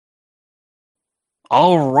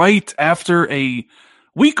All right, after a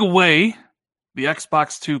week away, the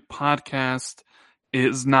Xbox 2 podcast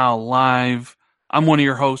is now live. I'm one of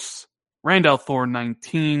your hosts, Randall Thor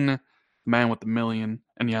 19, the man with the million.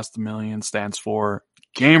 And yes, the million stands for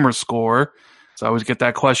Gamer Score. So I always get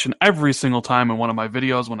that question every single time in one of my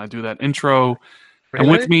videos when I do that intro. Really? And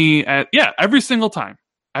with me every single time.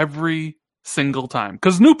 Every single time.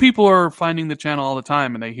 Because new people are finding the channel all the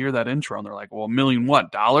time and they hear that intro and they're like, well, $1 million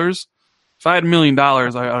what? Dollars? If I had $1 million,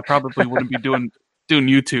 I probably wouldn't be doing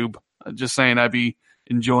YouTube. Just saying, I'd be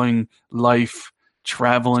enjoying life,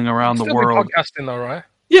 traveling around the world. Podcasting, though, right?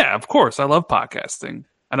 Yeah, of course. I love podcasting,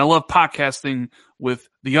 and I love podcasting with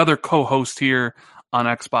the other co-host here on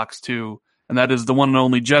Xbox 2, and that is the one and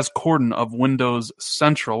only Jez Corden of Windows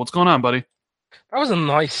Central. What's going on, buddy? That was a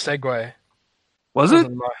nice segue. Was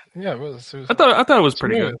it? Yeah, it was. I thought it was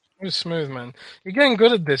pretty good. It was smooth, man. You're getting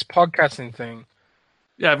good at this podcasting thing.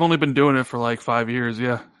 Yeah, I've only been doing it for like 5 years.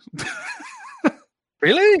 Yeah.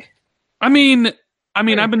 Really? I mean, I've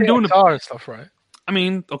been doing it and stuff, right? I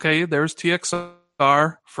mean, okay, there's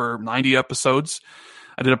TXR for 90 episodes.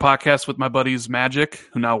 I did a podcast with my buddies Magic,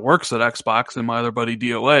 who now works at Xbox, and my other buddy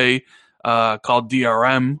DOA, called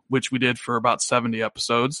DRM, which we did for about 70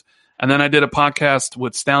 episodes. And then I did a podcast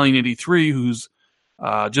with Stallion83, who's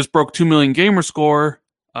just broke 2 million gamer score.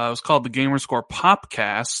 It was called the Gamer Score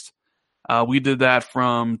Popcast. We did that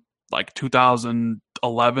from like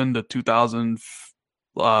 2011 to 2015.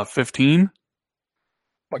 Oh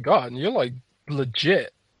my God, you're like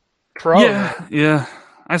legit pro. Yeah.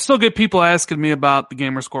 I still get people asking me about the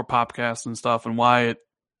Gamer Score Popcast and stuff and why it,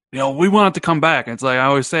 we want it to come back. And it's like I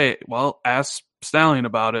always say, well, ask Stallion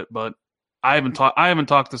about it, but I haven't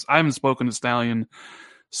spoken to Stallion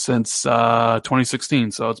since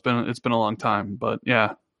 2016, so it's been a long time. But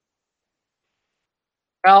yeah.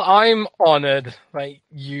 Well, I'm honored that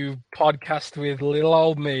you podcast with little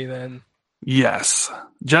old me then. Yes.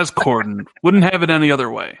 Jez Corden. Wouldn't have it any other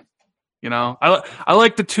way. I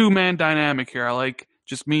like the two-man dynamic here. I like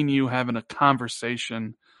just me and you having a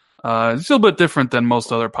conversation. It's a little bit different than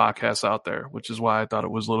most other podcasts out there, which is why I thought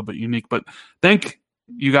it was a little bit unique. But thank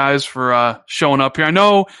you guys for showing up here. I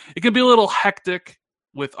know it can be a little hectic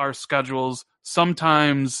with our schedules.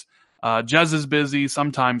 Sometimes Jez is busy.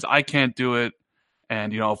 Sometimes I can't do it.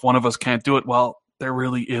 And, if one of us can't do it, well, there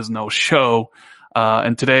really is no show.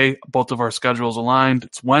 And today, both of our schedules aligned.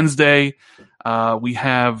 It's Wednesday. We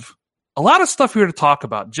have a lot of stuff here to talk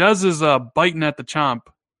about. Jez is biting at the chomp,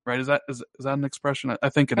 right? Is that an expression? I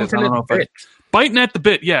think it is. I don't know if biting at the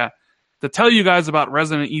bit, yeah. To tell you guys about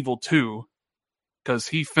Resident Evil 2, because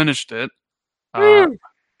he finished it. Well,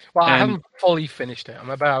 I haven't fully finished it. I'm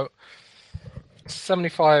about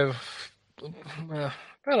 75...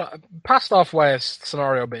 past halfway of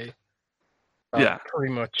scenario B. Yeah,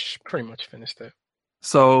 pretty much finished it.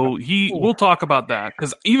 So we'll talk about that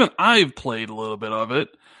because even I've played a little bit of it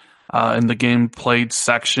in the game played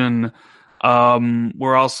section.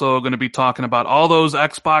 We're also going to be talking about all those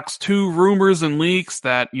Xbox 2 rumors and leaks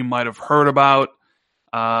that you might have heard about.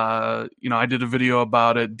 I did a video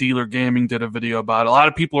about it. Dealer Gaming did a video about it. A lot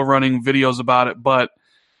of people are running videos about it, but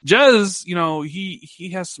Jez, he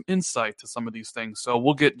has some insight to some of these things. So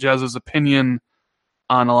we'll get Jez's opinion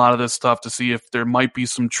on a lot of this stuff to see if there might be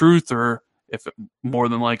some truth or if it more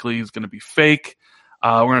than likely is going to be fake.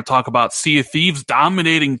 We're going to talk about Sea of Thieves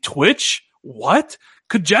dominating Twitch. What?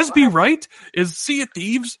 Could Jez be right? Is Sea of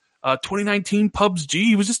Thieves 2019 PUBG?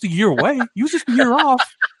 He was just a year away. He was just a year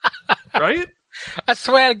off. Right? I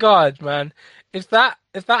swear to God, man. If that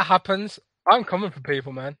happens, I'm coming for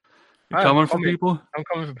people, man. You're coming for people? I'm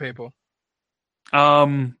coming for people.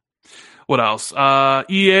 What else?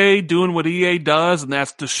 EA doing what EA does, and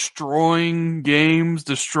that's destroying games,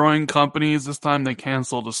 destroying companies. This time they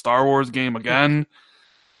canceled a Star Wars game again.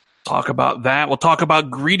 Talk about that. We'll talk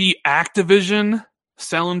about greedy Activision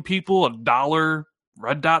selling people $1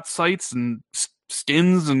 red dot sites and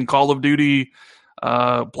skins and Call of Duty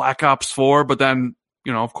Black Ops 4, but then,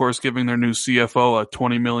 of course, giving their new CFO a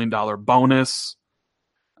 $20 million bonus.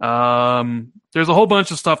 There's a whole bunch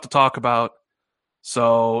of stuff to talk about.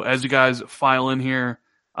 So as you guys file in here,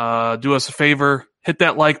 do us a favor, hit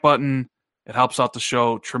that like button. It helps out the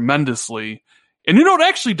show tremendously. And you know what it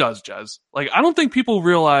actually does, Jez? Like, I don't think people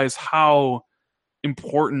realize how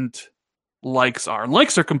important likes are. And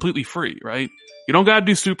likes are completely free, right? You don't gotta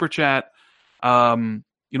do super chat. In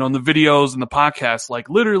the videos and the podcast, like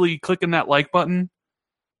literally clicking that like button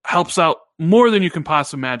helps out more than you can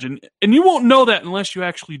possibly imagine. And you won't know that unless you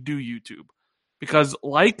actually do YouTube. Because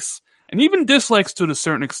likes and even dislikes to a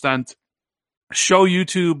certain extent show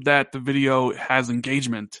YouTube that the video has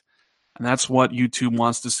engagement. And that's what YouTube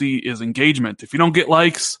wants to see is engagement. If you don't get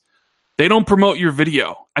likes, they don't promote your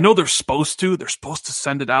video. I know they're supposed to. They're supposed to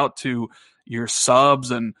send it out to your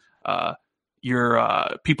subs and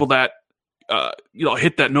your people that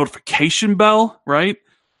hit that notification bell, right?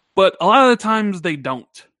 But a lot of the times they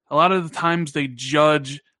don't. A lot of the times they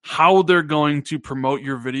judge how they're going to promote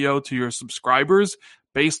your video to your subscribers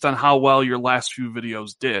based on how well your last few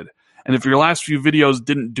videos did. And if your last few videos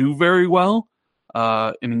didn't do very well,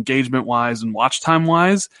 in engagement wise and watch time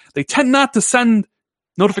wise, they tend not to send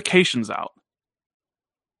notifications out,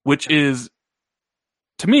 which is,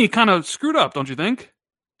 to me, kind of screwed up, don't you think?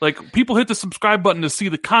 Like, people hit the subscribe button to see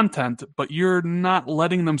the content, but you're not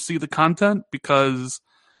letting them see the content because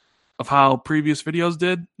of how previous videos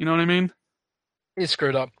did. You know what I mean? It's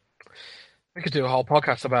screwed up. We could do a whole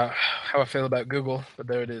podcast about how I feel about Google, but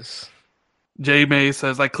there it is. Jay May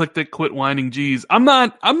says, I clicked it, quit whining, geez. I'm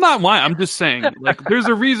not whining. I'm just saying, like, there's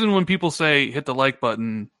a reason when people say hit the like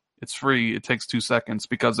button, it's free, it takes 2 seconds,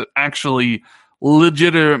 because it actually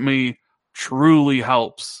legitimately truly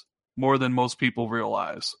helps more than most people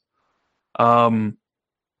realize. So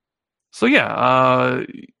yeah,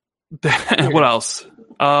 what else?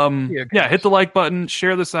 Yeah, hit the like button,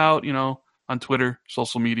 share this out, on Twitter,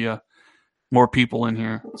 social media, more people in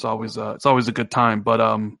here. It's always a good time.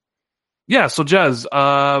 But yeah, so Jez,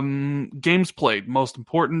 games played, most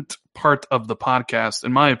important part of the podcast,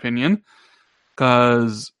 in my opinion,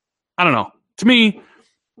 because I don't know. To me,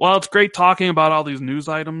 while it's great talking about all these news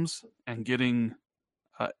items and getting,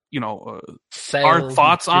 our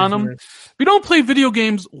thoughts on them, if you don't play video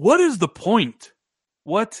games, what is the point?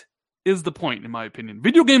 What is the point, in my opinion?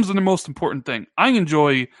 Video games are the most important thing. I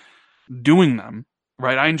enjoy doing them,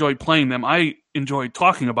 right? I enjoy playing them. I enjoy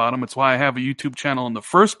talking about them. It's why I have a YouTube channel in the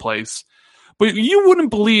first place. But you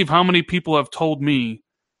wouldn't believe how many people have told me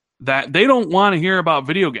that they don't want to hear about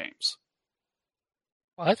video games.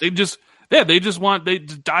 What? They just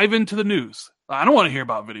dive into the news. I don't want to hear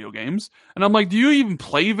about video games. And I'm like, do you even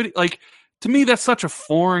play video? Like, to me, that's such a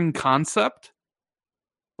foreign concept.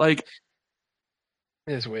 Like,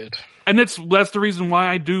 it is weird. And that's the reason why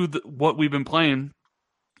I do what we've been playing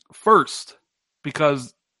first,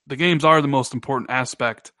 because the games are the most important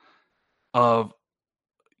aspect of,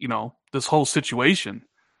 this whole situation.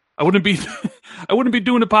 I wouldn't be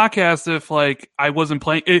doing a podcast if, like, I wasn't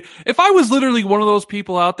playing. If I was literally one of those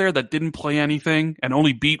people out there that didn't play anything and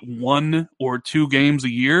only beat 1 or 2 games a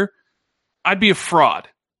year, I'd be a fraud.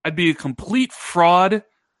 I'd be a complete fraud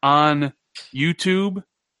on YouTube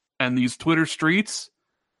and these Twitter streets.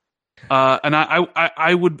 And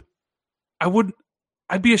I'd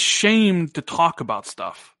be ashamed to talk about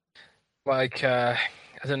stuff. Like,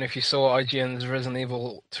 I don't know if you saw IGN's Resident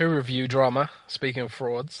Evil 2 review drama, speaking of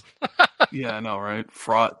frauds. Yeah, I know, right?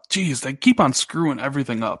 Fraud. Jeez, they keep on screwing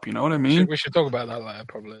everything up, you know what I mean? We should talk about that later,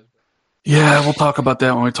 probably. Yeah, we'll talk about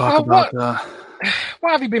that when we talk about...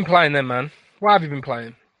 What have you been playing then, man? What have you been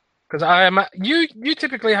playing? Because you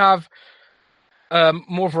typically have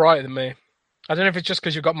more variety than me. I don't know if it's just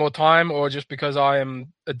because you've got more time or just because I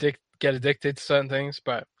am get addicted to certain things,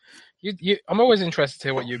 but I'm always interested to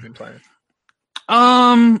hear what you've been playing.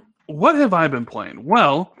 What have I been playing?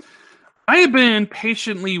 Well, I have been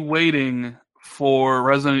patiently waiting for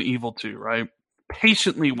Resident Evil 2, right?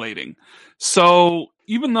 Patiently waiting. So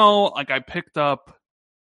even though, like, I picked up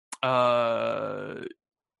Onimusha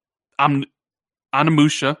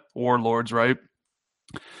Warlords, right?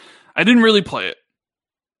 I didn't really play it.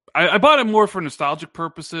 I bought it more for nostalgic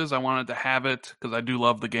purposes. I wanted to have it because I do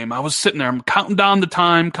love the game. I was sitting there, I'm counting down the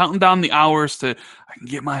time, counting down the hours to I can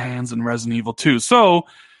get my hands on Resident Evil 2. So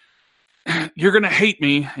you're gonna hate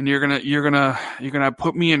me and you're gonna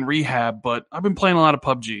put me in rehab, but I've been playing a lot of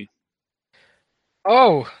PUBG.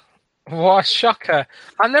 Oh, what a shocker!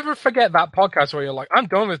 I never forget that podcast where you're like, "I'm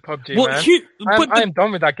done with PUBG, man. I am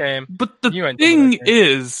done with that game." But the thing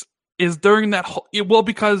is during that whole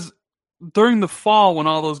because during the fall, when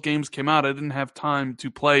all those games came out, I didn't have time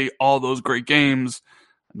to play all those great games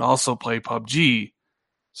and also play PUBG.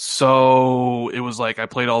 So it was like I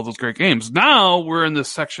played all those great games. Now we're in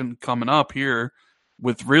this section coming up here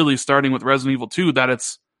with really starting with Resident Evil 2 that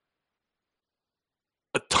it's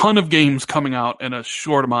a ton of games coming out in a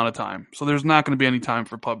short amount of time. So there's not going to be any time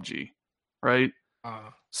for PUBG, right?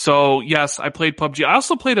 So yes, I played PUBG. I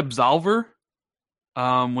also played Absolver,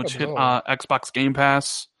 which hit Xbox Game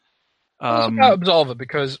Pass. What's about Absolver?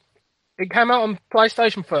 Because it came out on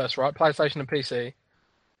PlayStation first, right? PlayStation and PC.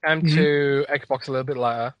 Came to Xbox a little bit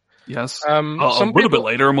later. Yes. A little bit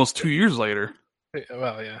later, almost 2 years later.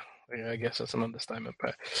 Well, yeah, I guess that's an understatement.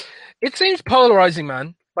 But it seems polarizing,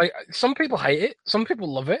 man. Like, some people hate it. Some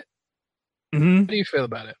people love it. Mm-hmm. How do you feel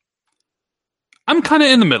about it? I'm kind of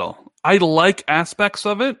in the middle. I like aspects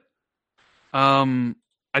of it.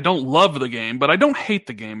 I don't love the game, but I don't hate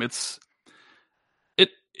the game. It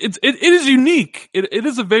is unique. It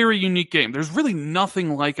is a very unique game. There's really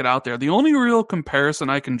nothing like it out there. The only real comparison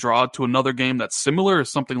I can draw to another game that's similar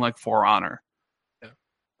is something like For Honor. Yeah.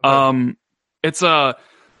 Okay. It's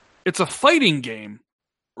a fighting game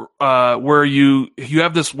where you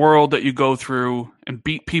have this world that you go through and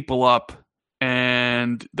beat people up,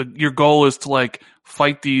 and your goal is to like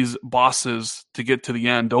fight these bosses to get to the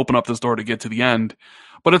end, to open up this door to get to the end.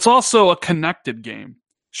 But it's also a connected game.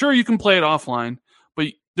 Sure, you can play it offline, but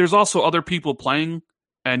there's also other people playing,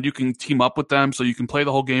 and you can team up with them, so you can play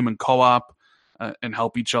the whole game in co-op and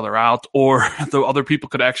help each other out, or the other people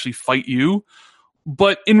could actually fight you.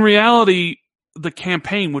 But in reality, the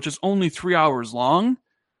campaign, which is only 3 hours long,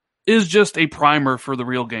 is just a primer for the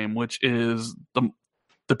real game, which is the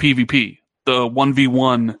PvP, the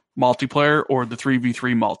 1v1 multiplayer or the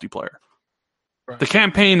 3v3 multiplayer. Right. The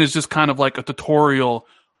campaign is just kind of like a tutorial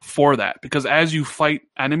for that, because as you fight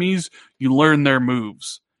enemies, you learn their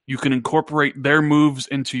moves. You can incorporate their moves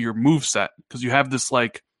into your move set, because you have this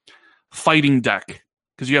like fighting deck,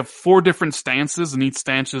 because you have 4 different stances, and each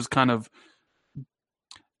stance is kind of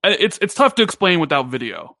it's tough to explain without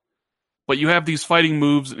video, but you have these fighting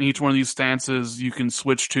moves, and each one of these stances you can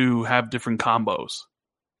switch to have different combos,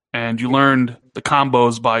 and you learned the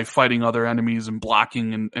combos by fighting other enemies and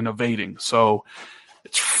blocking and evading. So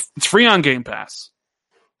it's free on Game Pass.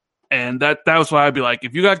 And that was why I'd be like,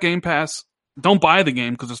 if you got Game Pass, don't buy the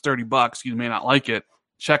game because it's $30. You may not like it.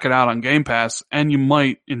 Check it out on Game Pass, and you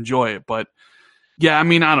might enjoy it. But yeah, I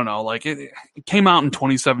mean, I don't know. Like it came out in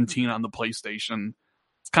 2017 on the PlayStation.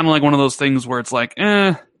 It's kind of like one of those things where it's like,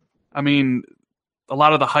 I mean, a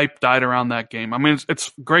lot of the hype died around that game. I mean,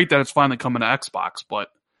 it's great that it's finally coming to Xbox, but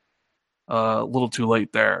a little too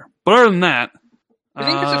late there. But other than that, do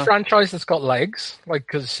you think it's a franchise that's got legs? Like,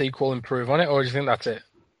 could a sequel improve on it, or do you think that's it?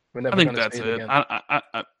 I think that's it.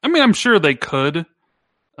 I mean, I'm sure they could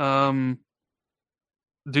do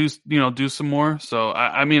some more. So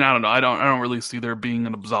I mean, I don't know. I don't really see there being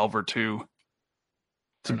an Absolver 2,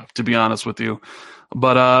 to be honest with you.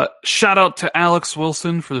 But shout out to Alex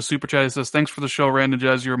Wilson for the super chat. He says, "Thanks for the show, Random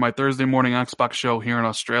Jazz. You're my Thursday morning Xbox show here in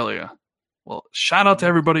Australia." Well, shout out to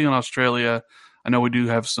everybody in Australia. I know we do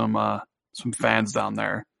have some fans down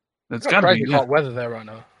there. It's got to be hot weather there right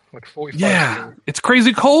now. Like 45 yeah, degrees. It's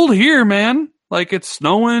crazy cold here, man. Like it's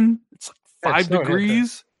snowing. It's like 5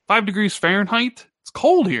 degrees, 5 degrees Fahrenheit. It's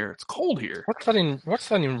cold here. What's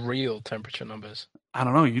that in real temperature numbers? I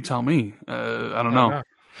don't know. You tell me. I don't know.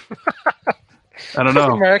 I don't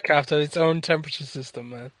know. America has its own temperature system,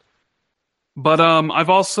 man. But I've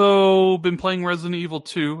also been playing Resident Evil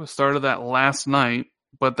 2. I started that last night.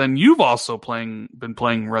 But then you've also been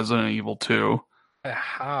playing Resident Evil 2. I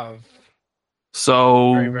have.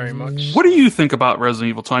 So, very, very much. What do you think about Resident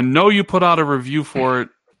Evil 2? I know you put out a review for it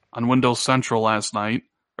on Windows Central last night,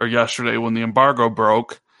 or yesterday when the embargo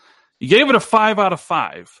broke. You gave it a 5 out of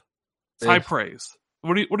 5. It's high praise.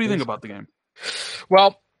 What do you think about the game?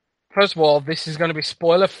 Well, first of all, this is going to be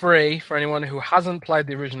spoiler free for anyone who hasn't played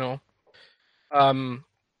the original.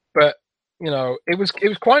 But you know, it was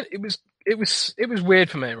weird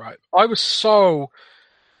for me, right? I was so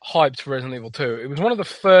hyped for Resident Evil 2. It was one of the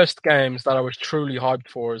first games that I was truly hyped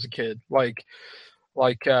for as a kid. Like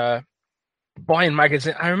buying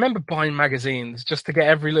magazines. I remember buying magazines just to get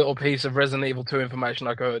every little piece of Resident Evil 2 information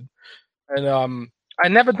I could. And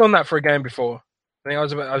I'd never done that for a game before. I think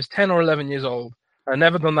I was 10 or 11 years old. I'd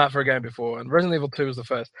never done that for a game before, and Resident Evil 2 was the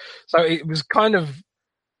first. So it was kind of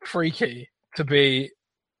freaky to be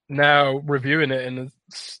now reviewing it in a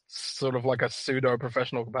sort of like a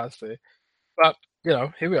pseudo-professional capacity. But, you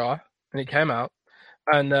know, here we are, and it came out.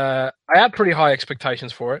 And I had pretty high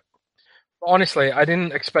expectations for it. But honestly, I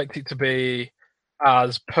didn't expect it to be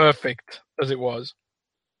as perfect as it was.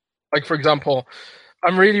 Like, for example,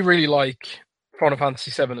 I'm really, really like Final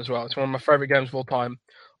Fantasy VII as well. It's one of my favorite games of all time.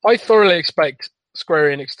 I thoroughly expect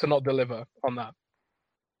Square Enix to not deliver on that.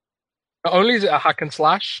 Not only is it a hack and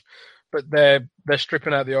slash, but they're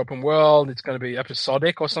stripping out the open world. It's going to be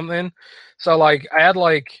episodic or something. So, like, I had,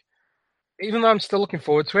 like, even though I'm still looking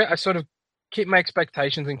forward to it, I sort of keep my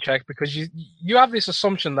expectations in check, because you have this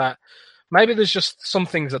assumption that maybe there's just some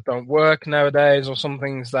things that don't work nowadays, or some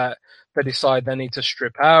things that they decide they need to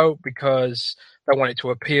strip out because they want it to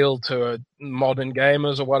appeal to modern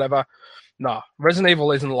gamers or whatever. No, Resident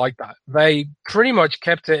Evil isn't like that. They pretty much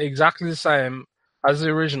kept it exactly the same as the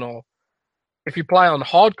original. If you play on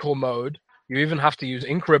hardcore mode, you even have to use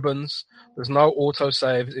ink ribbons. There's no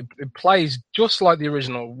autosave. It plays just like the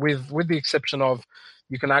original, with the exception of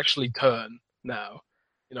you can actually turn. now.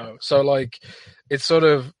 So like it sort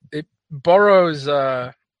of it borrows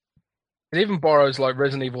it even borrows like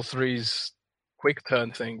Resident Evil 3's quick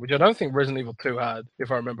turn thing, which I don't think Resident Evil 2 had, if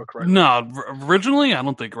I remember correctly. No, originally I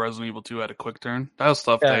don't think Resident Evil 2 had a quick turn. That was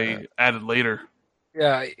stuff they added later.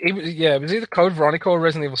 Yeah, it was either Code Veronica or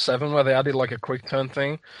Resident Evil 7 where they added like a quick turn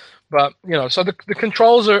thing. But so the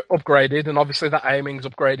controls are upgraded, and obviously the aiming's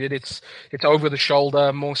upgraded. It's over the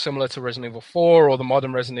shoulder, more similar to Resident Evil 4 or the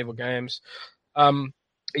modern Resident Evil games.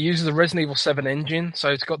 It uses the Resident Evil 7 engine, so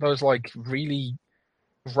it's got those like really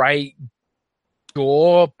great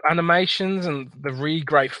gore animations and the really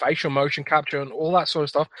great facial motion capture and all that sort of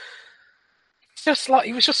stuff. It's just like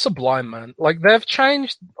it was just sublime, man. Like they've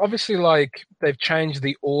changed, obviously, like they've changed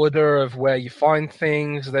the order of where you find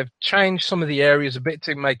things. They've changed some of the areas a bit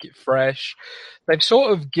to make it fresh. They've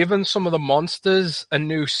sort of given some of the monsters a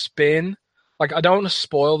new spin. Like I don't want to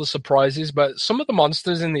spoil the surprises, but some of the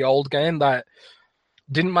monsters in the old game that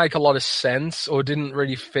didn't make a lot of sense or didn't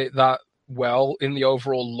really fit that well in the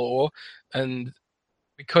overall lore. And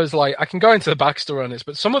because like I can go into the backstory on this,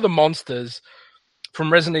 but some of the monsters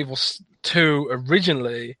from Resident Evil 2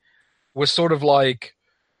 originally were sort of like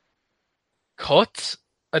cut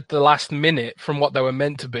at the last minute from what they were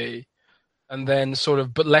meant to be, and then sort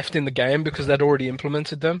of but left in the game because they'd already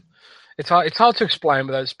implemented them. It's hard to explain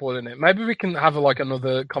without spoiling it. Maybe we can have like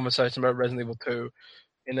another conversation about Resident Evil 2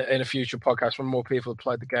 in a future podcast when more people have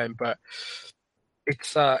played the game. But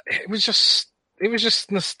it was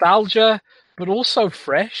just nostalgia, but also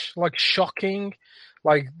fresh, like shocking.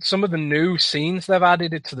 Like some of the new scenes they've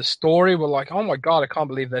added into the story were like, oh my god, I can't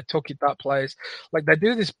believe they took it that place. Like they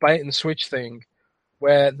do this bait and switch thing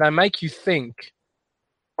where they make you think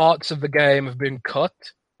parts of the game have been cut,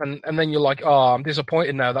 and then you're like, oh, I'm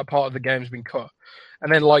disappointed now that part of the game's been cut.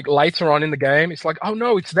 And then like later on in the game, it's like, oh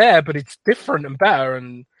no, it's there, but it's different and better,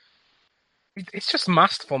 and it's just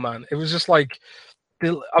masterful, man. It was just like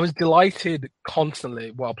I was delighted constantly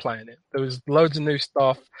while playing it. There was loads of new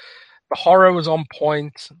stuff. The horror was on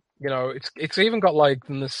point. It's even got like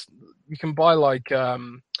this. You can buy like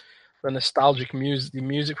the nostalgic music, the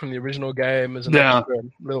music from the original game as a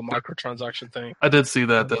little microtransaction thing. I did see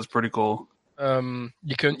that. That's pretty cool.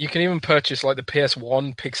 You can even purchase like the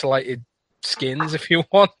PS1 pixelated skins if you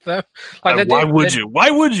want them. Like why would you?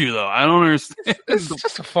 Why would you though? I don't understand. It's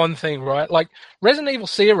just a fun thing, right? Like Resident Evil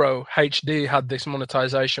 0 HD had this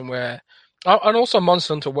monetization where. And also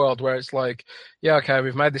Monster Hunter World, where it's like, yeah, okay,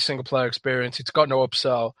 we've made this single player experience. It's got no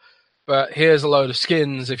upsell, but here's a load of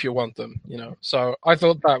skins if you want them, So I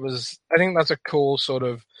think that's a cool sort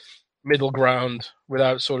of middle ground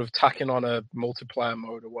without sort of tacking on a multiplayer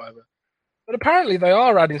mode or whatever. But apparently they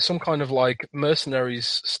are adding some kind of like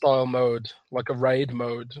mercenaries style mode, like a raid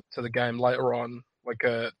mode to the game later on, like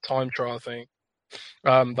a time trial thing.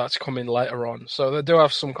 That's coming later on. So they do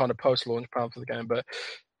have some kind of post-launch plan for the game, but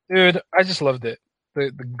dude, I just loved it.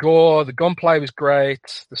 The gore, the gunplay was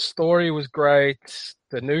great. The story was great.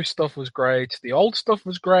 The new stuff was great. The old stuff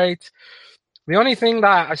was great. The only thing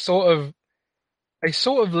that I sort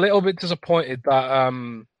of little bit disappointed that I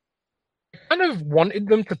kind of wanted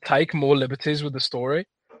them to take more liberties with the story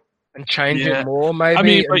and change it more,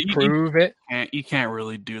 maybe improve it. You can't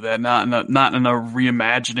really do that. Not in a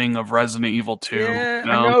reimagining of Resident Evil 2. Yeah,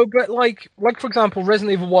 I know, but like for example,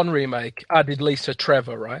 Resident Evil 1 remake added Lisa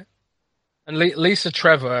Trevor, right? And Lisa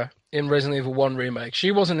Trevor in Resident Evil 1 remake,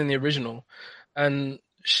 she wasn't in the original, and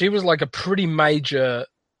she was like a pretty major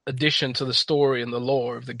addition to the story and the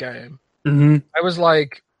lore of the game. Mm-hmm.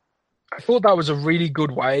 I thought that was a really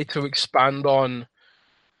good way to expand on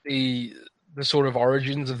the sort of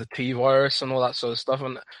origins of the T-virus and all that sort of stuff.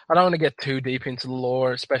 And I don't want to get too deep into the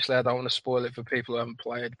lore, especially I don't want to spoil it for people who haven't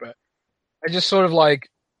played, but I just sort of like,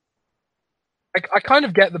 I kind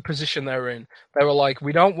of get the position they were in. They were like,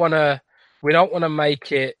 we don't want to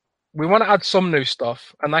make it, we want to add some new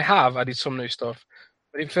stuff, and they have added some new stuff,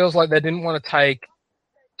 but it feels like they didn't want to take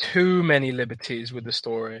too many liberties with the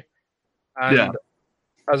story. And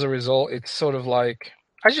as a result, it's sort of like,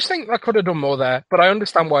 I just think I could have done more there, but I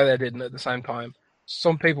understand why they didn't at the same time.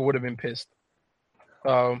 Some people would have been pissed.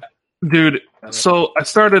 Dude, so I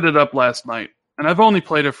started it up last night, and I've only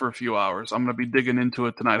played it for a few hours. I'm going to be digging into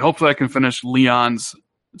it tonight. Hopefully I can finish Leon's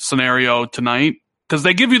scenario tonight, because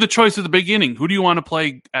they give you the choice at the beginning. Who do you want to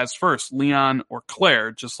play as first, Leon or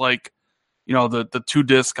Claire? Just like, the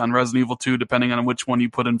 2-disc on Resident Evil 2, depending on which one you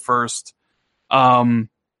put in first.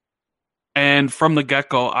 And from the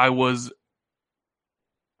get-go, I was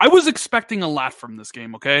expecting a lot from this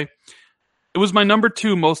game, okay? It was my number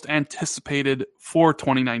 2 most anticipated for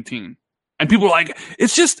 2019. And people were like,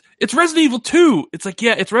 it's Resident Evil 2. It's like,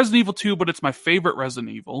 yeah, it's Resident Evil 2, but it's my favorite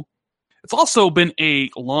Resident Evil. it's also been a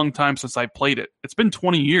long time since I played it. It's been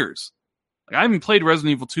 20 years. Like, I haven't played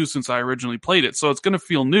Resident Evil 2 since I originally played it, so it's going to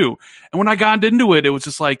feel new. And when I got into it, it was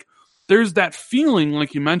just like, there's that feeling,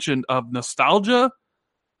 like you mentioned, of nostalgia,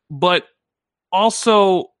 but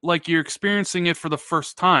also like you're experiencing it for the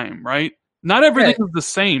first time, right? Not everything is the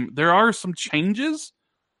same. There are some changes.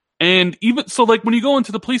 And even so, like when you go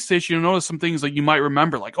into the police station, you'll notice some things like you might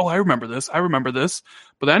remember, like, oh, I remember this.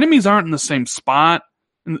 But the enemies aren't in the same spot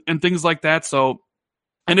and things like that. So,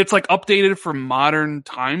 and it's like updated for modern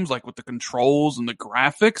times, like with the controls and the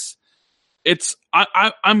graphics.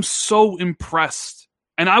 I'm so impressed.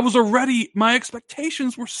 And my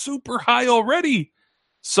expectations were super high already.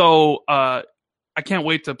 So, I can't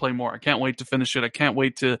wait to play more. I can't wait to finish it. I can't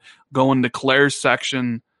wait to go into Claire's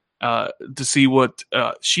section to see what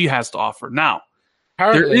she has to offer. Now,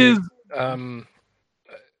 apparently,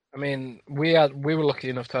 I mean, we were lucky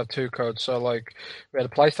enough to have two codes. So, like, we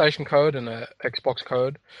had a PlayStation code and an Xbox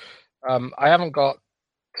code. I haven't got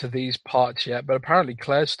to these parts yet, but apparently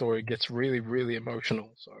Claire's story gets really, really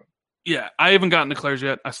emotional. So, yeah, I haven't gotten to Claire's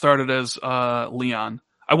yet. I started as Leon.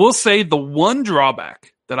 I will say the one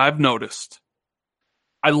drawback that I've noticed,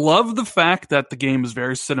 I love the fact that the game is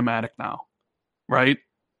very cinematic now, right?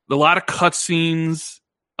 A lot of cutscenes,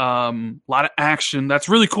 a lot of action. That's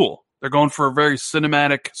really cool. They're going for a very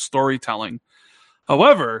cinematic storytelling.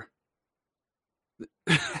 However,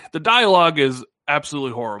 the dialogue is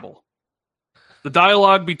absolutely horrible. The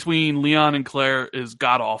dialogue between Leon and Claire is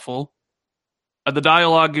god-awful. The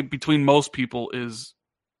dialogue between most people is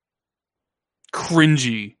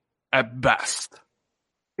cringy at best.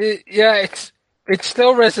 It's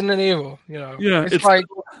still Resident Evil, you know. Yeah, it's like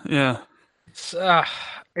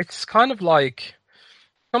it's kind of like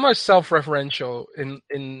almost self-referential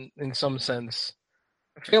in some sense.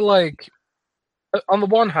 I feel like on the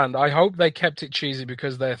one hand, I hope they kept it cheesy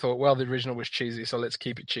because they thought, well, the original was cheesy, so let's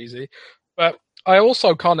keep it cheesy. But I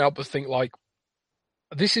also can't help but think, like,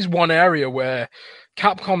 this is one area where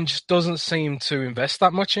Capcom just doesn't seem to invest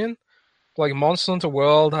that much in. Like, Monster Hunter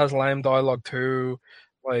World has lame dialogue too,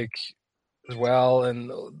 like, as well,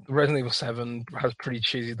 and Resident Evil 7 has pretty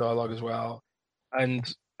cheesy dialogue as well. And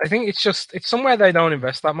I think it's somewhere they don't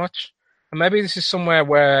invest that much. And maybe this is somewhere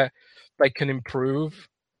where they can improve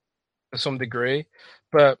to some degree,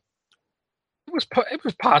 but it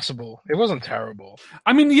was passable. It wasn't terrible.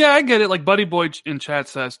 I mean, yeah, I get it. Like Buddy Boy in chat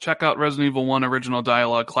says, check out Resident Evil 1 original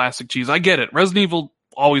dialogue, classic cheese. I get it. Resident Evil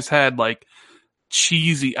always had like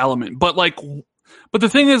cheesy element, but the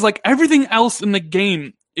thing is, like, everything else in the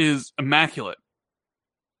game is immaculate.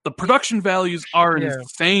 The production values are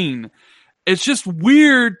insane. It's just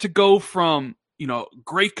weird to go from, you know,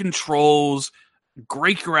 great controls,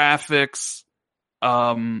 great graphics,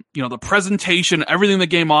 you know, the presentation, everything the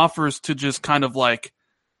game offers, to just kind of like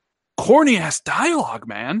corny ass dialogue,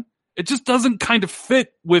 man. It just doesn't kind of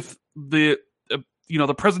fit with the you know,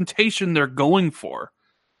 the presentation they're going for.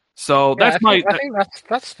 So I think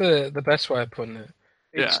that's the best way of putting it.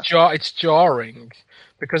 It's jarring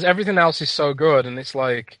because everything else is so good, and it's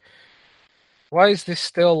like, why is this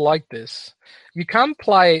still like this? You can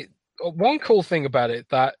play. One cool thing about it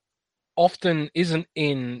that often isn't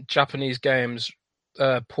in Japanese games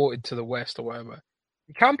ported to the West or whatever.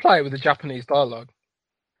 You can play it with the Japanese dialogue,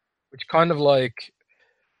 which kind of like,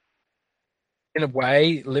 in a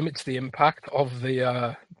way, limits the impact of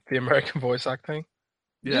the American voice acting.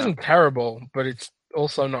 It isn't terrible, but it's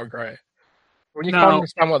also not great. When you can't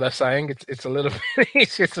understand what they're saying, it's a little bit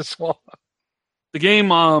easier to swallow. The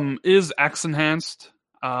game is X enhanced.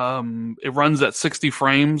 It runs at 60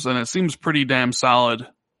 frames, and it seems pretty damn solid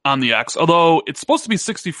on the X. Although it's supposed to be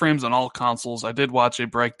 60 frames on all consoles. I did watch a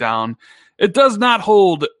breakdown. It does not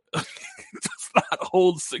hold. It does not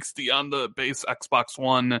hold 60 on the base Xbox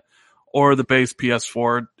One or the base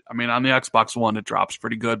PS4. I mean, on the Xbox One, it drops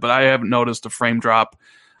pretty good, but I haven't noticed a frame drop.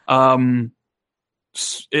 I mean,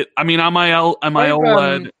 on my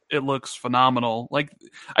OLED, it looks phenomenal. Like,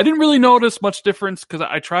 I didn't really notice much difference because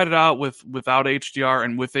I tried it out without HDR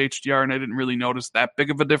and with HDR, and I didn't really notice that big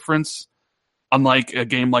of a difference. Unlike a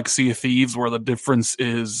game like Sea of Thieves, where the difference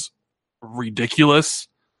is ridiculous.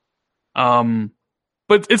 But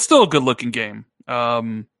it's still a good looking game.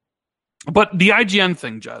 But the IGN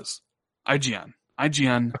thing, Jez. IGN.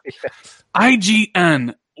 Yes.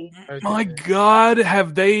 IGN. My God,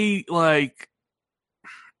 have they, like,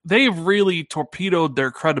 they've really torpedoed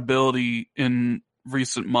their credibility in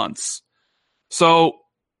recent months. So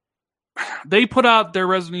they put out their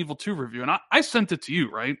Resident Evil 2 review, and I sent it to you,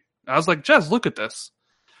 right? I was like, Jez, look at this.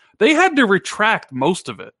 They had to retract most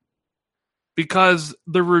of it because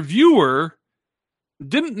the reviewer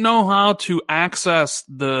didn't know how to access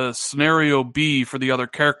the scenario B for the other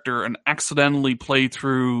character and accidentally play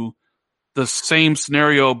through the same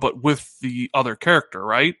scenario but with the other character,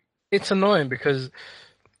 right? It's annoying because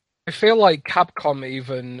I feel like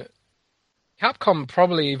Capcom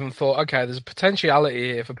probably even thought, okay, there's a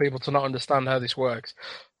potentiality here for people to not understand how this works.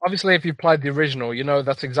 Obviously, if you played the original, you know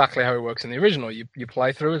that's exactly how it works in the original. You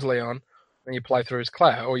play through as Leon, and you play through as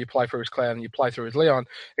Claire, or you play through as Claire and you play through as Leon,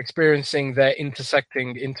 experiencing their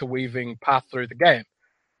intersecting, interweaving path through the game.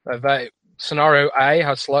 That scenario A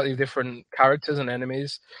has slightly different characters and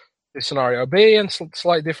enemies. The scenario B and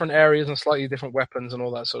slightly different areas and slightly different weapons and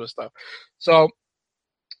all that sort of stuff. So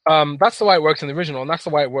that's the way it works in the original, and that's the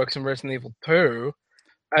way it works in Resident Evil 2.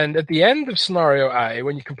 And at the end of scenario A,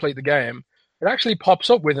 when you complete the game, it actually pops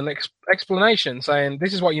up with an explanation saying,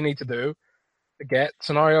 this is what you need to do to get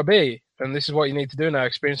scenario B, and this is what you need to do now,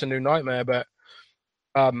 experience a new nightmare. But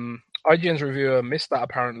IGN's reviewer missed that,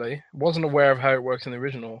 apparently. Wasn't aware of how it works in the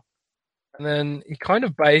original. And then he kind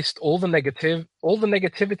of based all the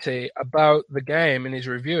negativity about the game in his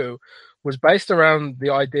review was based around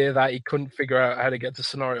the idea that he couldn't figure out how to get to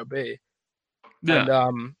scenario B. Yeah.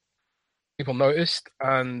 And people noticed,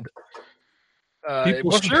 and it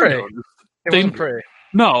People wasn't sure pretty. noticed. It wasn't pretty.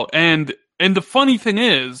 No, and the funny thing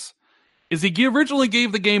is he originally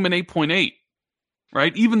gave the game an 8.8,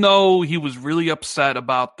 right? Even though he was really upset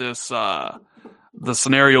about this, the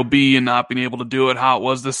scenario B and not being able to do it, how it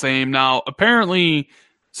was the same. Now, apparently,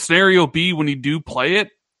 scenario B, when you do play it,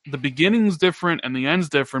 the beginning's different and the end's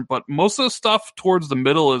different, but most of the stuff towards the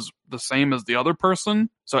middle is the same as the other person.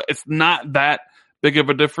 So it's not that big of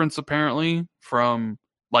a difference, apparently, from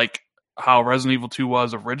like how Resident Evil 2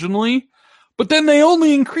 was originally. But then they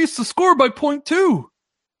only increased the score by 0.2.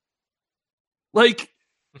 Like,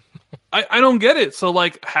 I don't get it. So,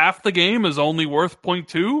 like, half the game is only worth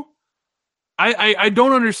 0.2? I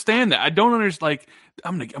don't understand that. I don't understand, like,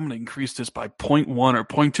 I'm gonna increase this by 0.1 or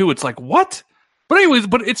 0.2. It's like, what? But anyways,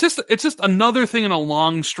 it's just another thing in a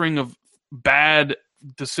long string of bad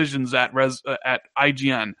decisions at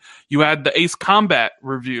IGN. You had the Ace Combat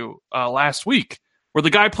review last week, where the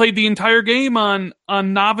guy played the entire game on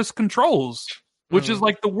novice controls, which is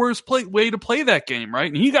like the worst way to play that game,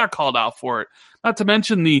 right? And he got called out for it. Not to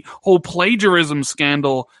mention the whole plagiarism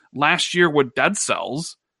scandal last year with Dead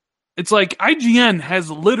Cells. It's like IGN has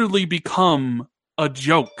literally become a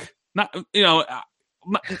joke.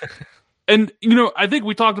 And, I think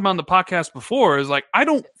we talked about on the podcast before, is like, I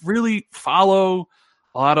don't really follow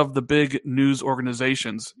a lot of the big news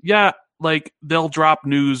organizations. Yeah, like, they'll drop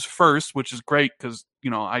news first, which is great because,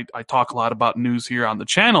 I talk a lot about news here on the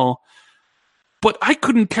channel. But I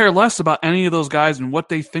couldn't care less about any of those guys and what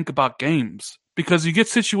they think about games. Because you get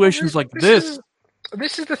situations like this.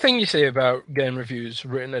 This is the thing you see about game reviews,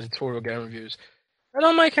 written editorial game reviews. They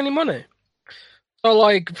don't make any money. So,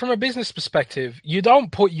 like, from a business perspective, you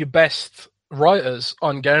don't put your best writers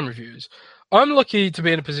on game reviews. I'm lucky to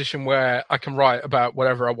be in a position where I can write about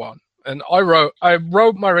whatever I want. And I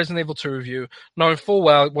wrote my Resident Evil 2 review, knowing full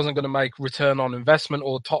well it wasn't going to make return on investment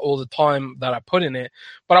or the time that I put in it.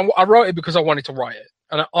 But I wrote it because I wanted to write it.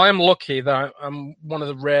 And I am lucky that I'm one of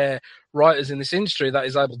the rare writers in this industry that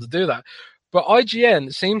is able to do that. But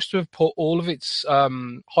IGN seems to have put all of its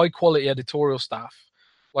high-quality editorial staff,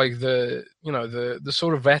 like the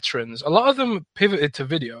sort of veterans, a lot of them pivoted to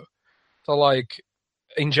video. So, like,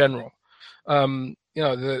 in general, the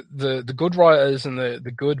good writers and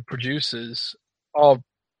the good producers are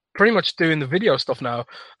pretty much doing the video stuff now.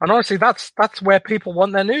 And honestly, that's where people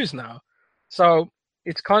want their news now. So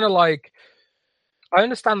it's kind of like, I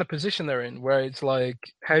understand the position they're in, where it's like,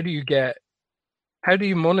 how do you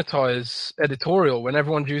monetize editorial when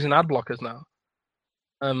everyone's using ad blockers now?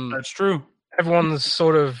 That's true. Everyone's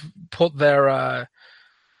sort of put their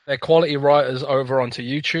quality writers over onto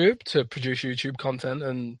YouTube to produce YouTube content,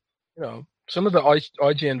 and some of the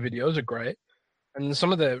IGN videos are great, and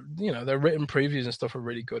some of the their written previews and stuff are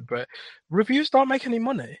really good, but reviews don't make any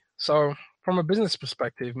money. So from a business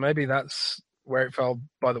perspective, maybe that's where it fell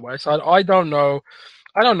by the wayside. I don't know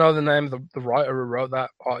the name of the writer who wrote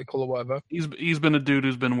that article or whatever. He's been a dude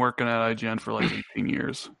who's been working at IGN for like 18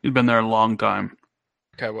 years. He's been there a long time.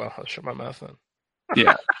 Okay, well, I'll shut my mouth then.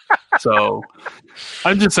 Yeah. So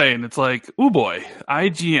I'm just saying, it's like, oh boy,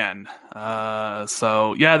 IGN.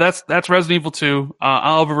 So yeah, that's Resident Evil 2.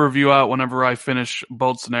 I'll have a review out whenever I finish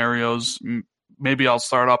both scenarios. Maybe I'll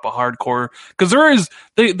start up a hardcore, because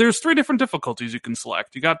there's 3 different difficulties you can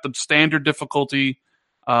select. You got the standard difficulty.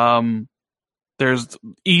 There's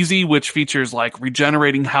easy, which features like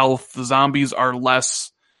regenerating health. The zombies are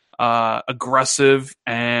less aggressive,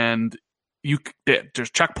 and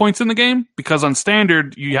there's checkpoints in the game because on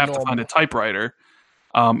standard you have to find a typewriter.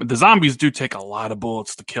 The zombies do take a lot of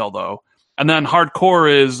bullets to kill though. And then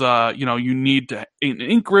hardcore is you need an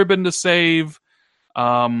ink ribbon to save.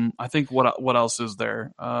 I think what else is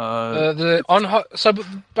there? So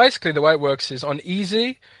basically the way it works is on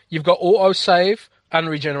easy you've got auto save and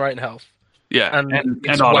regenerating health. Yeah, and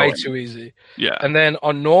it's way too easy. Yeah, and then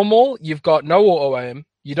on normal you've got no auto aim.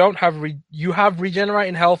 You don't have you have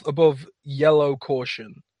regenerating health above yellow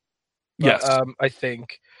caution. But, yes, I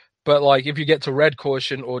think. But like if you get to red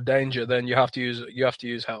caution or danger, then you have to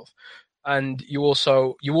use health, and you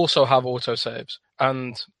also have auto saves,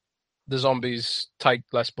 and the zombies take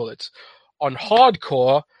less bullets. On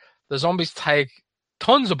hardcore, the zombies take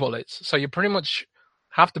tons of bullets, so you pretty much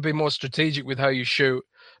have to be more strategic with how you shoot.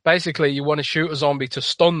 Basically, you want to shoot a zombie to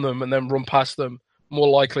stun them and then run past them, more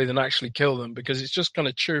likely than actually kill them, because it's just going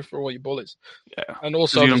to chew for all your bullets. Yeah, and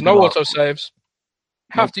also there's no auto saves.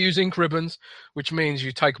 Have to use ink ribbons, which means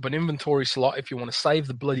you take up an inventory slot if you want to save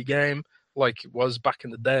the bloody game, like it was back in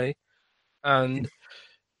the day. And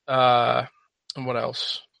what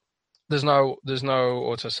else? There's no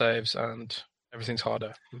auto saves, and everything's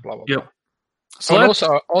harder. Blah blah blah. So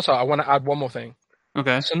also, I want to add one more thing.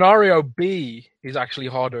 Okay. Scenario B is actually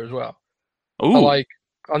harder as well. Ooh. So, like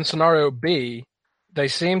on scenario B, they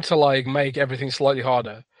seem to like make everything slightly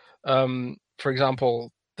harder. For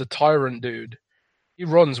example, the tyrant dude. He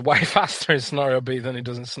runs way faster in scenario B than he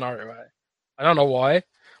does in scenario A. I don't know why.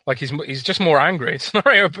 Like he's just more angry in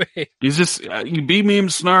scenario B. He's just you beat me in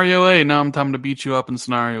scenario A. Now I'm time to beat you up in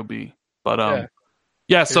scenario B. But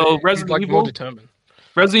yeah. So Resident Evil, more determined.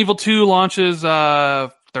 Resident Evil 2 launches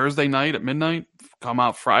Thursday night at midnight. Come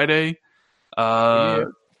out Friday.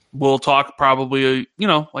 We'll talk probably.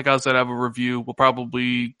 Like I said, I have a review. We'll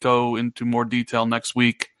probably go into more detail next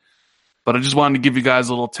week. But I just wanted to give you guys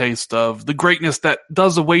a little taste of the greatness that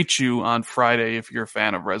does await you on Friday if you're a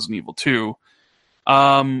fan of Resident Evil 2.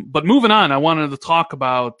 But moving on, I wanted to talk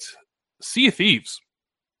about Sea of Thieves.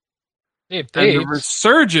 And the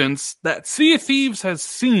resurgence that Sea of Thieves has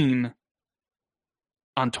seen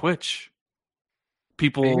on Twitch.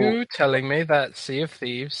 People... Are you telling me that Sea of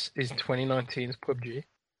Thieves is 2019's PUBG?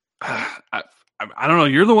 I don't know.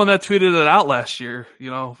 You're the one that tweeted it out last year.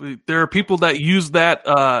 There are people that use that...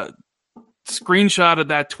 screenshotted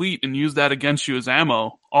that tweet and used that against you as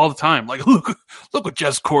ammo all the time. Like, look what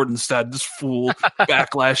Jez Corden said. This fool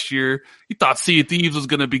back last year. He thought Sea of Thieves was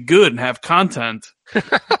going to be good and have content.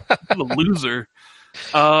 What a loser.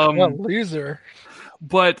 What a loser.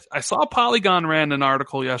 But I saw Polygon ran an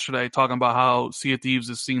article yesterday talking about how Sea of Thieves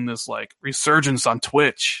has seen this like resurgence on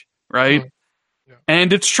Twitch, right? Yeah.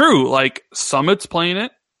 And it's true. Like Summit's playing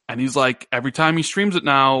it, and he's like, every time he streams it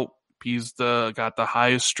now, he's got the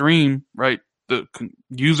highest stream, right? The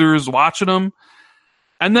users watching him.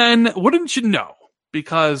 And then, wouldn't you know?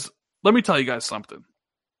 Because let me tell you guys something.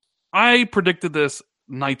 I predicted this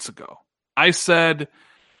nights ago. I said,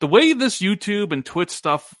 the way this YouTube and Twitch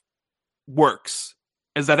stuff works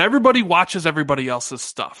is that everybody watches everybody else's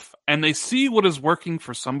stuff. And they see what is working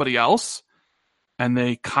for somebody else, and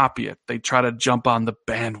they copy it. They try to jump on the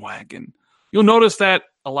bandwagon. You'll notice that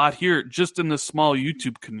a lot here, just in this small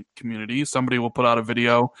YouTube community. Somebody will put out a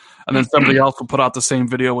video, and then somebody else will put out the same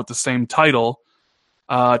video with the same title,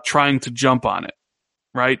 trying to jump on it,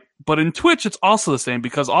 right? But in Twitch, it's also the same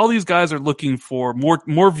because all these guys are looking for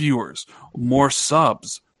more viewers, more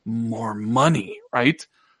subs, more money, right?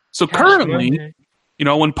 So currently,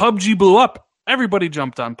 when PUBG blew up, everybody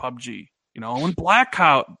jumped on PUBG. When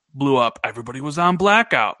Blackout blew up, everybody was on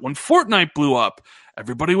Blackout. When Fortnite blew up,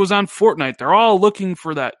 everybody was on Fortnite. They're all looking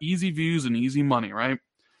for that easy views and easy money, right?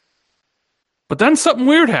 But then something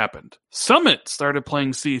weird happened. Summit started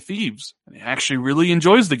playing Sea of Thieves, and he actually really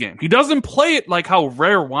enjoys the game. He doesn't play it like how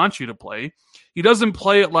Rare wants you to play. He doesn't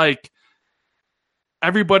play it like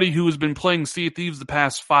everybody who has been playing Sea of Thieves the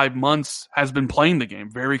past 5 months has been playing the game.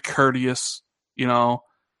 Very courteous,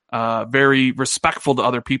 very respectful to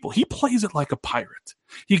other people. He plays it like a pirate.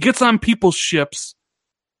 He gets on people's ships,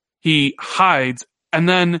 he hides, and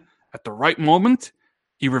then at the right moment,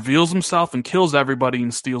 he reveals himself and kills everybody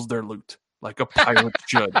and steals their loot like a pirate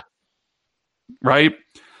should. Right?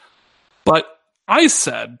 But I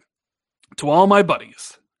said to all my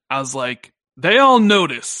buddies, I was like, they all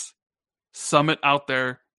notice Summit out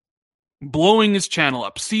there blowing his channel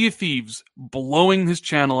up. Sea of Thieves blowing his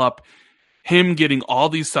channel up. Him getting all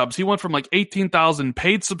these subs. He went from like 18,000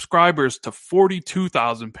 paid subscribers to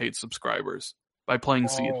 42,000 paid subscribers by playing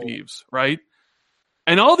Sea of Thieves, right?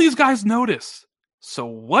 And all these guys notice. So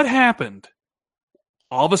what happened?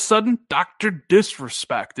 All of a sudden, Dr.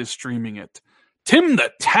 Disrespect is streaming it. Tim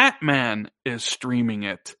the Tat Man is streaming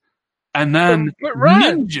it. And then But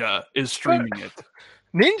Rand, Ninja is streaming it.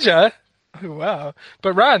 Ninja? Oh, wow.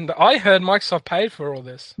 But Rand, I heard Microsoft paid for all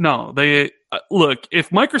this. No, they look, if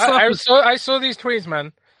Microsoft I saw these tweets,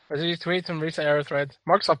 man. I saw these tweets and recent error threads.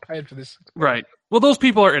 Microsoft paid for this. Right. Well, those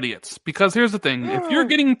people are idiots because here's the thing. If you're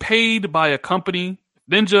getting paid by a company,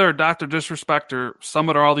 Ninja or Dr. Disrespect or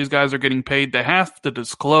Summit or all these guys are getting paid, they have to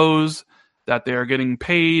disclose that they are getting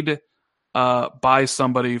paid by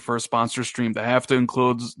somebody for a sponsor stream. They have to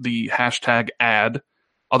include the hashtag ad.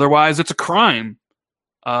 Otherwise, it's a crime.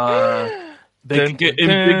 They can get in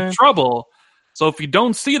big trouble. So if you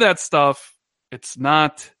don't see that stuff, it's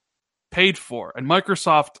not paid for. And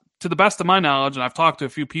Microsoft, to the best of my knowledge, and I've talked to a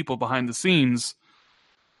few people behind the scenes,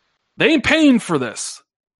 they ain't paying for this.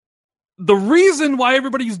 The reason why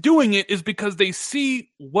everybody's doing it is because they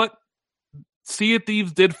see what Sea of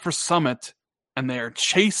Thieves did for Summit, and they are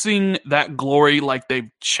chasing that glory like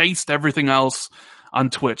they've chased everything else on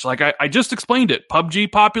Twitch. Like I just explained it.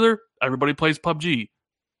 PUBG popular, everybody plays PUBG.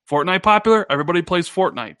 Fortnite popular, everybody plays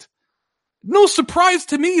Fortnite. No surprise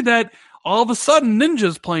to me that all of a sudden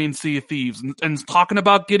Ninja's playing Sea of Thieves and talking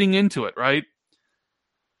about getting into it, right?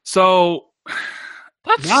 So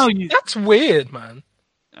that's weird, man.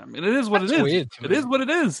 I mean, it is what That's it is. weird to It me. is what it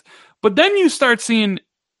is. But then you start seeing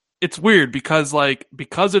it's weird because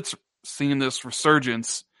it's seeing this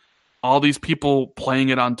resurgence, all these people playing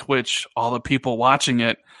it on Twitch, all the people watching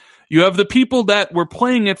it. You have the people that were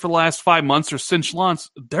playing it for the last 5 months or since launch.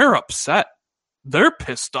 They're upset. They're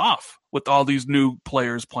pissed off with all these new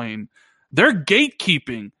players playing. They're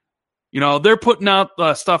gatekeeping. You know, they're putting out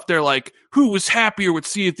stuff there like, who was happier with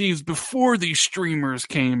Sea of Thieves before these streamers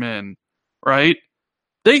came in, right?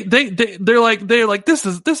 They're like this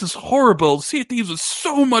is horrible. Sea of Thieves was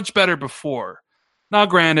so much better before. Now,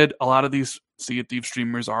 granted, a lot of these Sea of Thieves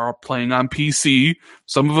streamers are playing on PC.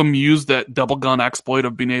 Some of them use that double gun exploit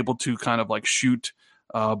of being able to kind of like shoot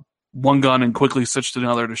one gun and quickly switch to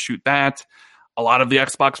another to shoot that. A lot of the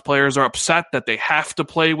Xbox players are upset that they have to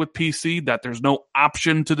play with PC, that there's no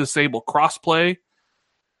option to disable crossplay.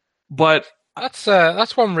 But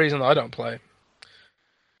that's one reason I don't play.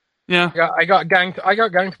 Yeah, I got ganked. I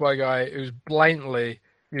got ganked by a guy who's blatantly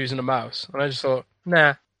using a mouse, and I just thought,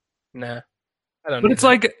 nah, I don't. But it's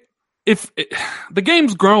like if the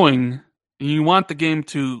game's growing and you want the game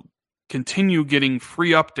to continue getting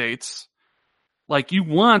free updates, like you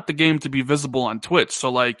want the game to be visible on Twitch. So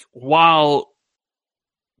like while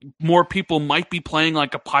more people might be playing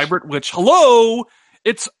like a pirate, which let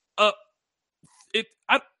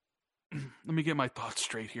me get my thoughts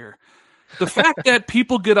straight here. The fact that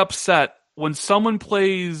people get upset when someone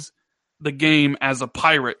plays the game as a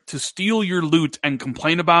pirate to steal your loot and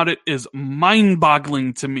complain about it is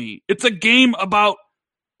mind-boggling to me. It's a game about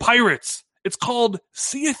pirates. It's called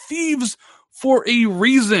Sea of Thieves for a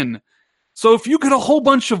reason. So if you get a whole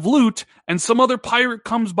bunch of loot and some other pirate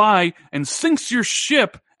comes by and sinks your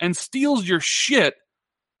ship and steals your shit,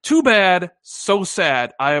 too bad, so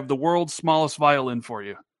sad. I have the world's smallest violin for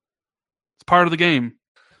you. It's part of the game.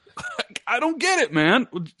 I don't get it, man.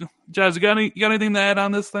 Jazz, you got anything to add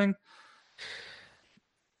on this thing?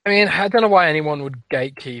 I mean, I don't know why anyone would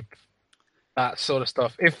gatekeep that sort of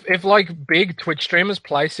stuff. If like big Twitch streamers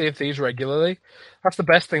play Sea of Thieves regularly, that's the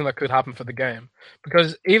best thing that could happen for the game.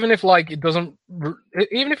 Because even if it doesn't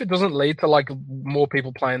lead to like more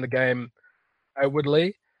people playing the game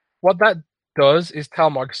outwardly, what that does is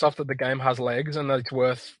tell Microsoft that the game has legs and that it's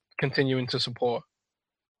worth continuing to support.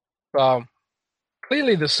 So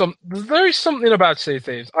clearly, there is something about Sea of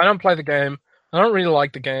Thieves. I don't play the game. I don't really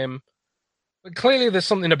like the game. But clearly there's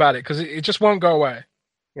something about it because it just won't go away,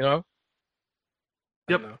 you know?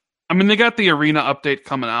 Yep. I mean, they got the arena update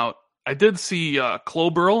coming out. I did see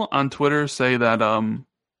Cloburl on Twitter say that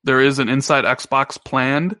there is an Inside Xbox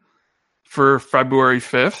planned for February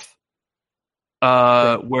 5th,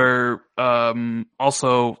 where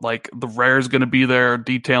also like the Rare is going to be there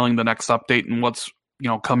detailing the next update and what's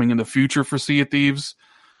coming in the future for Sea of Thieves.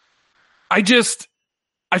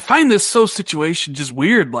 I find this situation just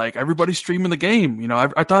weird. Like everybody's streaming the game.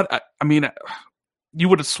 I thought, I mean, you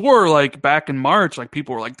would have swore like back in March, like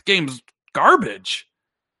people were like, the game's garbage.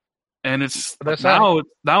 And it's now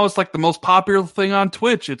it's like the most popular thing on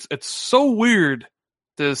Twitch. It's so weird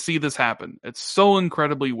to see this happen. It's so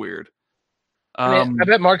incredibly weird. I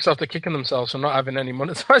bet Microsoft are kicking themselves for not having any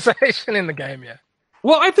monetization in the game yet.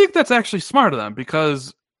 Well, I think that's actually smart of them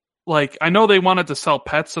because, like, I know they wanted to sell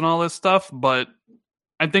pets and all this stuff, but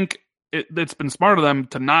I think it's been smart of them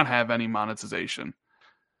to not have any monetization.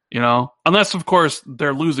 Unless, of course,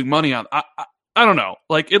 they're losing money on. I don't know.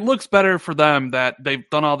 Like, it looks better for them that they've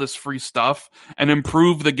done all this free stuff and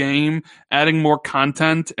improve the game, adding more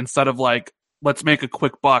content instead of like, let's make a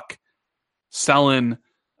quick buck selling,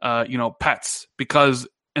 pets. Because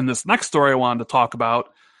in this next story I wanted to talk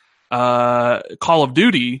about, Call of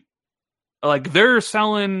Duty, like they're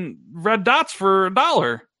selling red dots for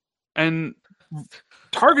 $1 and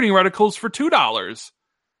targeting reticles for $2,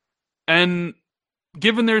 and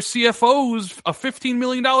giving their CFOs a $15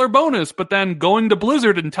 million bonus, but then going to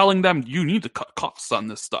Blizzard and telling them you need to cut costs on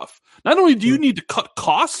this stuff. Not only do you need to cut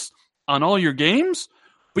costs on all your games,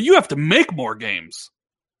 but you have to make more games.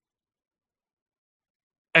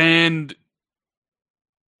 And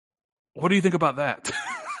what do you think about that?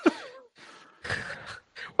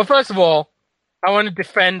 Well, first of all, I want to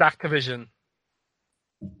defend Activision.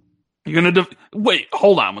 You're gonna wait.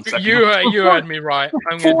 Hold on one second. You heard me right.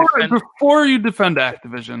 Before you defend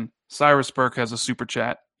Activision, Cyrus Burke has a super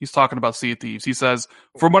chat. He's talking about Sea of Thieves. He says,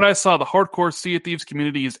 "From what I saw, the hardcore Sea of Thieves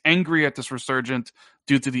community is angry at this resurgent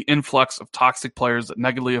due to the influx of toxic players that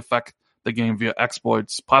negatively affect the game via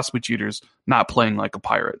exploits, possibly cheaters, not playing like a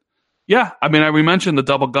pirate." Yeah, I mean, we mentioned the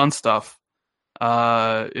double gun stuff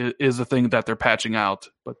is a thing that they're patching out.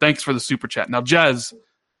 But thanks for the super chat. Now, Jez,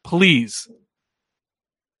 please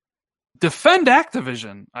defend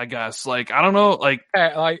Activision, I guess. Like, I don't know. Like,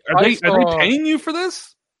 are they paying you for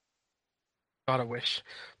this? God, I wish.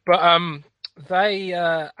 But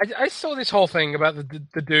I saw this whole thing about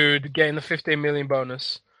the dude getting the 15 million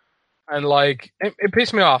bonus, and like it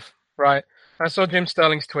pissed me off, right? I saw Jim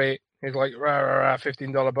Sterling's tweet. He's like, rah, rah, rah,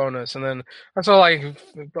 $15 bonus. And then I saw like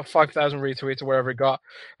 5,000 retweets or wherever it got.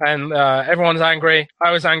 And everyone's angry. I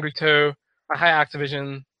was angry too. I hate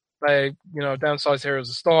Activision. They, downsized Heroes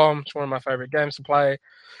of the Storm. It's one of my favorite games to play.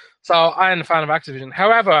 So I am a fan of Activision.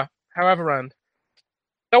 However, Rand,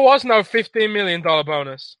 there was no $15 million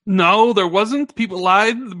bonus. No, there wasn't. People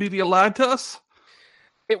lied. The media lied to us.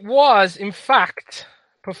 It was, in fact,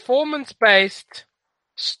 performance-based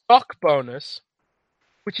stock bonus,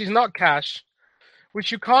 which is not cash,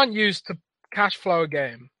 which you can't use to cash flow a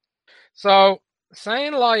game. So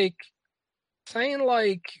saying like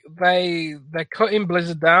they're cutting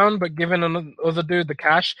Blizzard down but giving another dude the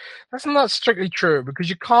cash, that's not strictly true,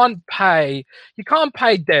 because you can't pay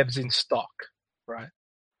devs in stock, right?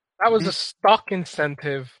 That was a stock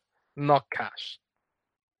incentive, not cash.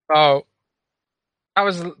 So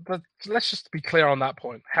let's just be clear on that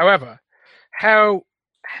point. However,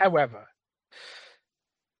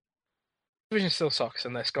 Activision still sucks,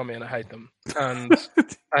 and they're scummy, and I hate them. And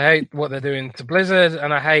I hate what they're doing to Blizzard,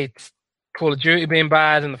 and I hate Call of Duty being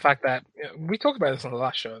bad, and the fact that we talked about this on the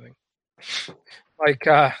last show, I think. Like,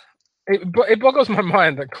 it boggles my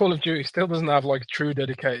mind that Call of Duty still doesn't have like true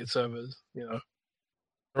dedicated servers.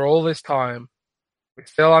 For all this time, we're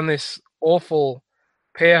still on this awful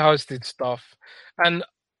peer-hosted stuff. And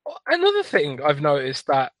another thing I've noticed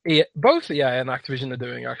that both EA and Activision are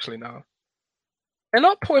doing actually now. They're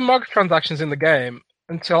not putting microtransactions in the game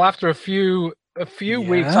until after a few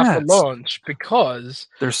weeks after launch, because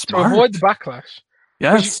they're smart. To avoid the backlash.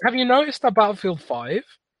 Yes. Have you noticed that Battlefield 5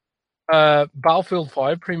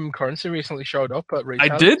 premium currency recently showed up at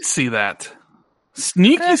retail? I did see that.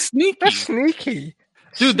 Sneaky. That's sneaky.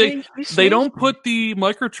 Dude, they don't put the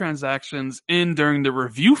microtransactions in during the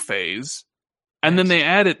review phase. And then they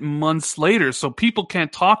add it months later, so people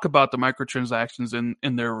can't talk about the microtransactions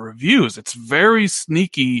in their reviews. It's very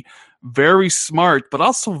sneaky, very smart, but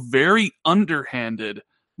also very underhanded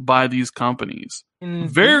by these companies. Mm-hmm.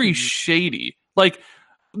 Very shady. Like,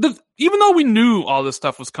 even though we knew all this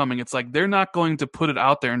stuff was coming, it's like they're not going to put it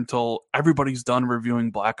out there until everybody's done reviewing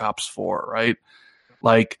Black Ops 4, right?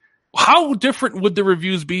 Like, how different would the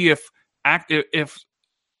reviews be if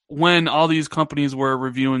when all these companies were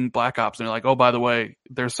reviewing Black Ops and they're like, oh, by the way,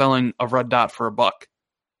 they're selling a red dot for $1.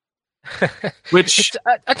 Which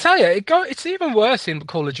I tell you, it's even worse in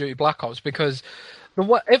Call of Duty Black Ops, because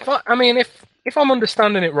if I'm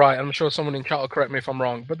understanding it right, I'm sure someone in chat will correct me if I'm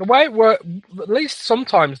wrong, but the way it works, at least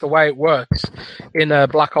sometimes the way it works in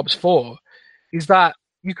Black Ops 4, is that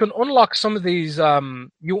you can unlock some of these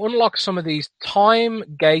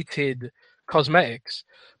time-gated cosmetics,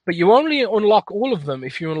 but you only unlock all of them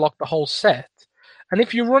if you unlock the whole set. And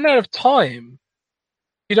if you run out of time,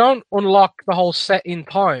 you don't unlock the whole set in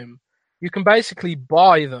time. You can basically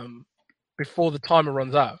buy them before the timer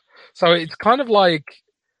runs out. So it's kind of like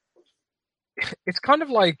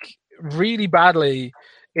really badly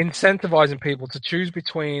incentivizing people to choose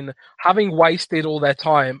between having wasted all their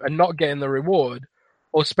time and not getting the reward,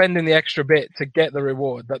 or spending the extra bit to get the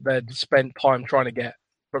reward that they'd spent time trying to get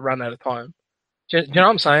but ran out of time. Do you know what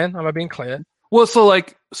I'm saying? Am I being clear? Well, so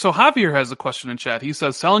Javier has a question in chat. He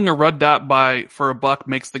says selling a red dot for $1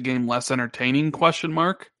 makes the game less entertaining? Question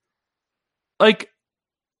mark. Like,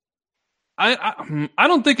 I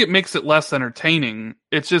don't think it makes it less entertaining.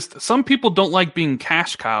 It's just some people don't like being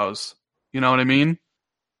cash cows. You know what I mean?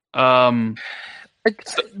 So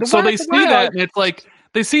they see that, and it's like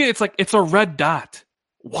it's a red dot.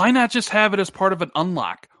 Why not just have it as part of an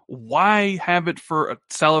unlock? Why have it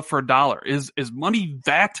sell it for $1? Is money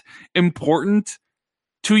that important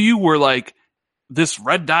to you? Where like this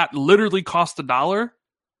red dot literally cost $1?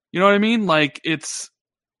 You know what I mean? Like it's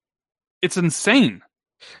insane.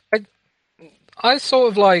 I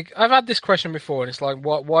sort of like, I've had this question before, and it's like,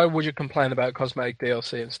 why would you complain about cosmetic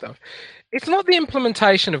DLC and stuff? It's not the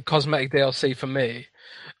implementation of cosmetic DLC for me,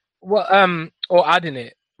 well, or adding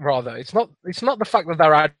it rather. It's not the fact that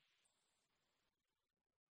they're adding.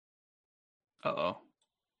 Uh-oh.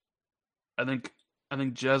 I think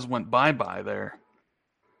Jez went bye there.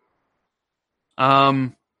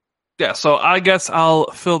 Yeah, so I guess I'll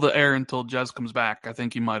fill the air until Jez comes back. I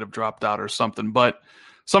think he might have dropped out or something, but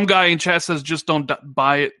some guy in chat says just don't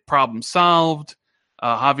buy it, problem solved.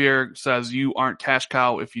 Javier says you aren't cash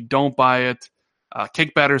cow if you don't buy it.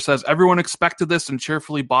 Cake Batter says everyone expected this and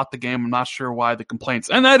cheerfully bought the game. I'm not sure why the complaints.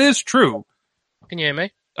 And that is true. Can you hear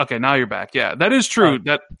me? Okay, now you're back. Yeah, that is true.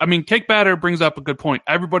 Cake Batter brings up a good point.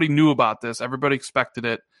 Everybody knew about this. Everybody expected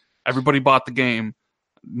it. Everybody bought the game.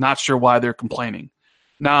 Not sure why they're complaining.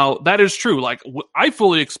 Now, that is true. Like, I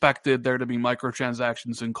fully expected there to be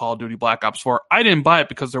microtransactions in Call of Duty Black Ops 4. I didn't buy it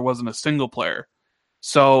because there wasn't a single player.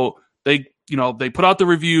 So they put out the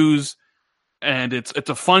reviews, and it's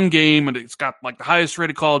a fun game, and it's got like the highest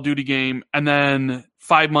rated Call of Duty game. And then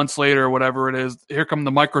 5 months later, or whatever it is, here come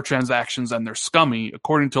the microtransactions, and they're scummy.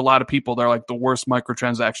 According to a lot of people, they're like the worst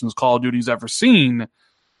microtransactions Call of Duty's ever seen.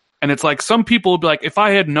 And it's like some people would be like, if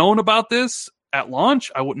I had known about this at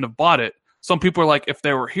launch, I wouldn't have bought it. Some people are like, if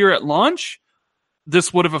they were here at launch,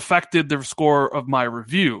 this would have affected the score of my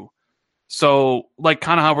review. So, like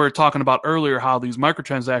kind of how we were talking about earlier, how these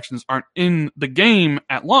microtransactions aren't in the game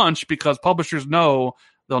at launch because publishers know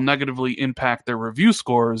they'll negatively impact their review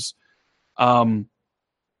scores.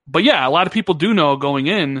 But yeah, a lot of people do know going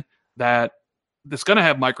in that it's going to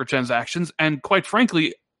have microtransactions. And quite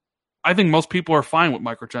frankly, I think most people are fine with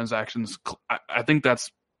microtransactions. I think that's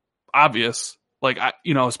obvious. Like,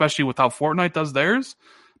 especially with how Fortnite does theirs.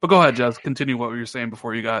 But go ahead, Jez. Continue what you were saying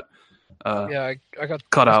before you got I got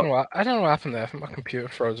cut out. I don't know what happened there. I think my computer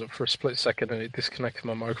froze up for a split second and it disconnected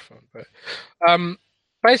my microphone. But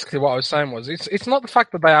basically what I was saying was it's not the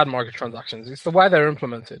fact that they add microtransactions. It's the way they're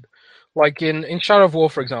implemented. Like in Shadow of War,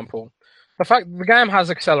 for example, the fact that the game has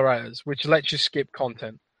accelerators, which lets you skip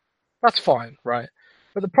content. That's fine, right?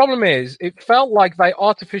 But the problem is, it felt like they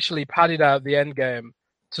artificially padded out the end game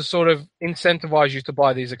to sort of incentivize you to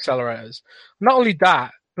buy these accelerators. Not only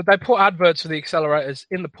that, but they put adverts for the accelerators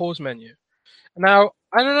in the pause menu. Now,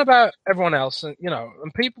 I don't know about everyone else, and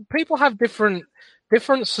people have different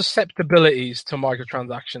susceptibilities to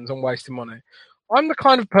microtransactions and wasting money. I'm the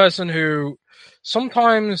kind of person who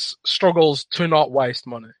sometimes struggles to not waste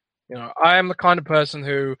money. I am the kind of person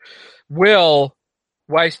who will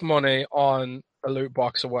waste money on a loot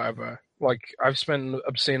box or whatever. Like, I've spent an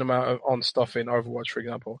obscene amount on stuff in Overwatch, for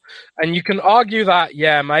example. And you can argue that,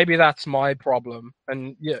 yeah, maybe that's my problem.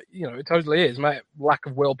 And, yeah, it totally is. Lack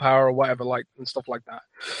of willpower or whatever, and stuff like that.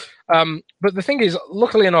 But the thing is,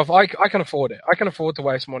 luckily enough, I can afford it. I can afford to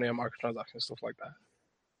waste money on microtransactions and stuff like that.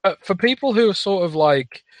 But for people who are sort of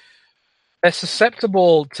like, they're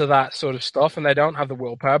susceptible to that sort of stuff and they don't have the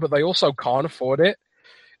willpower, but they also can't afford it,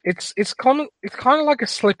 it's kind of like a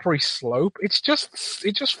slippery slope. It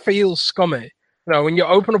just feels scummy. When you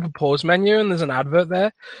open up a pause menu and there's an advert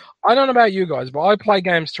there. I don't know about you guys, but I play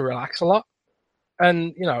games to relax a lot.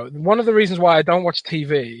 And, one of the reasons why I don't watch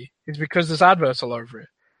TV is because there's adverts all over it.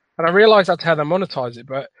 And I realize that's how they monetize it,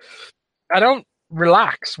 but I don't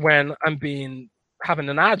relax when I'm having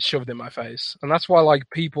an ad shoved in my face. And that's why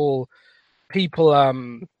people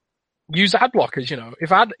use ad blockers.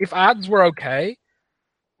 If ads were okay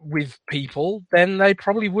with people, then they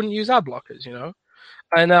probably wouldn't use ad blockers,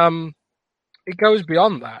 and it goes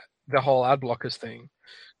beyond that, the whole ad blockers thing,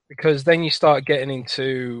 because then you start getting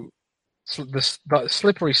into the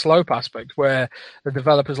slippery slope aspect where the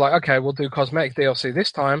developer's like, okay, we'll do cosmetic DLC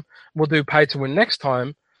this time, we'll do pay to win next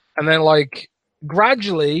time, and then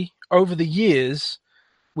gradually over the years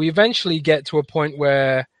we eventually get to a point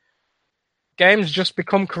where games just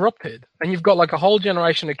become corrupted, and you've got a whole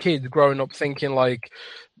generation of kids growing up thinking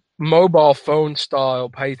mobile phone style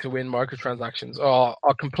pay to win microtransactions are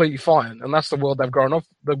completely fine, and that's the world they've grown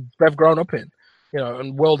up in.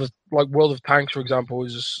 And World of Tanks, for example,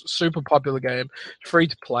 is a super popular game. It's free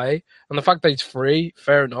to play, and the fact that it's free,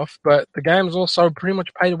 fair enough. But the game is also pretty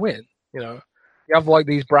much pay to win. You have like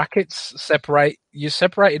these brackets you're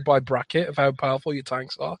separated by bracket of how powerful your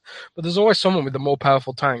tanks are, but there's always someone with the more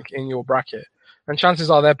powerful tank in your bracket, and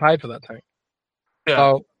chances are they're paid for that tank. Yeah.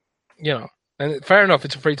 So, and fair enough,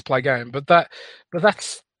 it's a free to play game, but that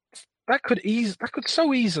could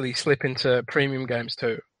so easily slip into premium games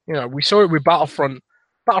too. We saw it with Battlefront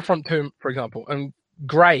 2, for example, and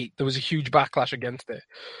great, there was a huge backlash against it.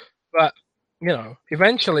 But,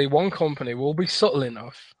 eventually one company will be subtle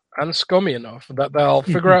enough and scummy enough that they'll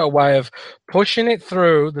figure out a way of pushing it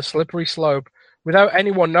through the slippery slope without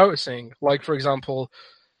anyone noticing. Like, for example,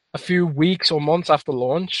 a few weeks or months after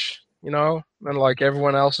launch, and like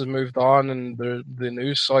everyone else has moved on and the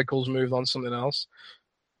news cycle's moved on to something else.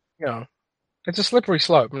 It's a slippery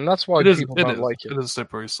slope, and that's why people don't like it. It is a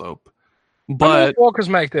slippery slope. But Walkers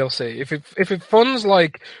make DLC. If it funds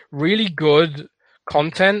like really good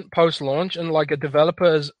content post launch, and like a developer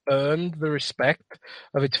has earned the respect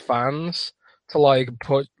of its fans to like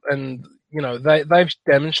put, and they've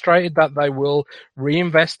demonstrated that they will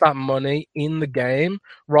reinvest that money in the game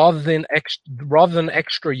rather than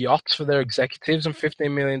extra yachts for their executives and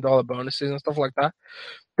 $15 million bonuses and stuff like that,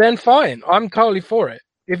 then fine, I'm totally for it.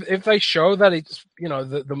 If they show that it's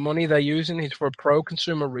the money they're using is for a pro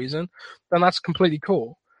consumer reason, then that's completely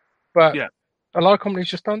cool. But a lot of companies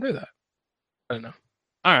just don't do that. I don't know.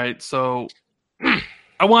 All right, so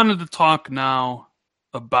I wanted to talk now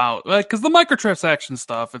about, because the microtransaction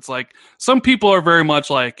stuff, it's like some people are very much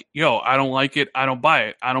like, yo, I don't like it, I don't buy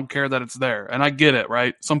it, I don't care that it's there, and I get it,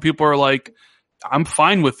 right? Some people are like, I'm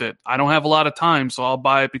fine with it, I don't have a lot of time, so I'll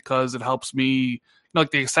buy it because it helps me,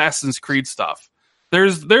 like the Assassin's Creed stuff. There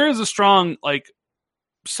is a strong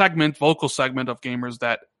vocal segment of gamers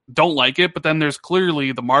that don't like it, but then there's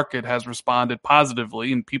clearly the market has responded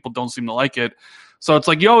positively and people don't seem to like it. So it's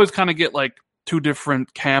like you always kind of get like two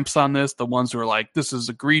different camps on this. The ones who are like, this is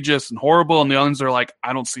egregious and horrible, and the others are like,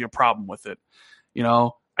 I don't see a problem with it.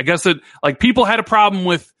 I guess it like people had a problem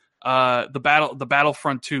with the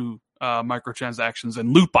Battlefront 2 microtransactions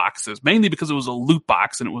and loot boxes, mainly because it was a loot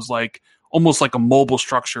box and it was like almost like a mobile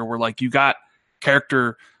structure where like you got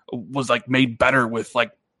character was like made better with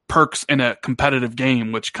like perks in a competitive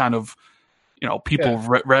game, which kind of people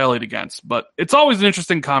rallied against. But it's always an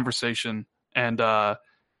interesting conversation, and I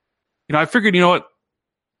figured, what,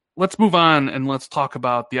 let's move on and let's talk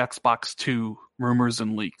about the Xbox 2 rumors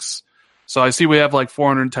and leaks. So I see we have like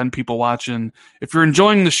 410 people watching. If you're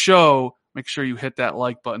enjoying the show, make sure you hit that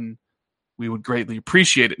like button. We would greatly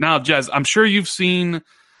appreciate it. Now, Jez, I'm sure you've seen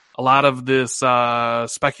a lot of this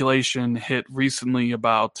speculation hit recently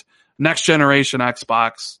about next generation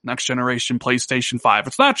Xbox, next generation PlayStation 5.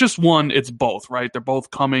 It's not just one, it's both, right? They're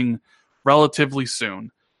both coming relatively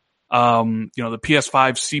soon. The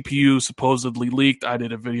PS5 CPU supposedly leaked. I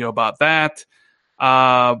did a video about that.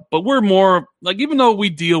 But we're more like, even though we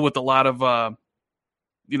deal with a lot of,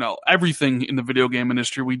 everything in the video game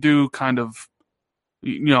industry, we do kind of,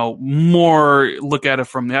 more look at it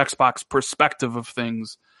from the Xbox perspective of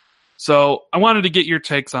things. So I wanted to get your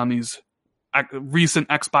takes on these recent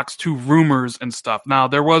Xbox 2 rumors and stuff. Now,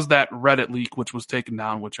 there was that Reddit leak, which was taken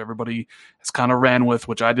down, which everybody has kind of ran with,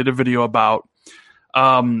 which I did a video about.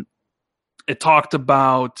 It talked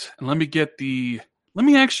about, and let me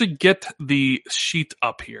actually get the sheet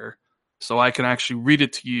up here so I can actually read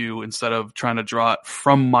it to you instead of trying to draw it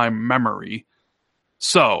from my memory.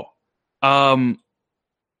 So, 2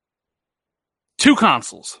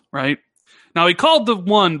 consoles, right? Now, he called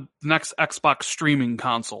the next Xbox streaming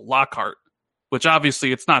console, Lockhart, which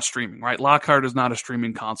obviously it's not streaming, right? Lockhart is not a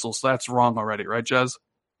streaming console, so that's wrong already, right, Jez?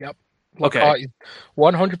 Yep. Lockhart is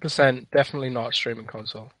 100% definitely not a streaming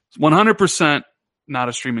console. 100% not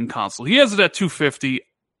a streaming console. He has it at $250.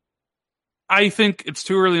 I think it's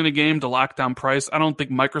too early in the game to lock down price. I don't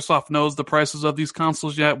think Microsoft knows the prices of these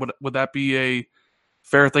consoles yet. Would that be a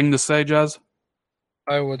fair thing to say, Jez?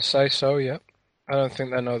 I would say so, yeah. I don't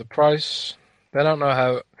think they know the price. They don't know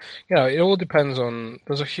how, it all depends on,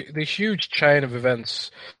 there's this huge chain of events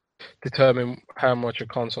determine how much a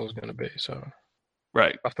console is going to be, so.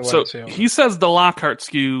 Right. So he says the Lockhart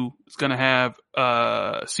SKU is going to have,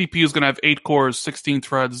 CPU is going to have 8 cores, 16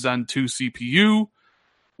 threads, Zen 2 CPU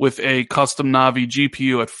with a custom Navi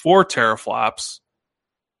GPU at 4 teraflops,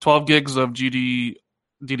 12 gigs of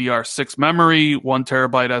DDR6 memory, 1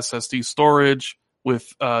 terabyte SSD storage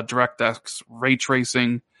with DirectX ray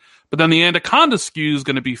tracing. But then the Anaconda SKU is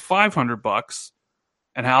going to be $500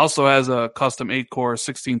 and also has a custom 8-core,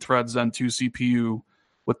 16 thread Zen 2 CPU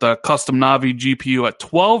with the custom Navi GPU at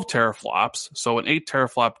 12 teraflops, so an 8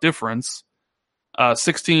 teraflop difference,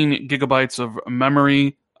 16 gigabytes of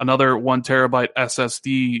memory, another 1 terabyte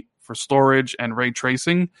SSD for storage and ray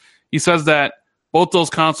tracing. He says that both those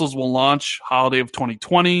consoles will launch holiday of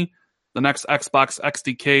 2020. The next Xbox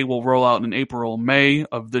XDK will roll out in April, May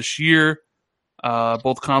of this year.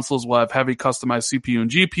 Both consoles will have heavy customized CPU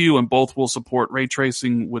and GPU, and both will support ray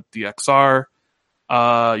tracing with the XR.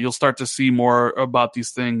 You'll start to see more about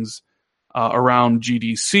these things around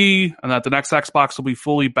GDC, and that the next Xbox will be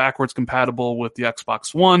fully backwards compatible with the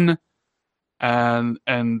Xbox One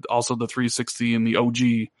and also the 360 and the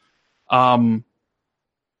OG.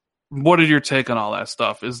 What is your take on all that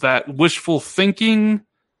stuff? Is that wishful thinking?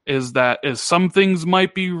 Is some things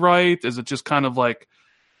might be right? Is it just kind of like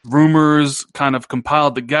rumors kind of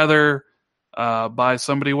compiled together by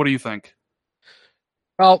somebody? What do you think?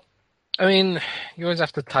 Well, I mean, you always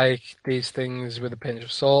have to take these things with a pinch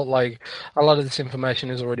of salt. Like, a lot of this information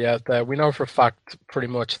is already out there. We know for a fact pretty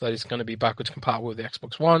much that it's going to be backwards compatible with the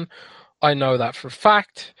Xbox One. I know that for a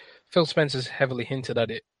fact. Phil Spencer's heavily hinted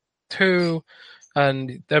at it too.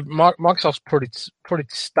 And Microsoft's put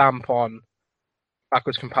its stamp on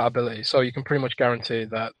backwards compatibility. So you can pretty much guarantee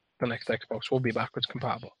that the next Xbox will be backwards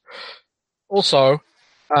compatible. Also,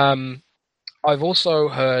 I've also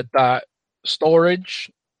heard that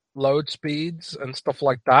storage, load speeds, and stuff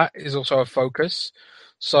like that is also a focus.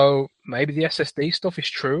 So maybe the SSD stuff is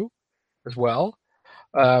true as well.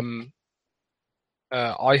 I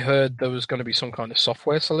heard there was going to be some kind of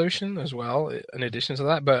software solution as well in addition to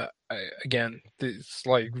that. But again, it's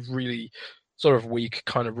like really sort of weak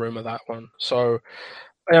kind of rumor, that one. So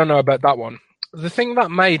I don't know about that one. The thing that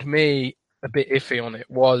made me a bit iffy on it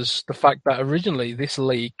was the fact that originally this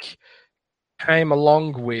leak came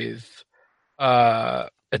along with a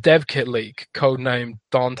dev kit leak codenamed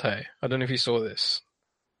Dante. I don't know if you saw this.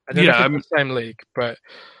 I don't know if it's the same leak, but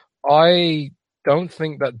I don't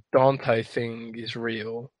think that Dante thing is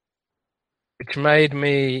real, which made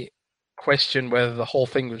me question whether the whole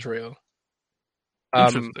thing was real.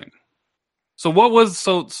 Interesting. So what was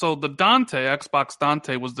so the Dante, Xbox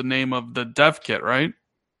Dante, was the name of the dev kit, right?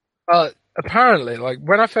 Apparently, like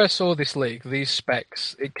when I first saw this leak, these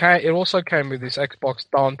specs, it also came with this Xbox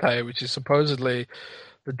Dante, which is supposedly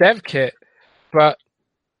the dev kit, but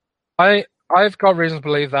I've got reason to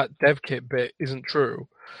believe that dev kit bit isn't true,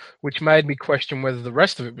 which made me question whether the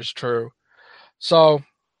rest of it was true. So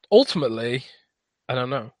ultimately, I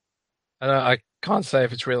don't know. I can't say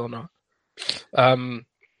if it's real or not.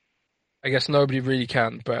 I guess nobody really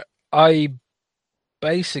can, but I'm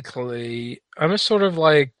a sort of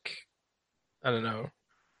like, I don't know,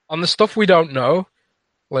 on the stuff we don't know,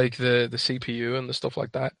 like the CPU and the stuff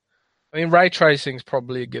like that. I mean, ray tracing is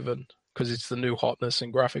probably a given because it's the new hotness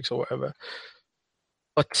in graphics or whatever.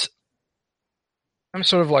 But I'm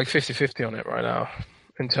sort of like 50-50 on it right now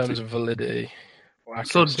in terms of validity.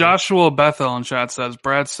 So Joshua Bethel in chat says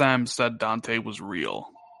Brad Sam said Dante was real.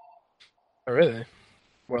 Oh, really?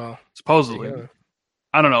 Well, supposedly.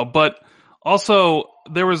 I don't know, but also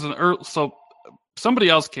there was so somebody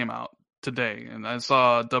else came out today, and I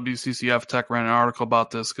saw WCCF Tech ran an article about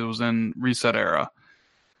this because it was in Reset Era.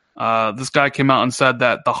 This guy came out and said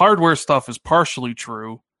that the hardware stuff is partially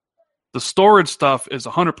true. The storage stuff is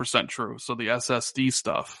 100% true, so the SSD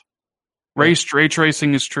stuff. Ray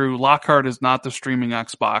tracing is true. Lockhart is not the streaming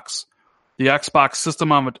Xbox. The Xbox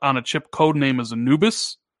system on a chip code name is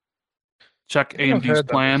Anubis. Check AMD's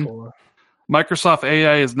plan. Microsoft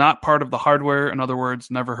AI is not part of the hardware. In other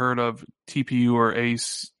words, never heard of TPU or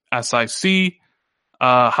SIC.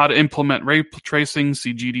 How to implement ray tracing,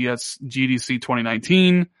 see GDC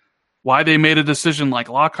 2019. Why they made a decision like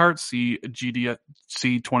Lockhart, see GDC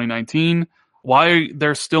 2019. Why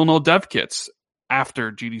there's still no dev kits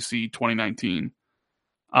after GDC 2019.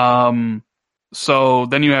 So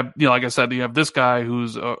then you have, like I said, you have this guy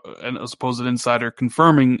who's a supposed insider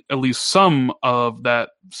confirming at least some of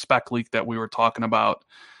that spec leak that we were talking about.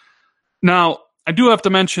 Now, I do have to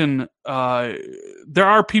mention, there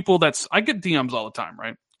are people I get DMs all the time,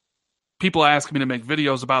 right? People ask me to make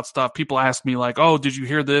videos about stuff. People ask me like, oh, did you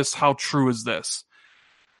hear this? How true is this?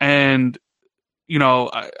 And,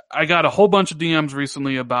 I got a whole bunch of DMs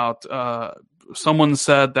recently about, someone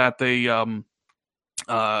said that they,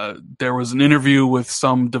 there was an interview with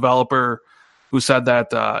some developer who said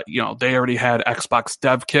that they already had Xbox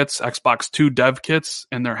dev kits, Xbox 2 dev kits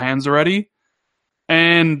in their hands already.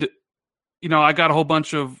 And I got a whole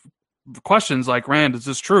bunch of questions like, Rand, is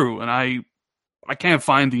this true? And I can't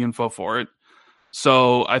find the info for it.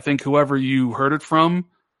 So I think whoever you heard it from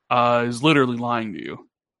is literally lying to you.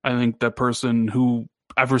 I think the person who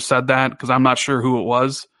ever said that because I'm not sure who it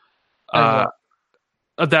was.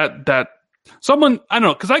 That someone, I don't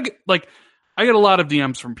know, because I get a lot of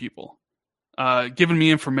DMs from people giving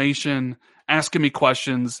me information, asking me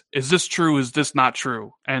questions. Is this true? Is this not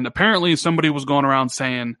true? And apparently somebody was going around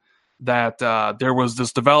saying that there was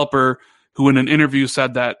this developer who in an interview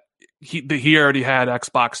said that he already had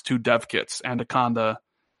Xbox 2 dev kits, Anaconda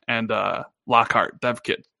and Lockhart dev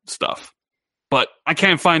kit stuff. But I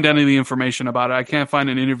can't find any of the information about it. I can't find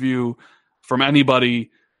an interview from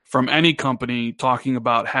anybody from any company talking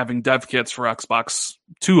about having dev kits for Xbox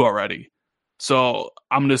 2 already. So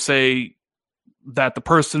I'm going to say that the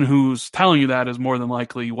person who's telling you that is more than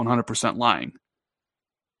likely 100% lying.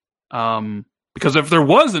 Because if there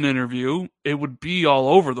was an interview, it would be all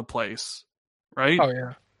over the place, right? Oh,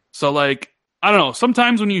 yeah. So, like, I don't know.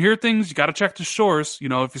 Sometimes when you hear things, you got to check the source. You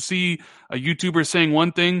know, if you see a YouTuber saying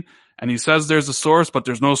one thing and he says there's a source, but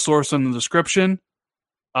there's no source in the description,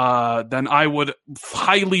 then I would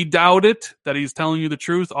highly doubt it that he's telling you the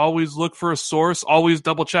truth. Always look for a source. Always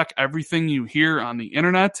double check everything you hear on the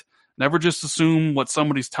internet. Never just assume what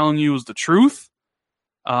somebody's telling you is the truth.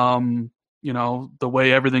 You know, the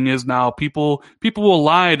way everything is now, people will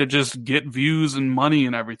lie to just get views and money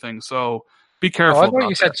and everything. So be careful. I thought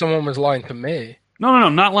you said someone was lying to me. No,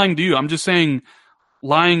 I'm not lying to you. I'm just saying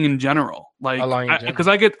lying in general. Like, because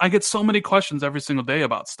I get so many questions every single day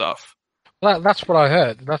about stuff. That's what I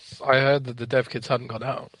heard. I heard that the dev kits hadn't got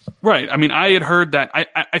out. Right. I mean, I had heard that.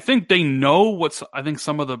 I think they know I think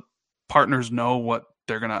some of the partners know what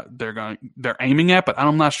they're aiming at, but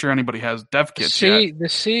I'm not sure anybody has dev kits yet. The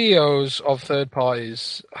CEOs of third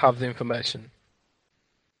parties have the information.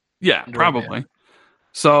 Yeah, probably.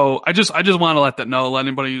 So I just want to let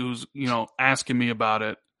anybody who's, you know, asking me about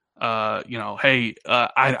it, you know, hey,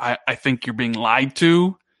 I think you're being lied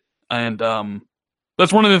to, and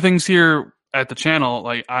that's one of the things here at the channel.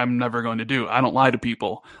 Like, I'm never going to do. I don't lie to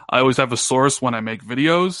people. I always have a source when I make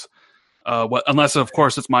videos, unless of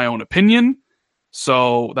course it's my own opinion.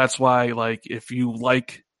 So that's why, like, if you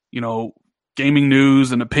like, you know, gaming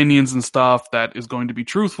news and opinions and stuff that is going to be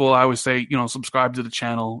truthful, I always say, you know, subscribe to the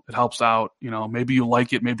channel. It helps out. You know, maybe you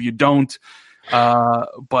like it, maybe you don't.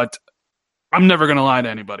 But I'm never going to lie to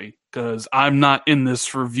anybody because I'm not in this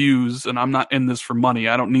for views and I'm not in this for money.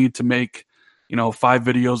 I don't need to make, you know, 5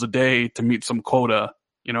 videos a day to meet some quota.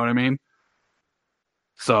 You know what I mean?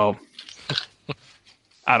 So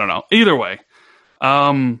I don't know. Either way,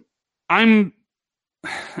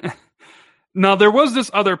 now, there was this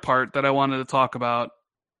other part that I wanted to talk about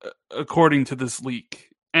according to this leak.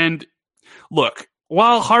 And look,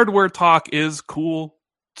 while hardware talk is cool,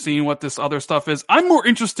 seeing what this other stuff is, I'm more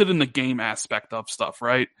interested in the game aspect of stuff,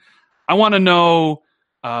 right? I want to know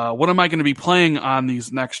what am I going to be playing on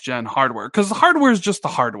these next-gen hardware? Because the hardware is just the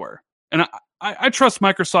hardware. And I trust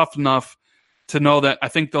Microsoft enough to know that I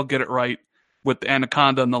think they'll get it right with the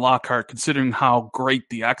Anaconda and the Lockhart, considering how great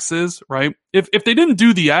the X is, right? If they didn't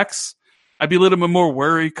do the X, I'd be a little bit more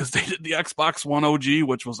worried because they did the Xbox One OG,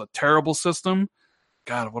 which was a terrible system.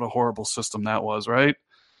 God, what a horrible system that was, right?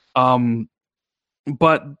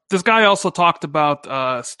 But this guy also talked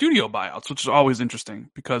about studio buyouts, which is always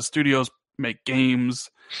interesting because studios make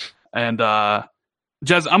games. And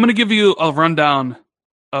Jez, I'm going to give you a rundown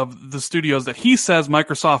of the studios that he says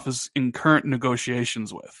Microsoft is in current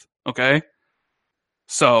negotiations with, okay?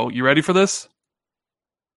 So, you ready for this?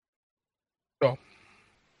 Go.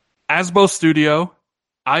 Asbo Studio,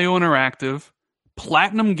 IO Interactive,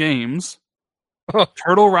 Platinum Games,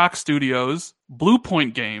 Turtle Rock Studios, Blue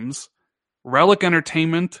Point Games, Relic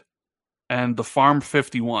Entertainment, and The Farm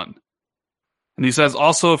 51. And he says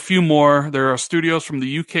also a few more. There are studios from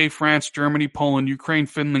the UK, France, Germany, Poland, Ukraine,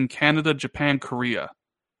 Finland, Canada, Japan, Korea.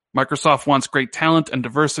 Microsoft wants great talent and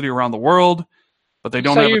diversity around the world, but they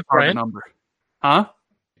don't have a target number. Huh?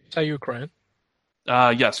 Say Ukraine.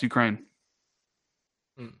 Yes, Ukraine.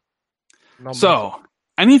 So,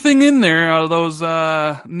 anything in there out of those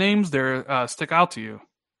names there stick out to you?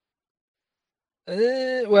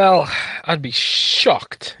 Well, I'd be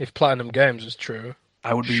shocked if Platinum Games was true.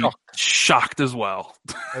 I would be shocked as well.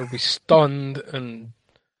 I would be stunned and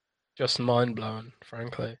just mind blown,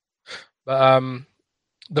 frankly. But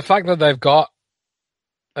the fact that they've got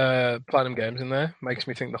Platinum Games in there makes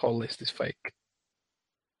me think the whole list is fake.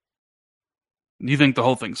 You think the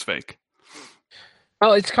whole thing's fake?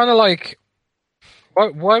 Well, it's kind of like,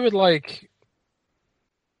 why would like?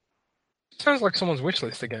 It sounds like someone's wish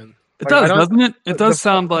list again. It does, doesn't it? It does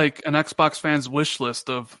sound like an Xbox fan's wish list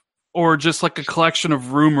or just like a collection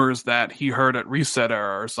of rumors that he heard at Reset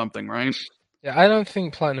Era or something, right? Yeah, I don't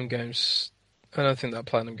think Platinum Games don't think that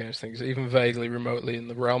Platinum Games thing is even vaguely, remotely in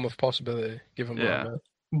the realm of possibility, given what I Yeah. know.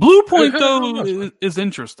 Blue Point Who though knows? is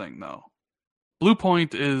interesting though. Blue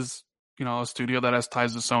Point is, a studio that has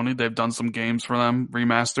ties to Sony. They've done some games for them,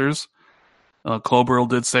 remasters. Klobrille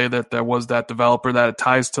did say that there was that developer that it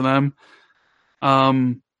ties to them.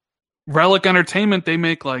 Relic Entertainment, they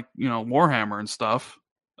make Warhammer and stuff.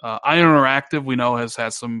 Ion Interactive, we know, has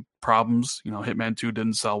had some problems. Hitman 2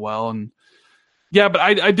 didn't sell well, and yeah, but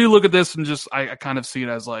I do look at this and just I kind of see it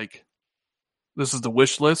as like this is the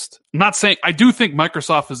wish list. I'm not saying I do think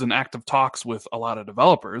Microsoft is in active talks with a lot of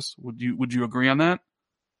developers. Would you agree on that?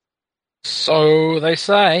 So they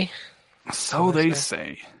say. So they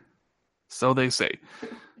say. So they say.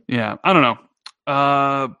 Yeah, I don't know.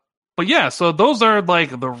 But yeah, so those are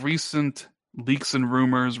like the recent leaks and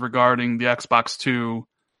rumors regarding the Xbox 2.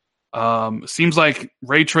 Seems like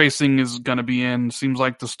ray tracing is going to be in. Seems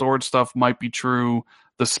like the storage stuff might be true.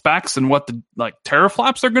 The specs and what the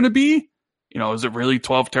teraflops are going to be. Is it really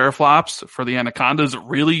 12 teraflops for the Anaconda? Is it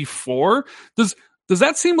really 4? Does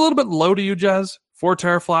that seem a little bit low to you, Jez? 4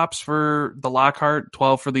 teraflops for the Lockhart,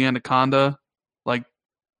 12 for the Anaconda. Like,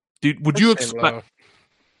 would you expect?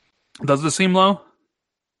 Does it seem low?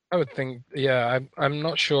 I would think, yeah. I'm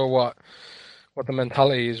not sure what the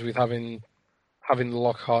mentality is with having the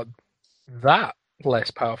Lockhart that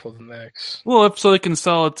less powerful than the X. Well, if so, they can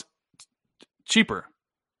sell it cheaper.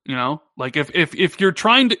 Like if you're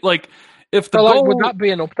trying to if the goal, would that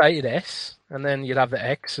be an updated S, and then you'd have the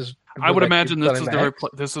X as? I would imagine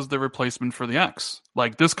this is the replacement for the X.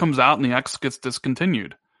 Like this comes out and the X gets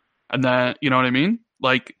discontinued, and then you know what I mean?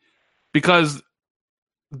 Like because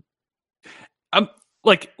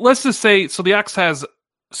let's just say so the X has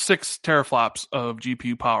 6 teraflops of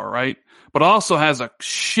GPU power, right? But it also has a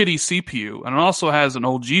shitty CPU and it also has an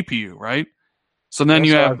old GPU, right? So then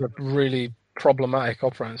you have a really problematic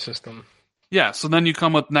operating system. Yeah, so then you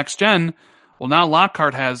come with next gen. Well, now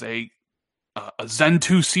Lockhart has a Zen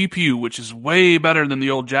 2 CPU, which is way better than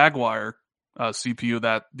the old Jaguar CPU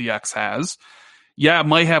that the X has. Yeah, it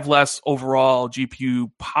might have less overall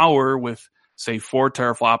GPU power with, say, 4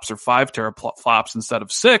 teraflops or 5 teraflops instead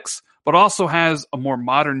of 6, but also has a more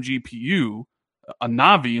modern GPU, a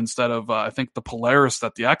Navi instead of, I think, the Polaris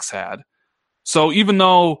that the X had. So even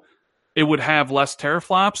though it would have less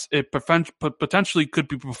teraflops, it potentially could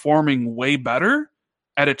be performing way better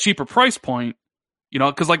at a cheaper price point.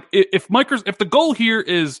 Because if the goal here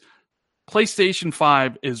is PlayStation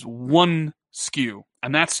 5 is one SKU,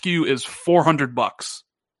 and that SKU is $400,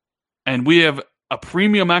 and we have a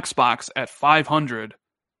premium Xbox at $500.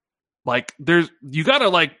 You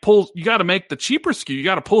gotta make the cheaper SKU. You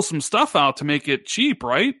gotta pull some stuff out to make it cheap,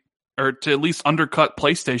 right? Or to at least undercut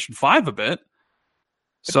PlayStation 5 a bit.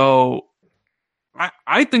 So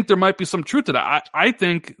I think there might be some truth to that. I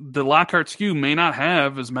think the Lockhart SKU may not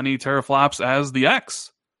have as many teraflops as the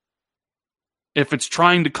X if it's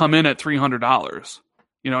trying to come in at $300.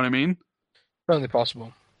 You know what I mean? Certainly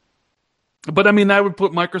possible. But I mean, that would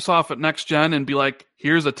put Microsoft at next gen and be like,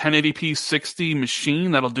 here's a 1080p 60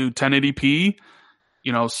 machine that'll do 1080p,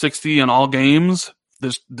 60 on all games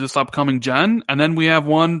this upcoming gen. And then we have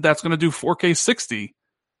one that's going to do 4K 60,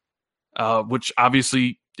 which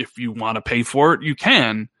obviously, if you want to pay for it, you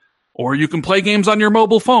can. Or you can play games on your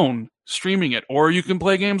mobile phone, streaming it. Or you can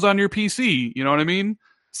play games on your PC. You know what I mean?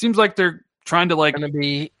 Seems like they're trying to going to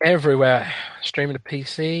be everywhere. Streaming to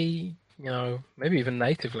PC, maybe even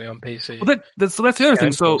natively on PC. Well, that's the other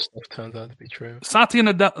thing. So stuff turns out to be true. Satya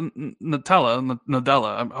Nadella,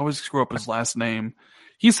 I always screw up his last name.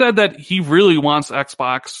 He said that he really wants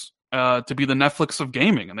Xbox to be the Netflix of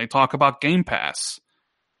gaming, and they talk about Game Pass.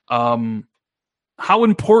 How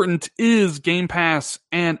important is Game Pass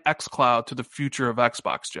and xCloud to the future of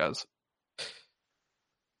Xbox, Jez?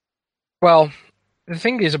 Well, the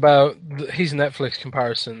thing is about his Netflix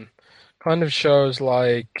comparison kind of shows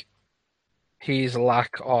like his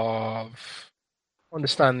lack of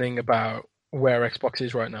understanding about where Xbox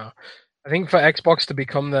is right now. I think for Xbox to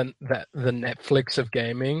become the Netflix of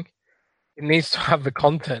gaming, it needs to have the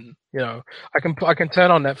content. I can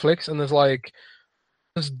turn on Netflix and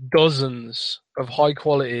there's dozens of high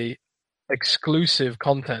quality exclusive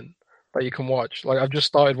content that you can watch. Like I've just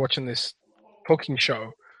started watching this cooking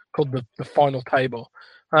show called the Final Table.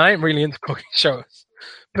 I ain't really into cooking shows,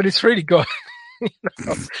 but it's really good.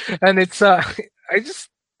 And it's there's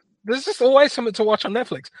just always something to watch on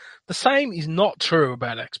Netflix. The same is not true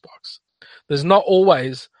about Xbox. There's not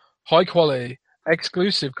always high quality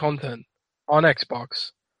exclusive content on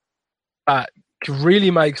Xbox that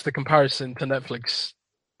really makes the comparison to Netflix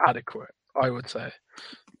adequate, I would say.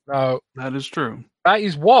 Now, that is true. That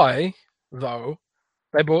is why, though,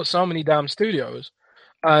 They bought so many damn studios,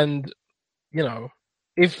 and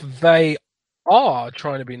if they are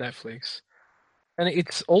trying to be Netflix, and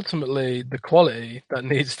it's ultimately the quality that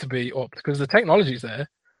needs to be upped because the technology's there,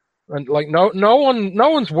 and like no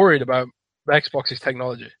one's worried about Xbox's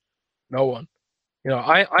technology. No one.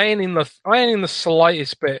 I ain't in the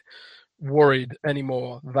slightest bit worried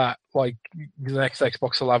anymore that like the next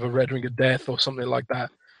Xbox will have a red ring of death or something like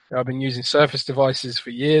that. I've been using Surface devices for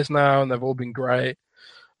years now, and they've all been great.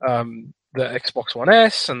 The Xbox One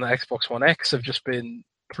S and the Xbox One X have just been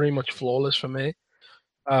pretty much flawless for me.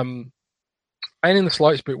 I ain't in the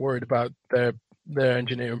slightest bit worried about their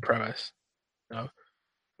engineering prowess.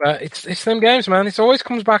 But it's them games, man. It always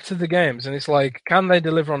comes back to the games, and it's like, can they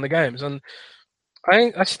deliver on the games? And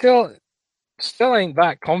I still ain't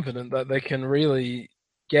that confident that they can really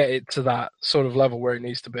get it to that sort of level where it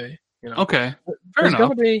needs to be. Okay, fair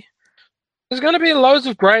enough. There's gonna be loads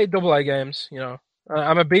of great AA games.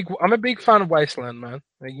 I'm a big fan of Wasteland, man.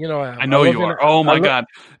 I am. I know you are. Oh my god,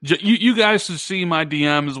 you guys should see my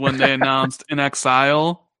DMs when they announced In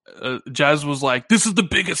Exile. Jez was like, "This is the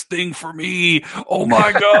biggest thing for me." Oh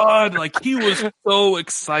my god, like he was so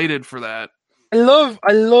excited for that. I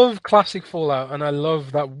love classic Fallout, and I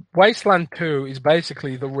love that Wasteland 2 is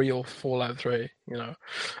basically the real Fallout 3,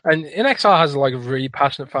 And In Exile has like a really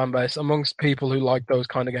passionate fan base amongst people who like those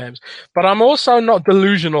kind of games. But I'm also not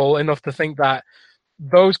delusional enough to think that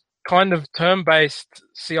those kind of turn-based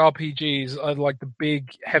CRPGs are like the big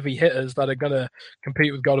heavy hitters that are going to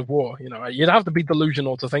compete with God of War. You'd have to be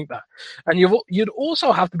delusional to think that. And you'd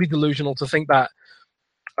also have to be delusional to think that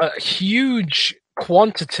a huge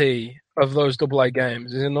quantity of those AA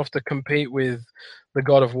games is enough to compete with the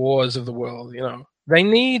God of Wars of the world. They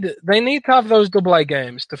need to have those AA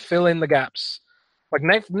games to fill in the gaps. Like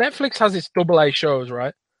Netflix has its AA shows,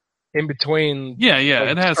 right? In between, yeah,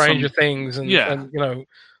 it has Stranger Things and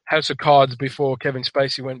House of Cards before Kevin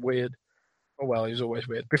Spacey went weird. Oh well, he was always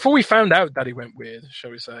weird. Before we found out that he went weird,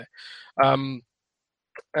 shall we say? And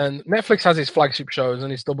Netflix has its flagship shows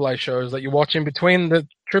and its AA shows that you watch in between the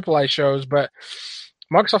AAA shows, but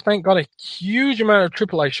Microsoft ain't got a huge amount of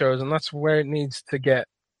AAA shows, and that's where it needs to get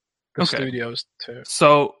the studios to.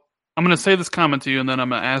 So I'm going to say this comment to you, and then I'm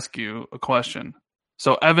going to ask you a question.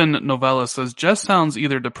 So Evan Novella says, Jez sounds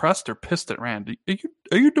either depressed or pissed at Rand.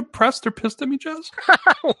 Are you depressed or pissed at me, Jez?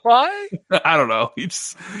 Why? I don't know. He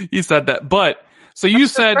said that. But so you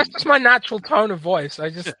said that's just my natural tone of voice.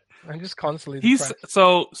 I'm just constantly depressed.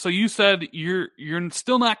 So you said you're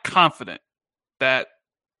still not confident that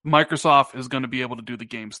Microsoft is going to be able to do the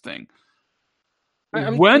games thing. I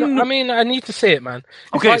need to see it, man.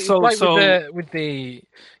 It's okay,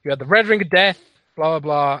 you had the Red Ring of Death, blah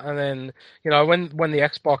blah blah, and then when the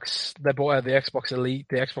Xbox, they bought out the Xbox Elite,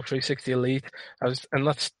 the Xbox 360 Elite, and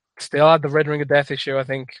that's still had the Red Ring of Death issue, I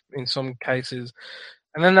think, in some cases,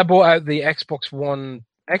 and then they bought out the Xbox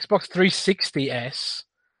 360S,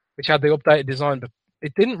 which had the updated design, but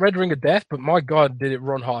it didn't Red Ring of Death, but my god, did it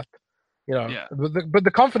run hot. Yeah. But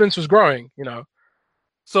the confidence was growing,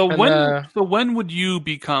 So when would you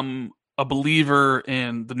become a believer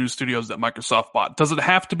in the new studios that Microsoft bought? Does it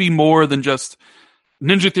have to be more than just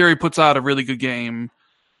Ninja Theory puts out a really good game,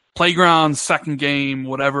 Playground's second game,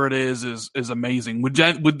 whatever it is amazing?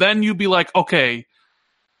 Would then you be like, okay,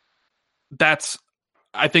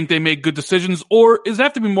 I think they make good decisions, or does it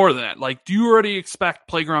have to be more than that? Like, do you already expect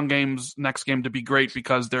Playground Games' next game to be great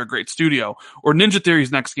because they're a great studio, or Ninja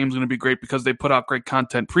Theory's next game is going to be great because they put out great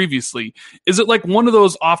content previously? Is it like one of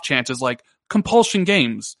those off chances, like Compulsion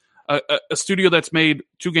Games, a studio that's made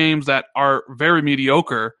two games that are very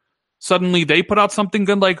mediocre? Suddenly they put out something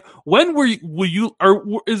good. Like, when will you,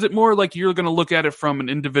 or is it more like you're going to look at it from an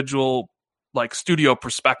individual, like, studio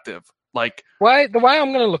perspective? Like, the way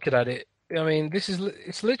I'm going to look at it, I mean,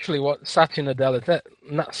 it's literally what Satya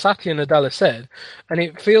Nadella said, and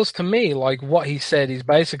it feels to me like what he said is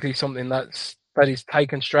basically something that is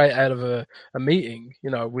taken straight out of a meeting,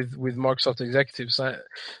 with Microsoft executives.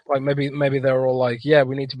 Like maybe they're all like, yeah,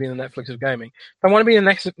 we need to be in the Netflix of gaming. If they want to be in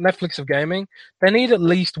the Netflix of gaming, they need at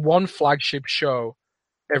least one flagship show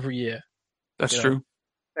every year. That's true.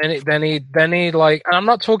 And they need like, and I'm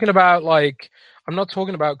not talking about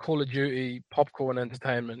Call of Duty popcorn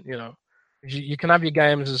entertainment, You can have your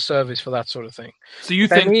games as a service for that sort of thing. So you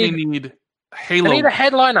think they need Halo? They need a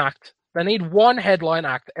headline act. They need one headline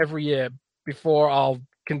act every year before I'll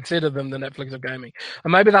consider them the Netflix of gaming.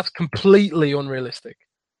 And maybe that's completely unrealistic.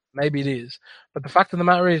 Maybe it is. But the fact of the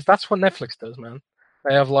matter is, that's what Netflix does, man.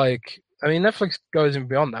 They have Netflix goes in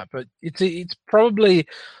beyond that, but it's probably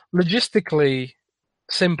logistically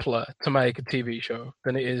simpler to make a TV show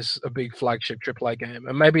than it is a big flagship AAA game.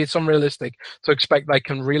 And maybe it's unrealistic to expect they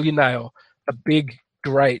can really nail a big,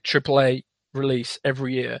 great AAA release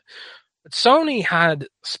every year. But Sony had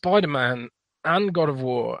Spider-Man and God of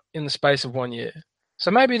War in the space of 1 year.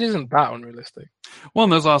 So maybe it isn't that unrealistic. Well,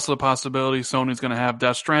 and there's also the possibility Sony's going to have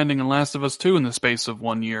Death Stranding and Last of Us 2 in the space of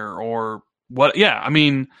 1 year, or what? Yeah, I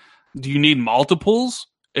mean, do you need multiples?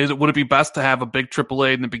 Would it be best to have a big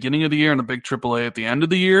AAA in the beginning of the year and a big AAA at the end of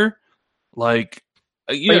the year? Like,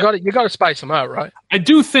 yeah, you got to space them out, right? I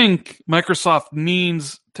do think Microsoft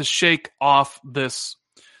needs to shake off this.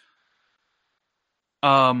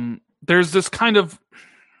 There's this kind of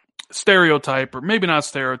stereotype, or maybe not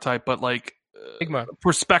stereotype, but like stigma.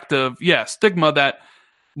 Perspective, stigma that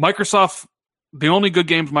Microsoft, the only good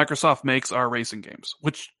games Microsoft makes are racing games,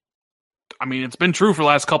 which, I mean, it's been true for the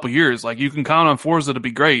last couple of years. Like, you can count on Forza to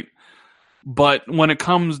be great, but when it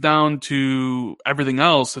comes down to everything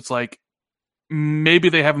else, it's like maybe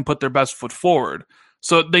they haven't put their best foot forward.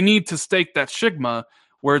 So they need to stake that stigma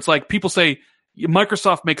where it's like people say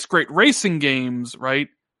Microsoft makes great racing games, right?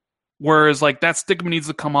 Whereas like that stigma needs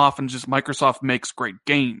to come off and just Microsoft makes great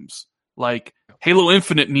games. Like Halo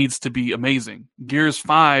Infinite needs to be amazing. Gears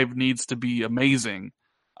 5 needs to be amazing.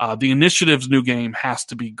 The Initiative's new game has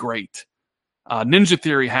to be great. Ninja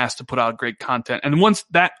Theory has to put out great content. And once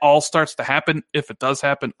that all starts to happen, if it does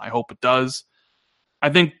happen, I hope it does, I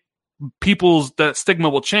think that stigma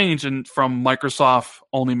will change, and from Microsoft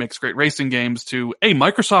only makes great racing games to, hey,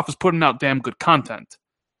 Microsoft is putting out damn good content.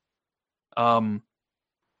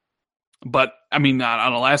 But I mean,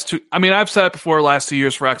 on the last two, I mean, I've said it before, last 2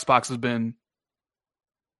 years for Xbox has been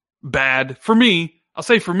bad. For me, I'll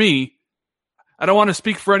say for me, I don't want to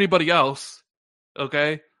speak for anybody else.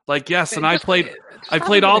 Okay? Like, yes, and I played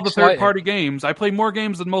all the third-party games. I played more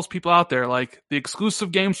games than most people out there. Like, the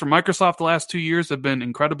exclusive games from Microsoft the last 2 years have been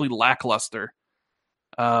incredibly lackluster.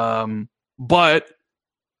 But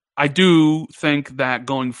I do think that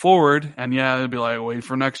going forward, and it'd be like, wait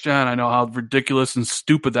for next gen. I know how ridiculous and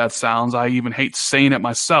stupid that sounds. I even hate saying it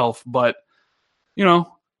myself. But,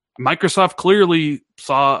 Microsoft clearly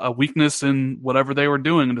saw a weakness in whatever they were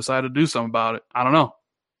doing and decided to do something about it. I don't know.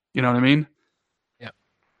 You know what I mean?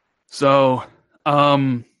 So, I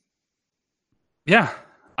mean,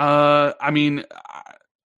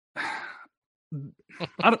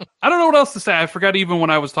 I don't know what else to say. I forgot even what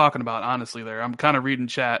I was talking about, honestly, there. I'm kind of reading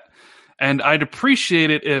chat, and I'd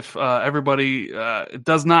appreciate it if everybody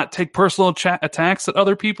does not take personal attacks at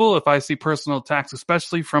other people. If I see personal attacks,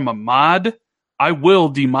 especially from a mod, I will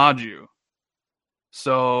demod you.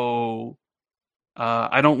 So,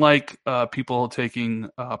 I don't like people taking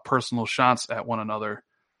personal shots at one another.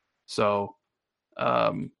 So,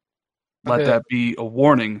 let that be a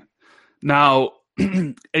warning. Now,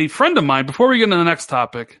 a friend of mine, before we get into the next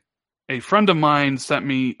topic, a friend of mine sent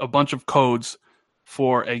me a bunch of codes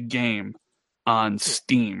for a game on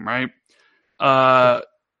Steam, right?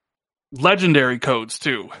 Legendary codes,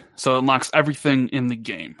 too. So it unlocks everything in the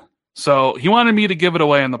game. So he wanted me to give it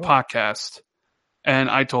away on the podcast, and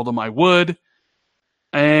I told him I would.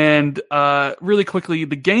 And really quickly,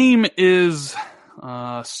 the game is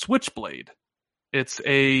Switchblade. It's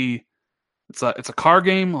a car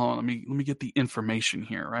game. Oh, let me get the information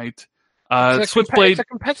here, right? Switchblade. It's a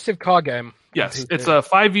competitive car game. Yes, it's a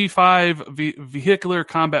 5v5 vehicular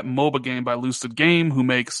combat MOBA game by Lucid Game, who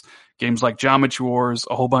makes games like Geometry Wars.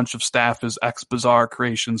 A whole bunch of staff is X-Bizarre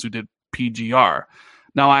Creations, who did PGR.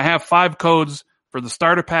 Now, I have 5 codes for the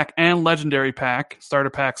starter pack and legendary pack. Starter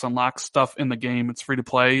packs unlock stuff in the game. It's free to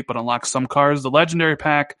play, but unlocks some cars. The legendary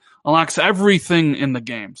pack unlocks everything in the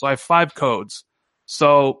game. So I have 5 codes.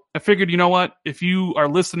 So I figured, you know what? If you are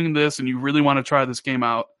listening to this and you really want to try this game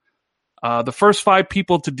out, the first 5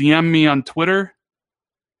 people to DM me on Twitter,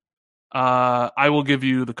 I will give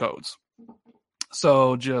you the codes.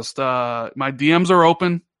 So just my DMs are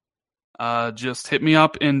open. Just hit me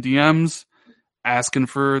up in DMs asking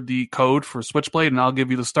for the code for Switchblade, and I'll give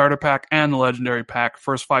you the starter pack and the legendary pack.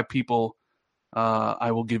 First 5 people,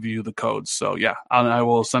 I will give you the codes. So yeah, I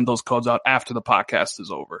will send those codes out after the podcast is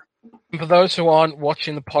over. For those who aren't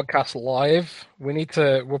watching the podcast live,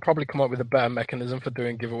 we'll probably come up with a better mechanism for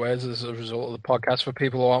doing giveaways as a result of the podcast for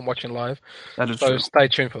people who aren't watching live. That is so true. Stay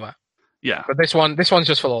tuned for that. Yeah. But this one's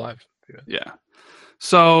just for the live. Yeah.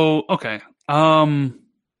 So, okay. What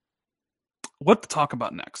to talk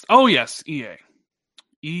about next? Oh yes, EA.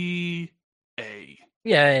 EA.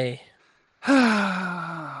 Yay.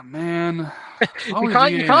 Man. You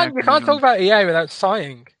can't talk about EA without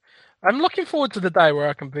sighing. I'm looking forward to the day where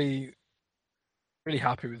I can be really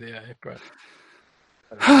happy with EA, but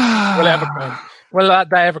will it ever come? Will that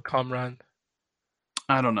day ever come, Rand?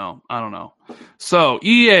 I don't know. So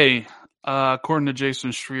EA, according to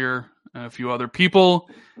Jason Schreier and a few other people,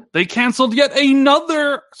 they canceled yet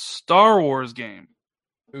another Star Wars game,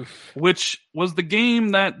 which was the game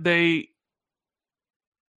that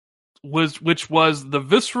which was the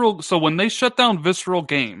Visceral. So when they shut down Visceral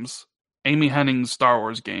Games, Amy Hennig's Star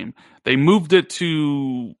Wars game, they moved it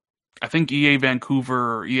to, I think, EA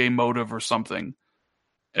Vancouver or EA Motive or something.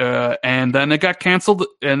 And then it got canceled,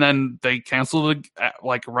 and then they canceled it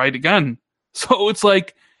like right again. So it's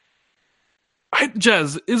like,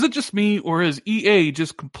 Jez, is it just me, or has EA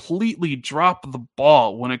just completely dropped the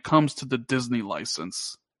ball when it comes to the Disney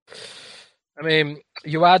license? I mean,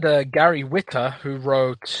 you had Gary Whitta, who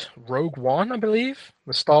wrote Rogue One, I believe,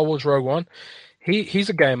 the Star Wars Rogue One. He's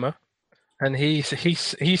a gamer, and he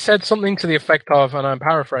said something to the effect of, and I'm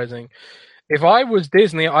paraphrasing, if I was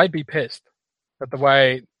Disney, I'd be pissed at the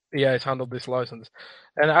way EA has handled this license.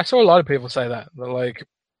 And I saw a lot of people say that. They're like,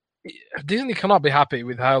 Disney cannot be happy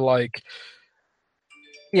with how, like,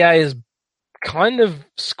 EA has kind of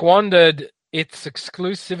squandered its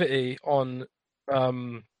exclusivity on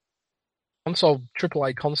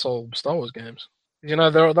AAA console Star Wars games. You know,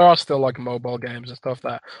 there are still like mobile games and stuff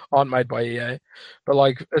that aren't made by EA, but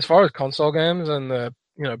like as far as console games and the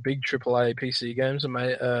big AAA PC games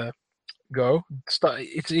go,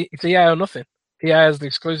 it's EA or nothing. EA has the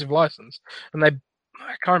exclusive license, and I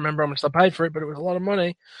can't remember how much they paid for it, but it was a lot of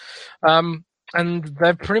money. And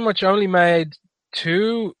they've pretty much only made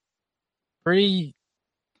 2 pretty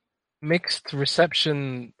mixed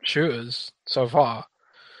reception shooters so far.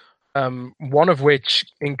 One of which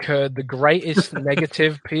incurred the greatest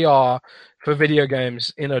negative PR for video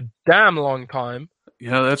games in a damn long time.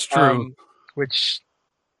 Yeah, that's true. Which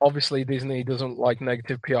obviously Disney doesn't like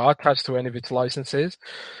negative PR attached to any of its licenses.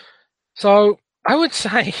 So I would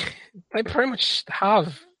say they pretty much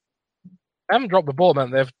haven't dropped the ball,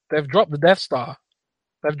 man. They've dropped the Death Star.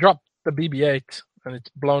 They've dropped the BB-8, and it's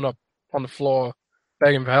blown up on the floor,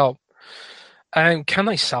 begging for help. And can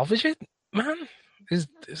they salvage it, man? Is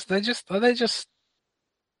this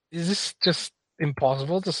just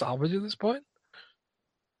impossible to salvage at this point?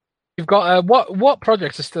 You've got what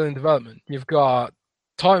projects are still in development? You've got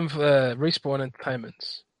Time for Respawn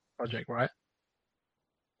Entertainment's project, right?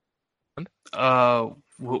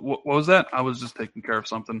 What was that? I was just taking care of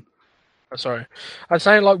something. Oh, sorry, I'm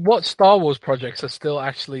saying, like, what Star Wars projects are still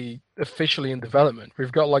actually officially in development?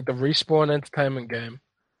 We've got like the Respawn Entertainment game,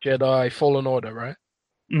 Jedi Fallen Order, right?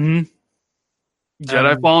 Mm-hmm.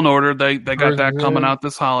 Jedi Fallen Order, they got that coming out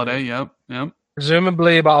this holiday. Yep.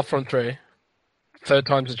 Presumably Battlefront 3. Third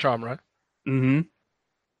time's the charm, right?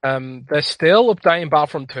 Mm-hmm. They're still updating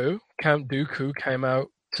Battlefront 2. Count Dooku came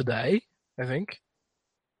out today, I think.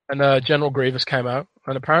 And General Grievous came out.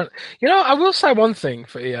 And apparently, I will say one thing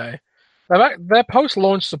for EA. Their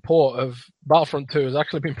post-launch support of Battlefront 2 has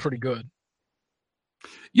actually been pretty good.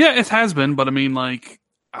 Yeah, it has been, but I mean, like,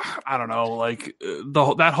 I don't know, like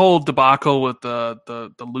that whole debacle with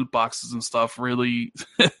the loot boxes and stuff really.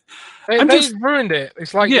 they ruined it.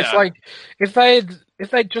 It's like if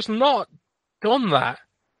they'd just not done that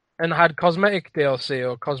and had cosmetic DLC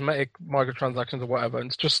or cosmetic microtransactions or whatever,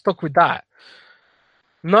 and just stuck with that,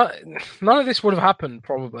 none of this would have happened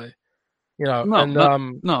probably. No,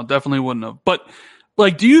 definitely wouldn't have. But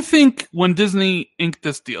like, do you think when Disney inked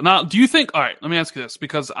this deal? Now, do you think? All right, let me ask you this,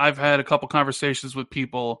 because I've had a couple conversations with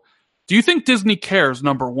people. Do you think Disney cares,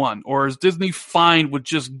 number one, or is Disney fine with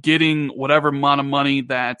just getting whatever amount of money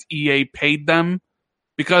that EA paid them?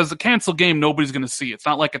 Because a canceled game, nobody's going to see. It's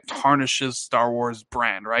not like it tarnishes Star Wars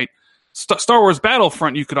brand, right? Star Wars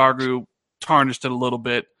Battlefront, you could argue, tarnished it a little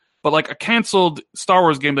bit. But like a canceled Star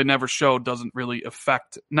Wars game they never showed doesn't really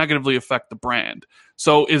negatively affect the brand.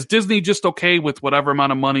 So is Disney just okay with whatever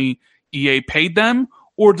amount of money EA paid them?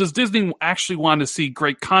 Or does Disney actually want to see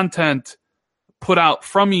great content put out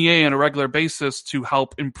from EA on a regular basis to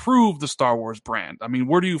help improve the Star Wars brand? I mean,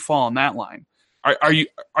 where do you fall on that line? Are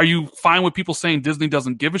you fine with people saying Disney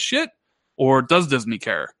doesn't give a shit? Or does Disney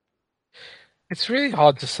care? It's really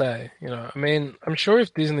hard to say. I mean, I'm sure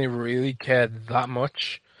if Disney really cared that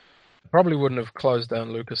much, probably wouldn't have closed down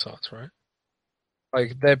LucasArts, right?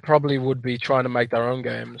 Like, they probably would be trying to make their own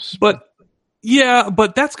games. But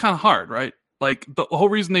that's kind of hard, right? Like, the whole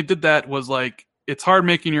reason they did that was, like, it's hard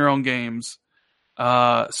making your own games.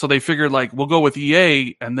 So they figured, like, we'll go with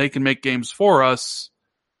EA, and they can make games for us.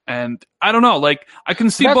 And I don't know, like, I can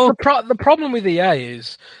see both. The problem with EA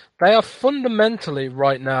is they are fundamentally,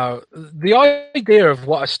 right now, the idea of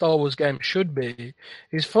what a Star Wars game should be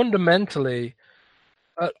is fundamentally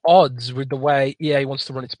at odds with the way EA wants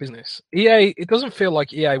to run its business. It doesn't feel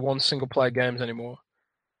like EA wants single-player games anymore.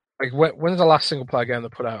 Like, when's the last single player game they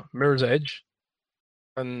put out? Mirror's Edge,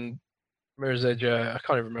 and Mirror's Edge. I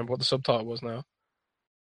can't even remember what the subtitle was now.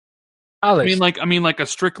 Alice. I mean, like a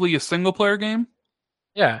strictly a single player game.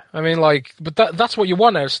 Yeah, I mean, like, but that's what you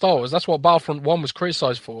want out of Star Wars. That's what Battlefront 1 was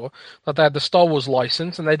criticized for, that they had the Star Wars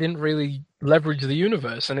license and they didn't really leverage the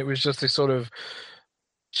universe, and it was just this sort of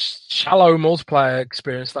shallow multiplayer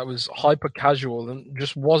experience that was hyper casual and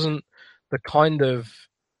just wasn't the kind of,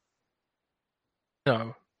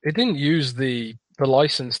 it didn't use the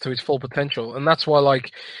license to its full potential, and that's why,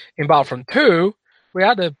 like, in Battlefront 2, we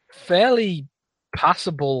had a fairly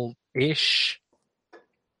passable-ish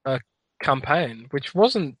campaign, which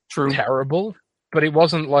wasn't True. terrible, but it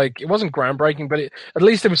wasn't groundbreaking, but at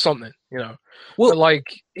least it was something, Well, but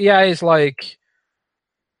like EA is like,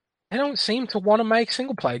 they don't seem to want to make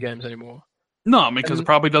single player games anymore. No, because it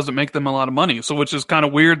probably doesn't make them a lot of money. So, which is kind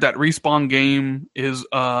of weird that Respawn game is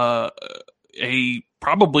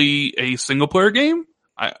probably a single player game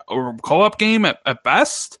or co-op game at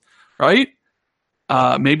best, right?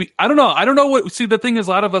 Maybe I don't know. I don't know what. See, the thing is,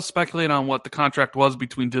 a lot of us speculate on what the contract was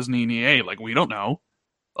between Disney and EA. Like, we don't know.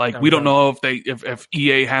 Like, we don't know if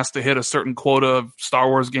EA has to hit a certain quota of Star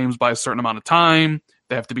Wars games by a certain amount of time.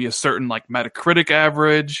 They have to be a certain like Metacritic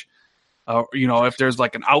average. If there's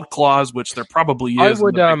like an out clause, which there probably is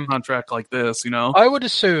in a big contract like this. I would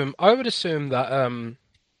assume that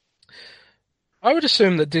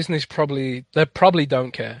Disney's they probably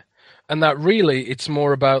don't care, and that really it's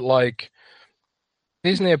more about like,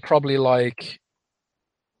 Disney are probably like,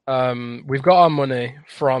 we've got our money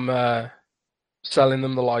from selling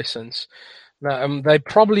them the license. Now, they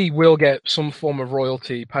probably will get some form of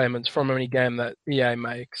royalty payments from any game that EA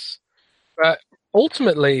makes. But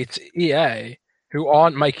ultimately, it's EA who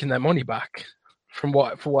aren't making their money back for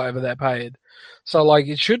whatever they're paid. So, like,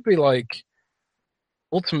 it should be like,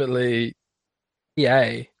 ultimately,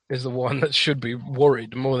 EA is the one that should be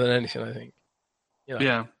worried more than anything, I think.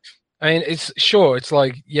 Yeah. I mean, it's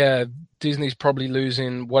like, yeah, Disney's probably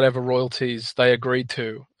losing whatever royalties they agreed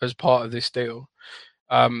to as part of this deal.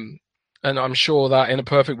 And I'm sure that in a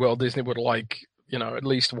perfect world, Disney would like, at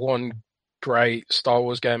least one great Star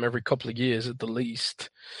Wars game every couple of years at the least.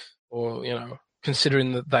 Or,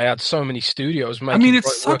 considering that they had so many studios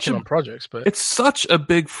working on projects. But it's such a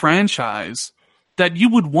big franchise that you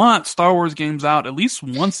would want Star Wars games out at least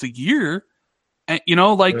once a year. And,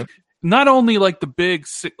 yeah. Not only like the big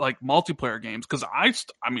like multiplayer games, because I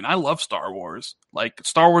love Star Wars, like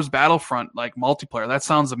Star Wars Battlefront, like multiplayer. That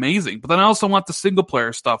sounds amazing. But then I also want the single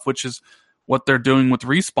player stuff, which is what they're doing with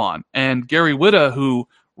Respawn. And Gary Whitta, who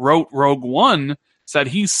wrote Rogue One, said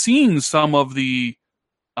he's seen some of the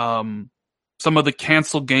canceled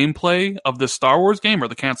gameplay of the Star Wars game, or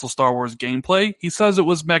the canceled Star Wars gameplay. He says it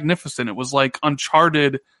was magnificent. It was like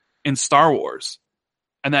Uncharted in Star Wars,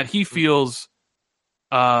 and that he feels.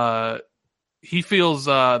 That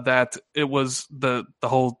it was the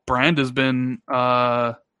whole brand has been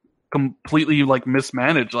completely like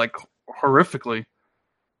mismanaged, like horrifically.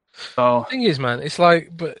 So the thing is, man, it's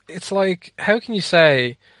like, how can you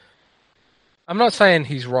say? I'm not saying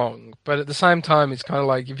he's wrong, but at the same time, it's kind of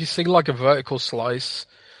like, if you see like a vertical slice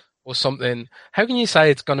or something, how can you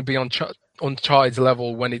say it's going to be on Uncharted's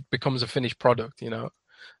level when it becomes a finished product? And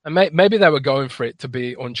maybe they were going for it to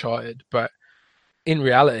be Uncharted, but in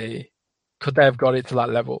reality, could they have got it to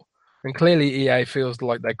that level? And clearly EA feels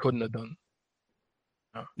like they couldn't have done.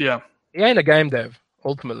 No. Yeah. He ain't a game dev,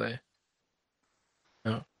 ultimately.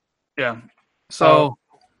 No. Yeah. So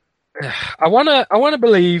I wanna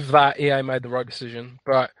believe that EA made the right decision,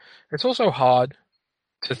 but it's also hard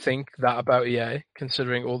to think that about EA,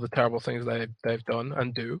 considering all the terrible things they've done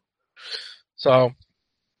and do. So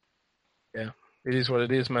yeah, it is what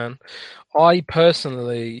it is, man. I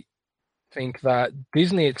personally think that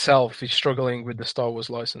Disney itself is struggling with the Star Wars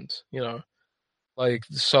license. Like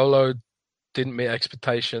Solo didn't meet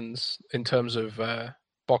expectations in terms of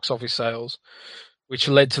box office sales, which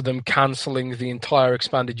led to them cancelling the entire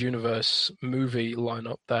expanded universe movie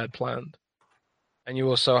lineup they had planned. And you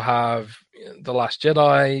also have The Last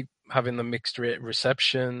Jedi having the mixed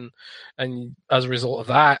reception, and as a result of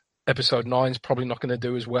that, Episode 9 is probably not going to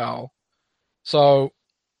do as well. So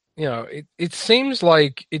it just seems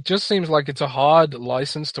like it's a hard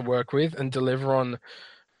license to work with and deliver on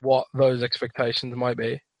what those expectations might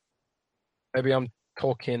be. Maybe I'm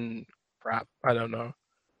talking crap. I don't know.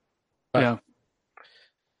 But yeah.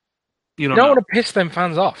 You don't want to piss them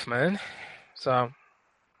fans off, man. So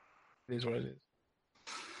it is what it is.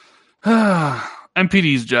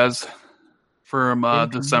 NPDs, Jez, from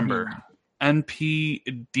December.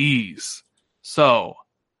 NPDs. So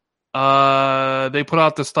they put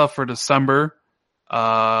out the stuff for December.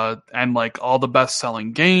 and like all the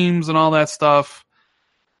best-selling games and all that stuff.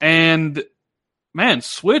 And man,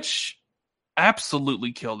 Switch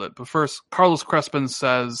absolutely killed it. But first, Carlos Crespin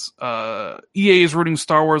says EA is ruining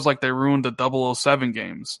Star Wars like they ruined the 007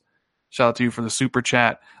 games. Shout out to you for the super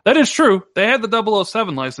chat. That is true. They had the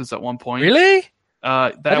 007 license at one point. Really?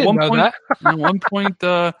 At one point. At one point.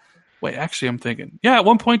 Wait, actually, I'm thinking. Yeah, at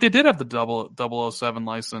one point they did have the 007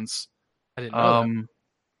 license. I didn't know that.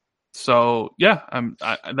 So yeah,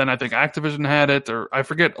 then I think Activision had it, or I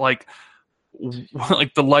forget, like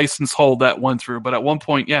the license hold that went through. But at one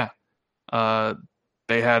point, yeah,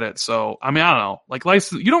 they had it. So I mean, I don't know. Like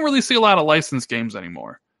license, you don't really see a lot of licensed games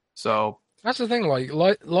anymore. So that's the thing. Like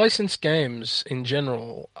licensed games in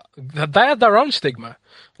general, they had their own stigma.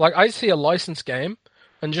 Like I see a licensed game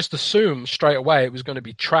and just assume straight away it was going to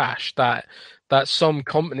be trash. That some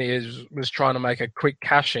company was trying to make a quick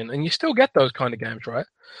cash in, and you still get those kind of games, right?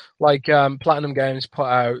 Like Platinum Games put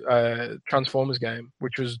out a Transformers game,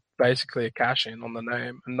 which was basically a cash in on the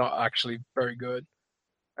name and not actually very good.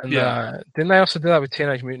 And didn't they also do that with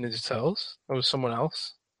Teenage Mutant Ninja Turtles? Or was someone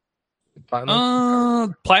else?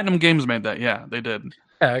 Platinum Games made that. Yeah, they did.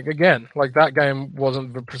 Yeah, again, like that game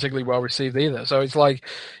wasn't particularly well received either. So it's like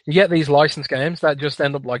you get these licensed games that just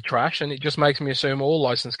end up like trash, and it just makes me assume all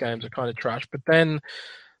licensed games are kind of trash. But then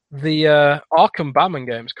the Arkham Batman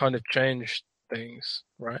games kind of changed things,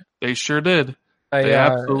 right? They sure did. They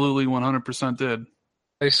absolutely 100% did.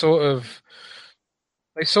 They sort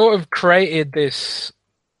of created this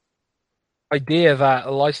idea that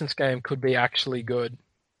a licensed game could be actually good.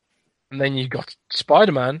 And then you got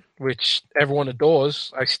Spider-Man, which everyone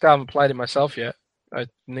adores. I still haven't played it myself yet. I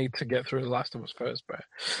need to get through The Last of Us first, but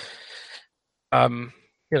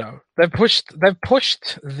they've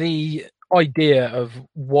pushed the idea of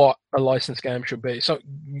what a licensed game should be. So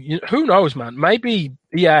who knows, man? Maybe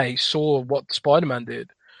EA saw what Spider-Man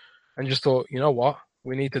did and just thought, you know what,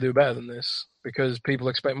 we need to do better than this because people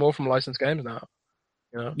expect more from licensed games now.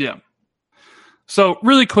 You know? Yeah. So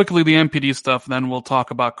really quickly, the NPD stuff, then we'll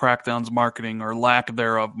talk about Crackdown's marketing or lack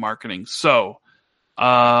thereof marketing. So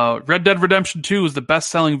Red Dead Redemption 2 is the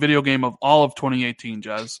best-selling video game of all of 2018,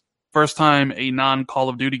 Jez. First time a non-Call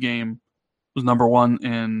of Duty game was number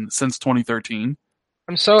one since 2013.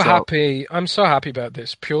 I'm so happy about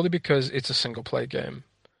this, purely because it's a single-player game.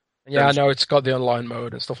 Yeah, I know it's got the online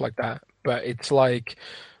mode and stuff like that, but it's like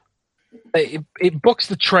it bucks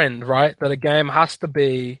the trend, right? That a game has to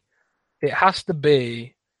be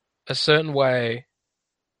a certain way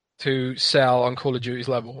to sell on Call of Duty's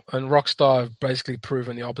level, and Rockstar have basically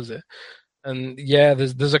proven the opposite. And yeah,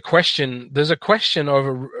 there's a question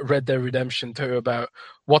over Red Dead Redemption 2 about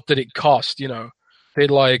what did it cost. You know,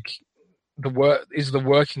 did like is the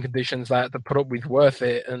working conditions that to put up with worth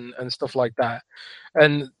it and stuff like that.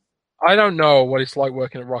 And I don't know what it's like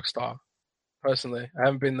working at Rockstar personally. I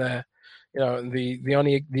haven't been there. You know,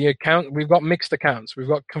 the account, we've got mixed accounts. We've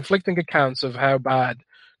got conflicting accounts of how bad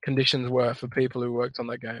conditions were for people who worked on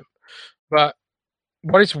that game. But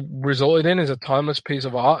what it's resulted in is a timeless piece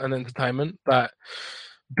of art and entertainment that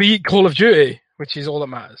beat Call of Duty, which is all that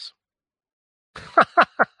matters.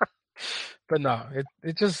 But no,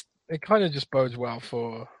 it kind of just bodes well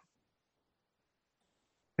for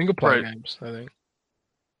single player games, I think.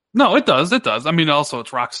 No, it does. It does. I mean, also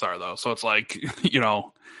it's Rockstar though, so it's like, you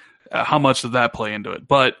know, how much did that play into it?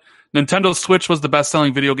 But Nintendo Switch was the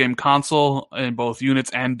best-selling video game console in both units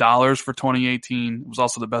and dollars for 2018. It was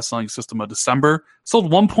also the best-selling system of December. Sold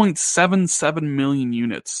 1.77 million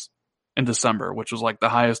units in December, which was like the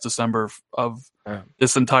highest December of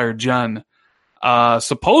this entire gen.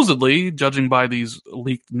 Supposedly, judging by these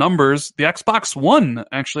leaked numbers, the Xbox One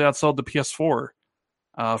actually outsold the PS4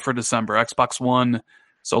 for December. Xbox One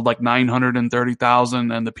sold like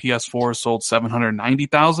 930,000, and the PS4 sold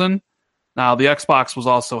 790,000. Now, the Xbox was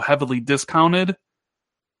also heavily discounted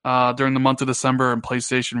during the month of December, and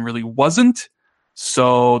PlayStation really wasn't.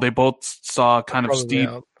 So they both saw kind of steep.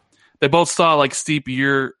 They both saw like steep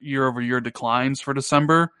year-over-year declines for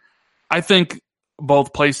December. I think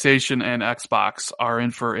both PlayStation and Xbox are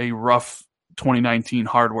in for a rough 2019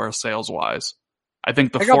 hardware sales-wise. I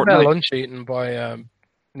think they got their lunch eaten by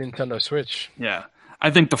Nintendo Switch. Yeah. I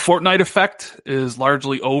think the Fortnite effect is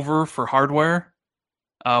largely over for hardware,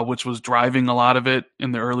 which was driving a lot of it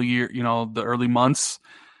in the early months.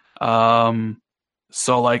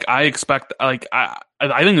 So like I expect, like I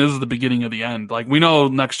think this is the beginning of the end. Like we know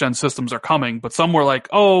next gen systems are coming, but some were like,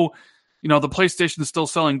 oh, you know, the PlayStation is still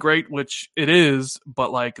selling great, which it is,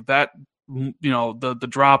 but like that, you know, the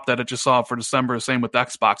drop that it just saw for December, same with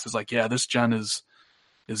Xbox, is like, yeah, this gen is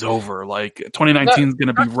over. Like 2019 is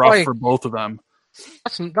going to be rough for both of them.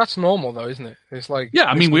 That's normal though, isn't it? It's like Yeah,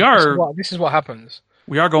 I mean this is what happens.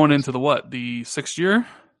 we are going into the 6th year,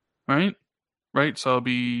 right? Right, so it'll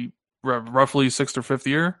be roughly 6th or 5th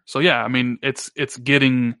year. So yeah, I mean it's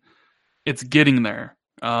getting there.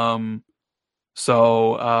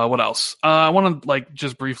 So what else? I want to like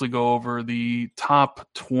just briefly go over the top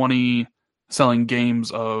 20 selling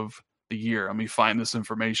games of the year. Let me find this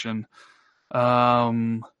information.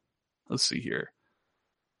 Let's see here.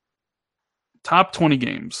 Top 20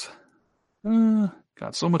 games.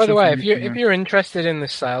 Got so much By the way, information if here. you're interested in the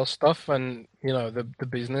sales stuff and the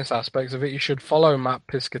business aspects of it, you should follow Matt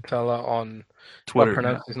Piscatella on. If I Twitter,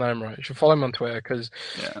 pronounced his name right, you should follow him on Twitter because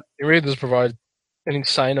yeah. he really does provide an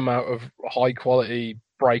insane amount of high quality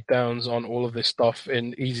breakdowns on all of this stuff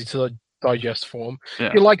in easy to digest form. Yeah.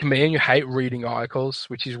 If you're like me and you hate reading articles,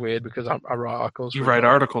 which is weird because I write articles. You write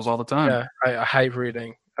articles all the time. Yeah, I hate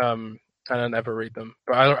reading, and I never read them.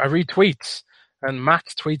 But I read tweets, and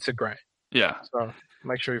Matt's tweets are great. Yeah. So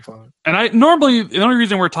make sure you follow him. And I normally, the only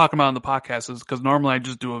reason we're talking about it on the podcast is because normally I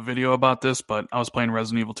just do a video about this, but I was playing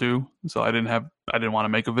Resident Evil 2, so I didn't want to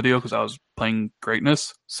make a video because I was playing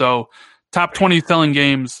greatness. So top 20 selling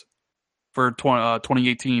games for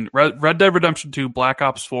 2018: Red Dead Redemption 2, Black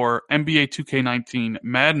Ops 4, NBA 2K19,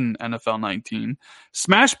 Madden NFL 19,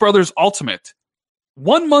 Smash Brothers Ultimate.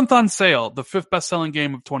 1 month on sale, the 5th best-selling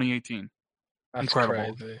game of 2018. That's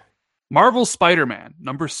Incredible. crazy. Marvel Spider-Man,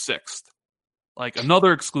 number 6th. Like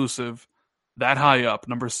another exclusive, that high up,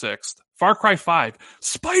 number 6th. Far Cry 5.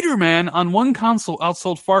 Spider-Man on one console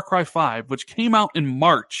outsold Far Cry 5, which came out in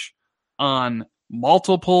March on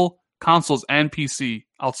multiple consoles and PC,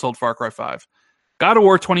 outsold Far Cry 5. God of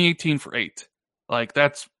War 2018 for 8. Like,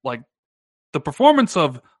 that's like the performance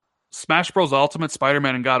of Smash Bros. Ultimate,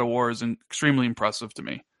 Spider-Man, and God of War is extremely impressive to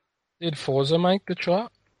me. Did Forza make the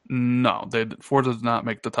chart? No, Forza does not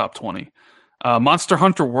make the top 20. Monster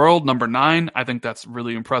Hunter World, number 9. I think that's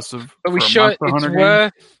really impressive. But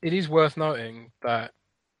it is worth noting that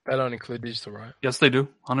they don't include digital, right? Yes, they do.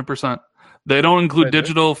 100%. They don't include They do?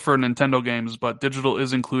 digital for Nintendo games, but digital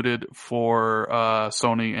is included for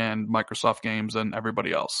Sony and Microsoft games and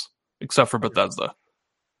everybody else, except for Bethesda.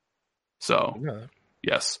 So, Yeah.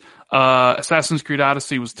 yes. Assassin's Creed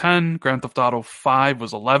Odyssey was 10. Grand Theft Auto 5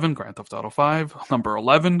 was 11. Grand Theft Auto 5, number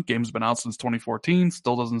 11. Game's been out since 2014.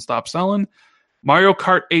 Still doesn't stop selling. Mario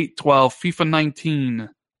Kart 8, 12. FIFA 19.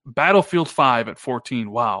 Battlefield 5 at 14.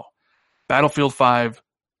 Wow. Battlefield 5,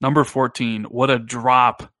 number 14. What a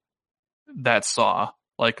drop that saw,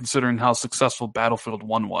 like considering how successful Battlefield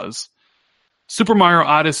 1 was. Super Mario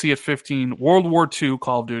Odyssey at 15. World War II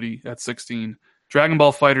Call of Duty at 16. Dragon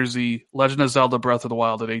Ball FighterZ, Legend of Zelda Breath of the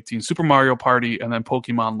Wild at 18, Super Mario Party, and then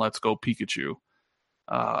Pokemon Let's Go Pikachu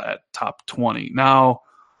at top 20. Now,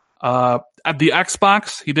 at the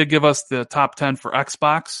Xbox, he did give us the top 10 for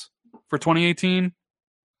Xbox for 2018.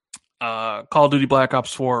 Call of Duty Black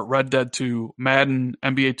Ops 4, Red Dead 2, Madden,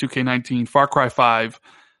 NBA 2K19, Far Cry 5,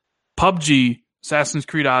 PUBG, Assassin's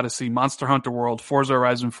Creed Odyssey, Monster Hunter World, Forza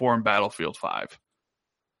Horizon 4, and Battlefield 5.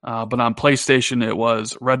 But on PlayStation, it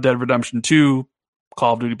was Red Dead Redemption 2,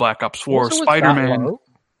 Call of Duty Black Ops 4, Spider-Man,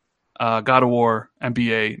 God of War,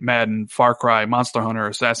 NBA, Madden, Far Cry, Monster Hunter,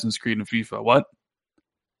 Assassin's Creed, and FIFA. What?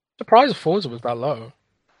 Surprised Forza was that low.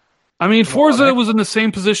 I mean, Forza was in the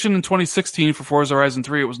same position in 2016 for Forza Horizon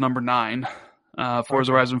 3. It was number 9.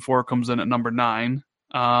 Forza Horizon 4 comes in at number 9.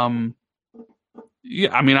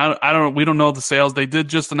 Yeah, I mean, we don't know the sales. They did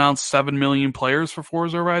just announce 7 million players for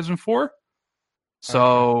Forza Horizon 4.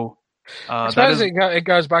 So, I suppose it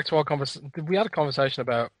goes back to our conversation. We had a conversation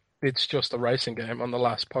about it's just a racing game on the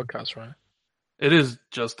last podcast, right? It is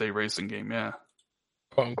just a racing game, yeah.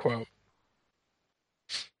 Quote unquote.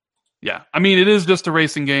 Yeah, I mean, it is just a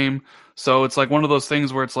racing game, so it's like one of those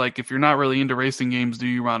things where it's like, if you're not really into racing games, do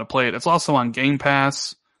you want to play it? It's also on Game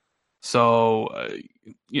Pass, so,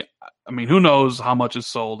 yeah, I mean, who knows how much is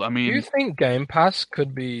sold? I mean, do you think Game Pass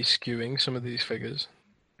could be skewing some of these figures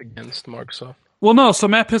against Microsoft? Well, no, so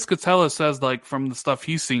Matt Piscatella says, like, from the stuff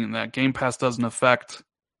he's seen, that Game Pass doesn't affect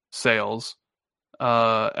sales at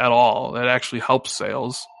all. It actually helps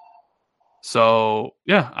sales. So,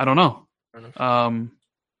 yeah, I don't know.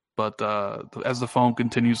 But as the phone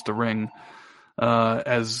continues to ring,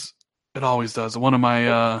 as it always does, one of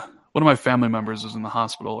my family members is in the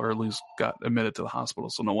hospital, or at least got admitted to the hospital.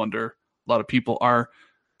 So no wonder a lot of people are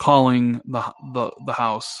calling the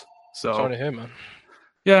house. So sorry to hear, man.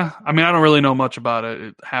 Yeah, I mean, I don't really know much about it.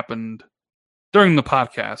 It happened during the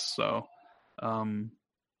podcast, so I'll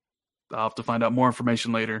have to find out more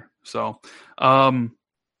information later. So, talk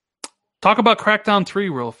about Crackdown 3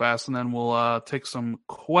 real fast, and then we'll take some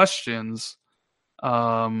questions.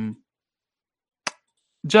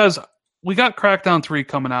 Jez, we got Crackdown 3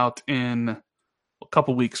 coming out in a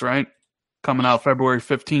couple weeks, right? Coming out February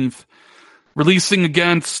 15th. Releasing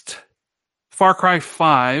against Far Cry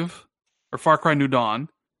 5, or Far Cry New Dawn,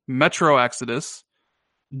 Metro Exodus,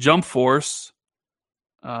 Jump Force.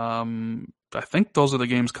 I think those are the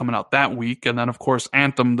games coming out that week. And then, of course,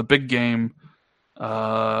 Anthem, the big game,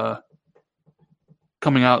 coming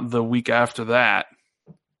out the week after that.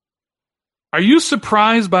 Are you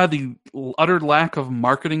surprised by the utter lack of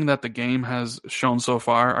marketing that the game has shown so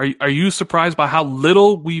far? Are you surprised by how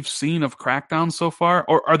little we've seen of Crackdown so far?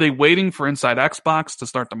 Or are they waiting for Inside Xbox to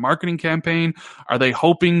start the marketing campaign? Are they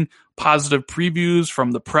hoping positive previews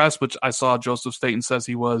from the press, which I saw Joseph Staten says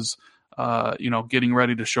he was, getting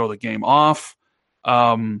ready to show the game off?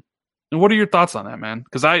 And what are your thoughts on that, man?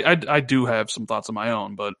 Because I do have some thoughts of my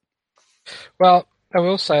own, but... Well, I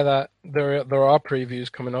will say that there are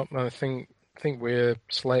previews coming up, and I think we're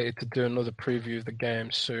slated to do another preview of the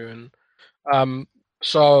game soon.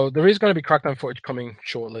 So there is going to be Crackdown footage coming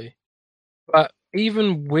shortly. But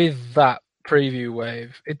even with that preview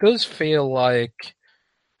wave, it doesn't feel like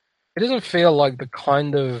the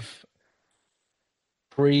kind of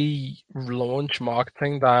pre-launch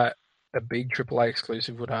marketing that a big AAA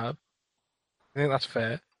exclusive would have. I think that's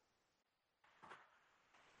fair.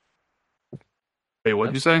 Wait, what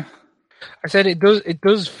did you say? I said it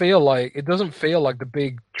doesn't feel like the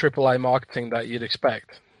big AAA marketing that you'd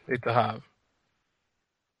expect it to have.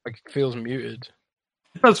 Like, it feels muted.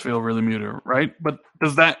 It does feel really muted, right? But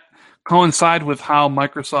does that coincide with how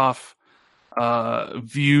Microsoft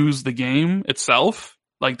views the game itself?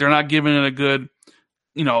 Like, they're not giving it a good,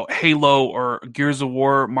 Halo or Gears of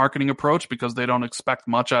War marketing approach because they don't expect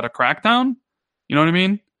much out of Crackdown? You know what I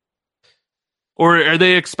mean? Or are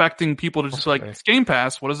they expecting people to just like, it's Game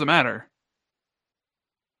Pass, what does it matter?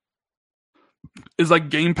 Is like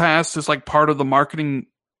Game Pass just like part of the marketing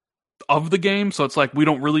of the game? So it's like we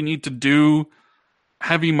don't really need to do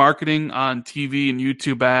heavy marketing on TV and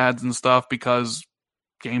YouTube ads and stuff because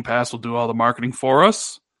Game Pass will do all the marketing for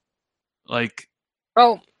us? Like,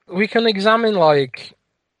 well, we can examine like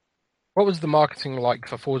what was the marketing like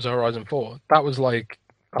for Forza Horizon 4? That was like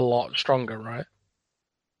a lot stronger, right?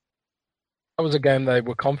 That was a game they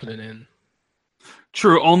were confident in.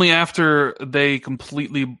 True, only after they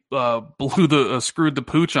completely screwed the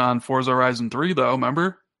pooch on Forza Horizon 3, though,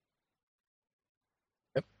 remember?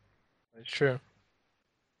 Yep, that's true.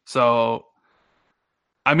 So,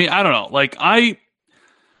 I mean, I don't know. Like,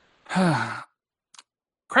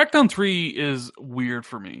 Crackdown 3 is weird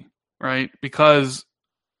for me, right? Because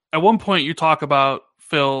at one point you talk about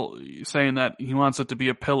Phil saying that he wants it to be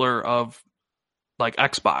a pillar of, like,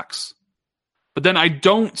 Xbox. But then I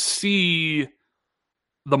don't see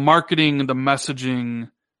the marketing, the messaging,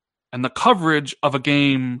 and the coverage of a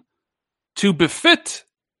game to befit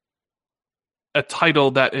a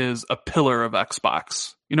title that is a pillar of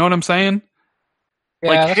Xbox. You know what I'm saying?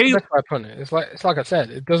 Yeah, that's the best way of putting it. It's like I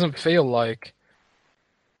said, it doesn't feel like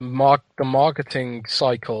the marketing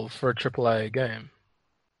cycle for a AAA game.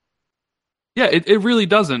 Yeah, it really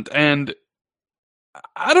doesn't. And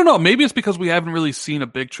I don't know, maybe it's because we haven't really seen a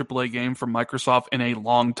big AAA game from Microsoft in a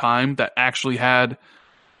long time that actually had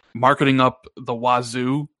marketing up the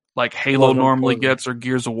wazoo like Halo normally gets or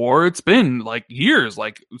Gears of War. It's been like years,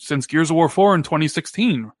 like since Gears of War 4 in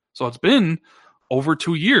 2016. So it's been over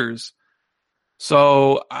 2 years.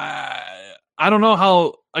 So I don't know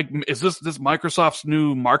how, like, is this Microsoft's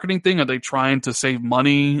new marketing thing? Are they trying to save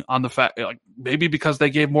money on the fact, like, maybe because they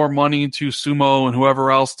gave more money to Sumo and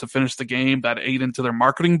whoever else to finish the game that ate into their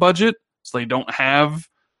marketing budget, so they don't have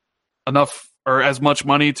enough or as much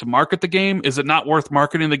money to market the game? Is it not worth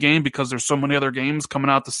marketing the game because there's so many other games coming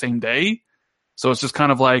out the same day? So it's just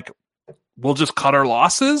kind of like, we'll just cut our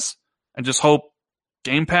losses and just hope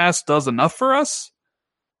Game Pass does enough for us?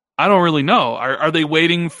 I don't really know. Are they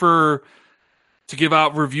waiting to give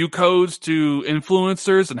out review codes to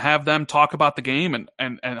influencers and have them talk about the game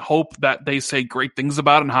and hope that they say great things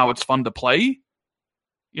about it and how it's fun to play?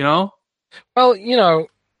 You know? Well,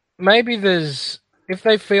 maybe if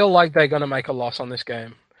they feel like they're going to make a loss on this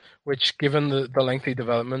game, which given the lengthy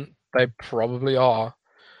development, they probably are,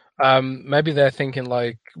 maybe they're thinking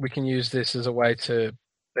like, we can use this as a way to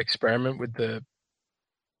experiment with the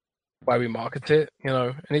way we market it,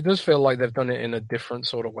 and it does feel like they've done it in a different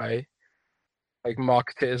sort of way. Like,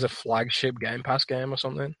 market it as a flagship Game Pass game or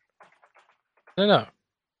something. I don't know.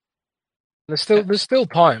 There's still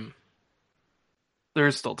time. There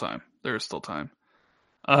is still time.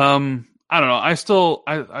 I don't know. I still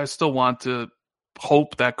want to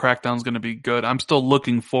hope that Crackdown's going to be good. I'm still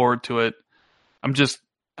looking forward to it. I'm just,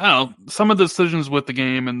 I don't know, some of the decisions with the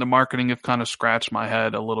game and the marketing have kind of scratched my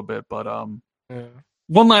head a little bit. But Yeah.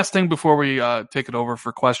 one last thing before we take it over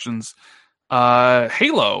for questions.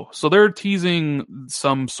 Halo. So they're teasing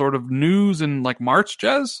some sort of news in like March,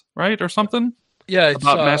 Jez, right? Or something Yeah, it's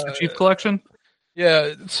about Master Chief Collection.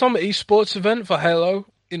 some esports event for Halo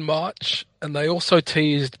in March, and they also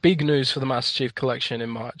teased big news for the Master Chief Collection in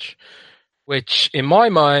March, which, in my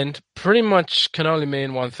mind, pretty much can only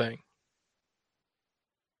mean one thing.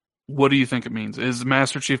 What do you think it means? Is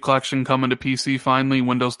Master Chief Collection coming to PC finally,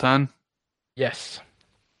 Windows 10? Yes,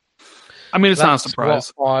 I mean, it's not a that's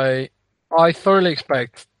surprise. what I thoroughly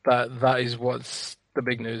expect that is what's the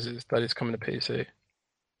big news is that it's coming to PC.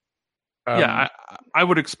 Yeah, I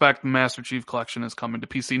would expect Master Chief Collection is coming to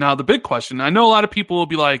PC. Now, the big question, I know a lot of people will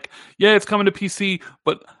be like, yeah, it's coming to PC,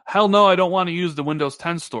 but hell no, I don't want to use the Windows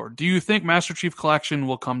 10 store. Do you think Master Chief Collection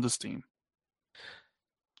will come to Steam?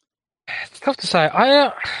 It's tough to say.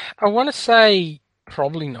 I want to say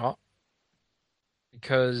probably not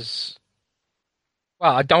because,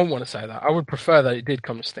 well, I don't want to say that. I would prefer that it did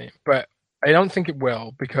come to Steam, but I don't think it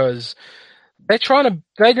will because they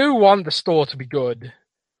do want the store to be good,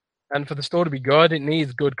 and for the store to be good, it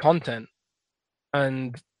needs good content,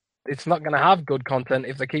 and it's not going to have good content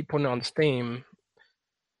if they keep putting it on Steam,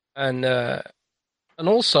 and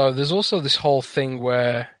also there's also this whole thing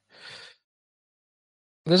where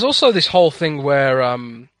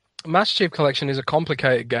Master Chief Collection is a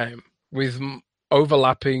complicated game with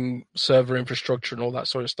overlapping server infrastructure and all that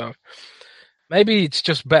sort of stuff. Maybe it's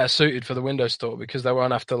just better suited for the Windows Store because they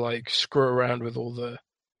won't have to like screw around with all the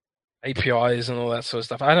APIs and all that sort of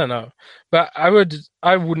stuff. I don't know, but I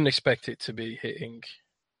wouldn't expect it to be hitting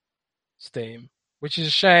Steam, which is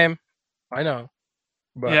a shame. I know,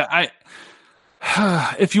 but Yeah,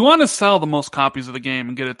 if you want to sell the most copies of the game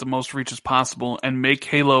and get it the most reach as possible and make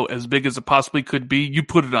Halo as big as it possibly could be, you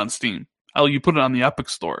put it on Steam. Oh, you put it on the Epic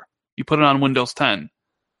Store. You put it on Windows 10.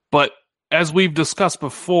 But as we've discussed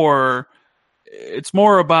before, it's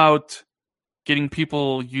more about getting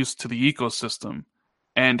people used to the ecosystem.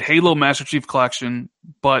 And Halo Master Chief Collection,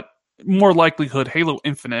 but more likelihood Halo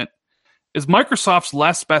Infinite, is Microsoft's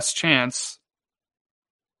last best chance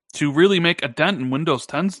to really make a dent in Windows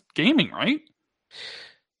 10's gaming, right?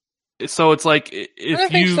 So it's like I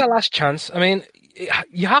don't think it's their last chance. I mean,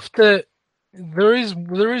 you have to. There is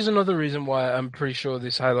another reason why I'm pretty sure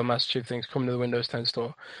this Halo Master Chief thing's coming to the Windows 10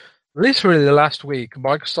 store. Literally last week,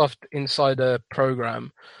 Microsoft Insider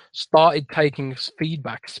program started taking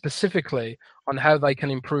feedback specifically on how they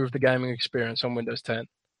can improve the gaming experience on Windows 10.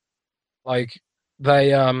 Like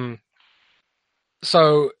they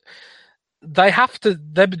so they have to.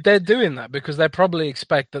 They're doing that because they probably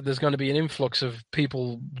expect that there's going to be an influx of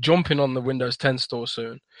people jumping on the Windows 10 store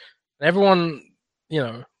soon. And everyone,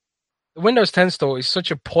 the Windows 10 store is such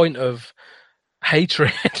a point of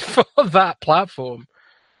hatred for that platform.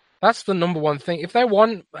 That's the number one thing. If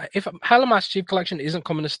Halo Master Chief Collection isn't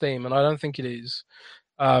coming to Steam, and I don't think it is,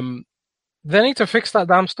 they need to fix that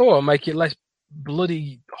damn store and make it less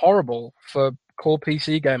bloody horrible for core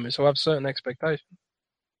PC gamers who have certain expectations.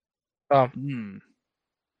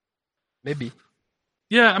 Maybe.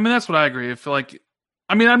 Yeah, I mean that's what I agree. I feel like,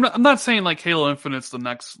 I mean, I'm not saying like Halo Infinite's the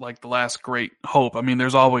next, like the last great hope. I mean,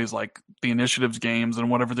 there's always like the Initiatives games and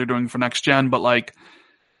whatever they're doing for next gen, but like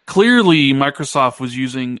clearly Microsoft was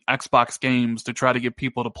using Xbox games to try to get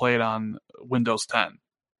people to play it on Windows 10,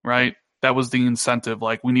 right? That was the incentive.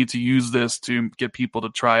 Like, we need to use this to get people to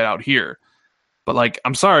try it out here. But like,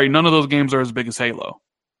 I'm sorry, none of those games are as big as Halo.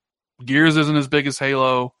 Gears isn't as big as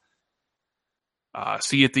Halo.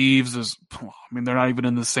 Sea of Thieves is, I mean, they're not even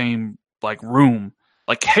in the same like room.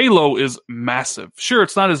 Like, Halo is massive. Sure,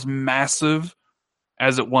 it's not as massive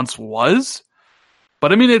as it once was,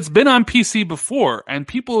 but I mean, it's been on PC before, and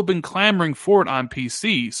people have been clamoring for it on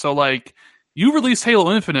PC. So like, you release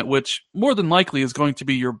Halo Infinite, which more than likely is going to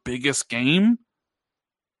be your biggest game,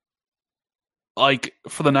 like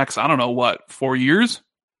for the next, I don't know what, 4 years.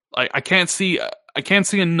 Like, I can't see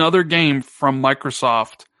another game from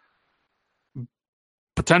Microsoft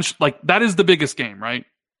potential, like that is the biggest game, right?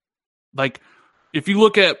 Like, if you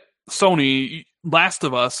look at Sony, Last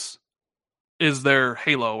of Us is their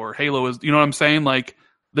Halo, or Halo is, you know what I'm saying? Like,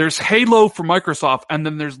 there's Halo for Microsoft, and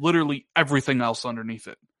then there's literally everything else underneath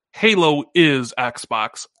it. Halo is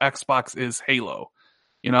Xbox. Xbox is Halo,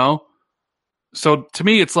 you know? So to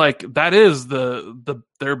me, it's like that is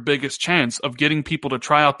their biggest chance of getting people to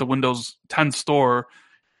try out the Windows 10 store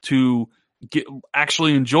to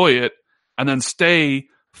actually enjoy it, and then stay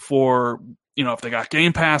for, if they got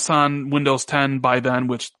Game Pass on Windows 10 by then,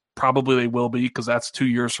 which probably they will be because that's 2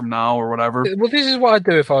 years from now or whatever. Well, this is what I'd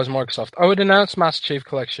do if I was Microsoft. I would announce Master Chief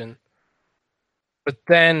Collection, but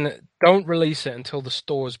then don't release it until the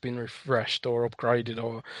store's been refreshed or upgraded,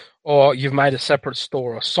 or you've made a separate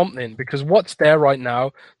store or something, because what's there right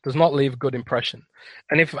now does not leave a good impression.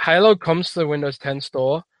 And if Halo comes to the Windows 10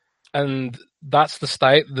 store and that's the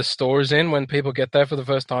state the store is in when people get there for the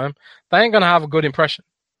first time, they ain't going to have a good impression.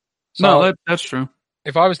 So No, that's true.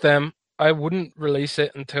 if I was them, I wouldn't release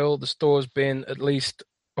it until the store's been at least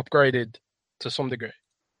upgraded to some degree.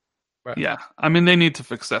 Right. Yeah, I mean they need to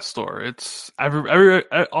fix that store. It's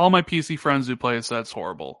all my PC friends who play it said it's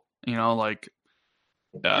horrible. You know, like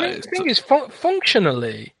The thing is,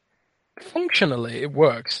 functionally, it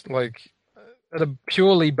works. Like at a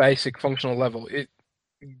purely basic functional level, it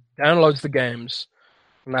downloads the games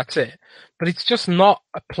and that's it. But it's just not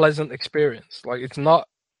a pleasant experience. Like it's not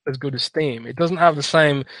as good as Steam. It doesn't have the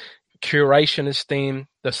same curation as Steam,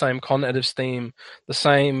 the same content of Steam, the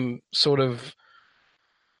same sort of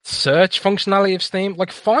search functionality of Steam.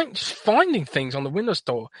 Like finding things on the Windows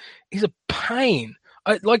Store is a pain.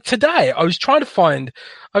 Like today, I was trying to find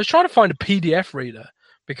a PDF reader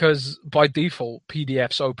because by default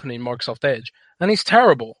PDFs open in Microsoft Edge, and it's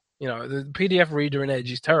terrible. You know, the PDF reader in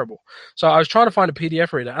Edge is terrible. So I was trying to find a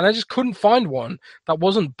PDF reader, and I just couldn't find one that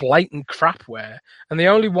wasn't blatant crapware. And the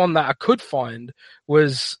only one that I could find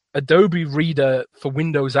was Adobe Reader for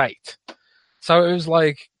Windows 8. So it was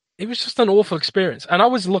like, it was just an awful experience. And I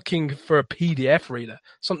was looking for a PDF reader,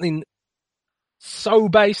 something so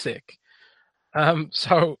basic.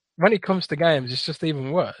 So when it comes to games, it's just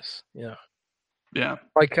even worse, you know. Yeah.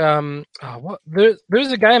 Like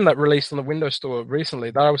there's a game that released on the Windows Store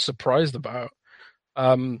recently that I was surprised about.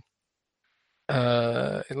 Let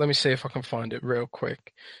me see if I can find it real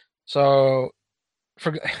quick. So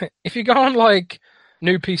if you go on like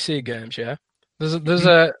new PC games, yeah, there's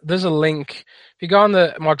a link. If you go on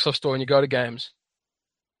the Microsoft Store and you go to games,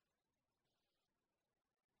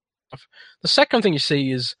 the second thing you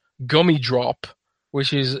see is Gummy Drop,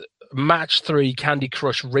 which is Match 3 Candy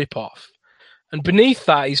Crush ripoff. And beneath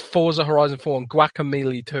that is Forza Horizon 4 and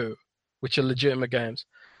Guacamelee 2, which are legitimate games.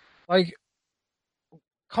 Like,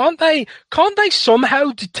 can't they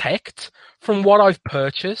somehow detect from what I've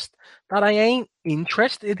purchased that I ain't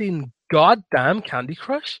interested in goddamn Candy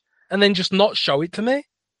Crush and then just not show it to me?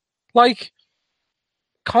 Like,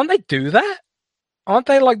 can't they do that? Aren't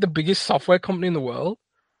they like the biggest software company in the world?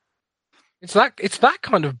 It's that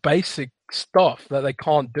kind of basic stuff that they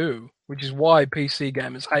can't do, which is why PC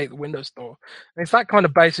gamers hate the Windows Store. And it's that kind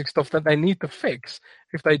of basic stuff that they need to fix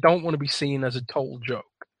if they don't want to be seen as a total joke.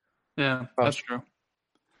 Yeah, that's true.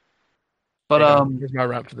 But here's my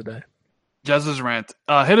rant for the day. Jez's rant.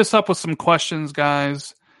 Hit us up with some questions,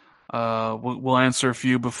 guys. We'll answer a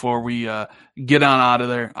few before we get on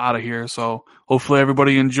out of here. So hopefully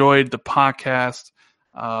everybody enjoyed the podcast.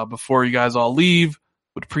 Before you guys all leave,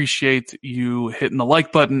 would appreciate you hitting the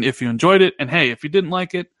like button if you enjoyed it. And hey, if you didn't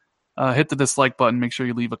like it, hit the dislike button. Make sure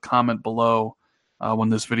you leave a comment below when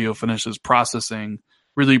this video finishes processing.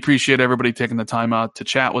 Really appreciate everybody taking the time out to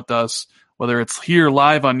chat with us, whether it's here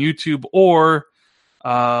live on YouTube or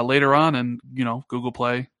later on in Google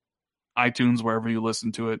Play, iTunes, wherever you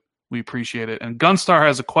listen to it. We appreciate it. And Gunstar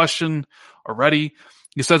has a question already.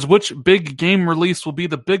 He says, which big game release will be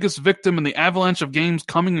the biggest victim in the avalanche of games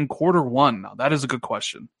coming in Q1? Now, that is a good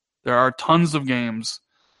question. There are tons of games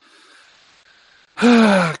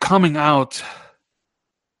coming out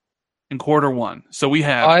in Q1. So we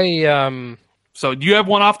have... So do you have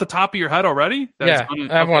one off the top of your head already? I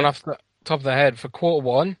have one off the top of the head for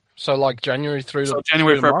Q1. So like January through to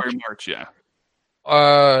January, February, March, yeah.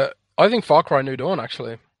 I think Far Cry New Dawn,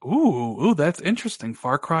 actually. Ooh, that's interesting.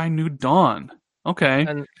 Far Cry New Dawn. Okay.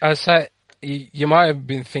 And I said, you might have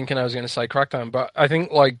been thinking I was going to say Crackdown, but I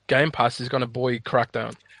think like Game Pass is going to buoy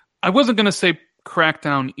Crackdown. I wasn't going to say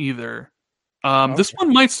Crackdown either. Okay. This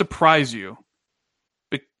one might surprise you.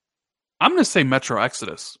 I'm going to say Metro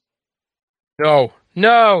Exodus. No.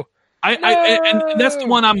 And that's the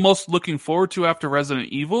one I'm most looking forward to after Resident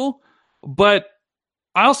Evil. But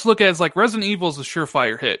I also look at it as like Resident Evil is a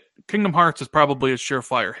surefire hit. Kingdom Hearts is probably a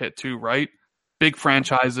surefire hit too, right? Big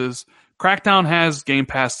franchises. Crackdown has Game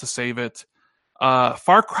Pass to save it.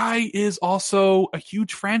 Far Cry is also a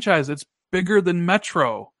huge franchise. It's bigger than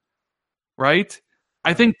Metro, right?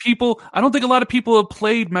 I don't think a lot of people have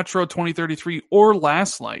played Metro 2033 or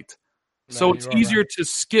Last Light. So it's easier to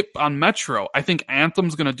skip on Metro. I think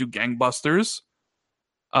Anthem's going to do gangbusters.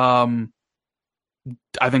 I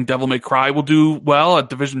think Devil May Cry will do well.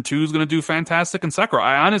 Division 2 is going to do fantastic. And Sekiro,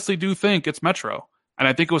 I honestly do think it's Metro. And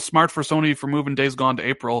I think it was smart for Sony for moving Days Gone to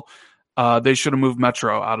April. they should have moved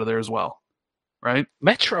Metro out of there as well, right?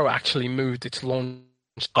 Metro actually moved its launch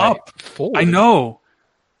date Up. forward. I know.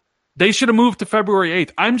 They should have moved to February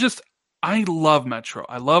 8th. I love Metro.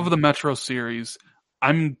 I love the Metro series.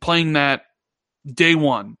 I'm playing that day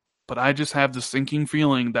one, but I just have the sinking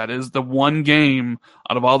feeling that is the one game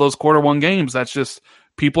out of all those quarter one games that's just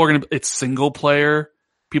people are going to, it's single player.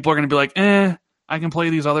 People are going to be like, I can play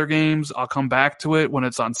these other games. I'll come back to it when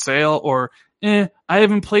it's on sale, or I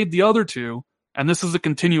haven't played the other two and this is a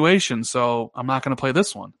continuation, so I'm not going to play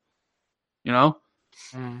this one. You know?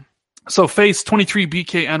 So Face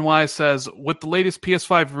 23BKNY says, with the latest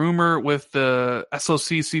PS5 rumor with the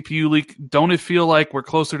SoC CPU leak, don't it feel like we're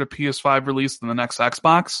closer to PS5 release than the next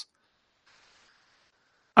Xbox?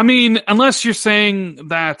 I mean, unless you're saying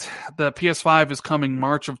that the PS5 is coming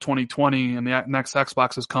March of 2020 and the next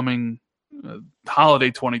Xbox is coming holiday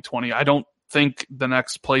 2020, I don't think the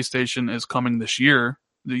next PlayStation is coming this year.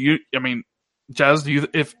 I mean, Jazz,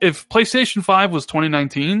 if PlayStation 5 was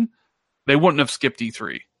 2019, they wouldn't have skipped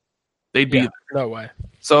E3. They'd be no way.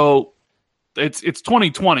 So it's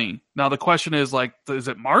 2020. Now the question is, like, is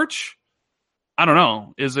it March? I don't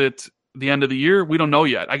know. Is it the end of the year? We don't know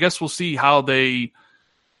yet. I guess we'll see how they,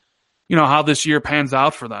 how this year pans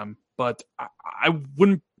out for them. But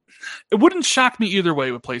it wouldn't shock me either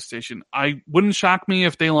way with PlayStation. I wouldn't shock me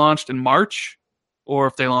if they launched in March or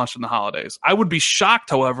if they launched in the holidays. I would be shocked,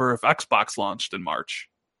 however, if Xbox launched in March.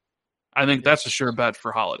 I think that's a sure bet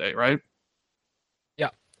for holiday, right?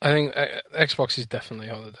 I think Xbox is definitely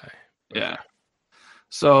holiday. Yeah.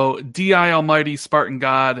 So DI Almighty Spartan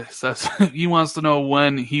God says he wants to know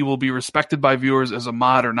when he will be respected by viewers as a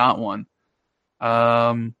mod or not one.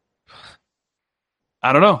 I don't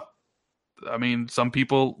know. I mean, some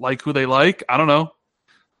people like who they like. I don't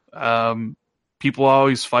know. People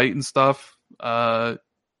always fight and stuff. I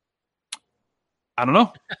don't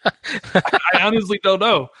know. I honestly don't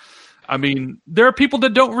know. I mean, there are people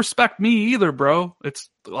that don't respect me either, bro. It's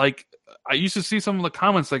like, I used to see some of the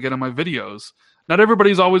comments I get on my videos. Not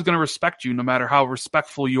everybody's always going to respect you, no matter how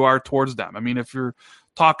respectful you are towards them. I mean, if you're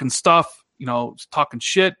talking stuff, talking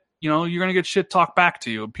shit, you're going to get shit talked back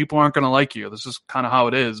to you. People aren't going to like you. This is kind of how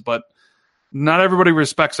it is. But not everybody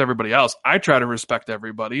respects everybody else. I try to respect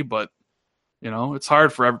everybody, but, it's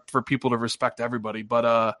hard for people to respect everybody.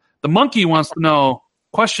 But the monkey wants to know,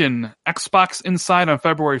 question, Xbox Inside on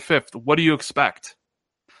February 5th. What do you expect?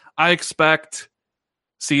 I expect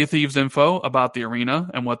Sea of Thieves info about the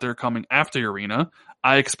arena and what they're coming after the arena.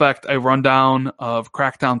 I expect a rundown of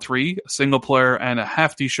Crackdown 3, a single player, and a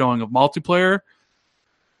hefty showing of multiplayer.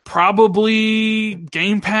 Probably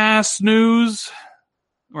Game Pass news,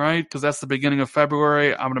 right? Because that's the beginning of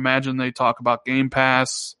February. I would imagine they talk about Game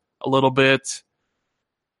Pass a little bit.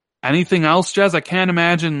 Anything else, Jez? I can't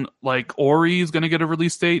imagine like Ori is going to get a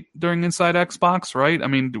release date during Inside Xbox, right? I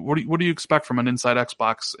mean, what do you expect from an Inside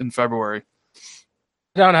Xbox in February?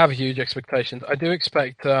 I don't have huge expectations. I do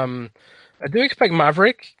expect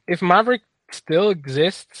Maverick. If Maverick still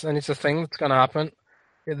exists and it's a thing that's going to happen,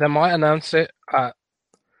 they might announce it at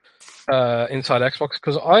Inside Xbox,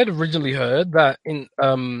 because I had originally heard that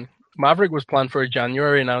Maverick was planned for a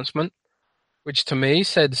January announcement, which to me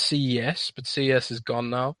said CES, but CES is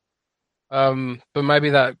gone now. But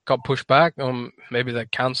maybe that got pushed back, or maybe they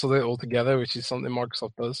cancelled it altogether, which is something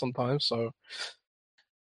Microsoft does sometimes. So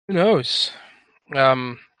who knows?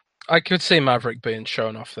 I could see Maverick being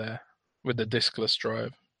shown off there with the diskless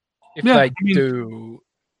drive if they do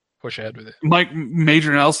push ahead with it. Mike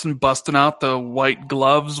Major Nelson busting out the white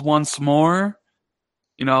gloves once more,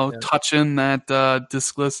 touching that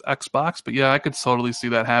diskless Xbox. But yeah, I could totally see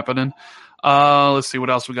that happening. Let's see what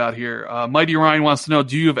else we got here. Mighty Ryan wants to know,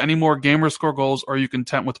 do you have any more gamer score goals, or are you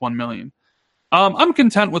content with 1 million? I'm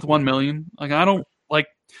content with 1 million. Like, I don't like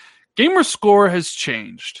gamer score has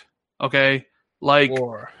changed. Okay. Like,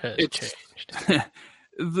 war has changed.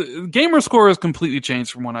 The gamer score has completely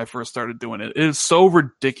changed from when I first started doing it. It is so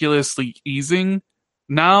ridiculously easing.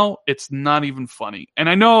 Now it's not even funny. And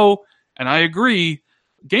I know, and I agree,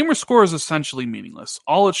 gamer score is essentially meaningless.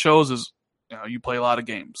 All it shows is, you play a lot of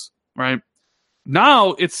games, right?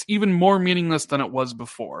 Now it's even more meaningless than it was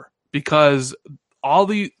before, because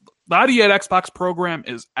the Ideate Xbox program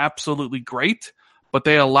is absolutely great, but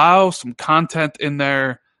they allow some content in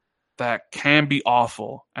there that can be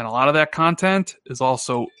awful. And a lot of that content is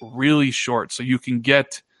also really short. So you can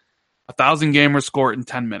get 1,000 gamer score in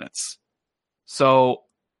 10 minutes. So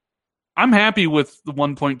I'm happy with the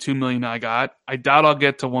 1.2 million I got. I doubt I'll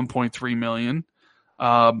get to 1.3 million.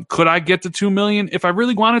 Could I get to 2 million? If I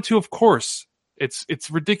really wanted to, of course. It's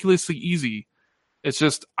ridiculously easy. It's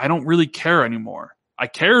just, I don't really care anymore. I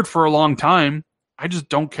cared for a long time. I just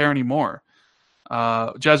don't care anymore.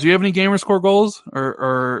 Jazz, do you have any gamer score goals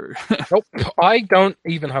or Nope, I don't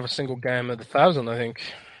even have a single game at 1,000. I think.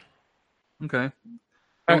 Okay.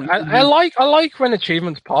 I like when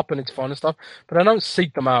achievements pop and it's fun and stuff, but I don't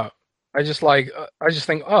seek them out. I just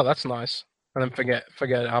think, oh, that's nice, and then forget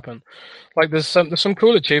it happened. Like there's some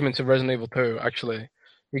cool achievements in Resident Evil 2. Actually,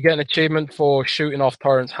 you get an achievement for shooting off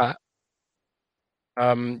Torrent's hat.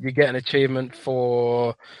 You get an achievement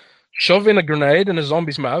for shoving a grenade in a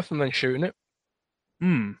zombie's mouth and then shooting it.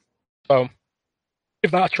 So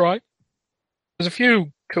give that a try. There's a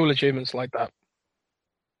few cool achievements like that.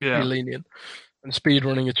 Yeah. Be lenient. And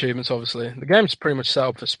speedrunning achievements, obviously. The game's pretty much set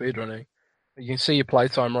up for speedrunning. You can see your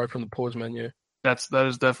playtime right from the pause menu. That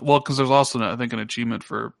is definitely... Well, because there's also, I think, an achievement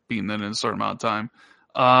for beating that in a certain amount of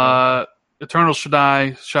time. Eternal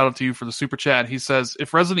Shaddai, shout out to you for the super chat. He says,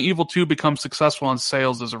 if Resident Evil 2 becomes successful on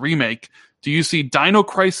sales as a remake, do you see Dino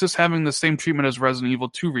Crisis having the same treatment as Resident Evil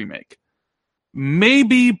 2 remake?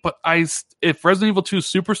 Maybe, but if Resident Evil 2 is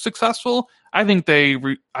super successful, I think they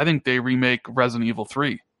remake Resident Evil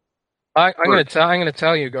 3. I'm gonna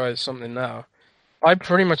tell you guys something now. I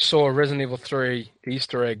pretty much saw a Resident Evil 3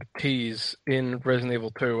 Easter egg tease in Resident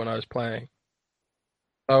Evil 2 when I was playing.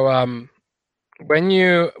 So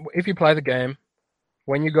if you play the game,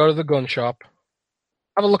 when you go to the gun shop,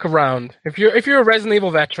 have a look around. If you're a Resident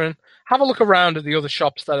Evil veteran, have a look around at the other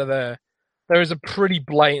shops that are there. There is a pretty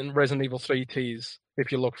blatant Resident Evil 3 tease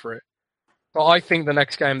if you look for it. So I think the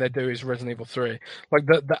next game they do is Resident Evil 3. Like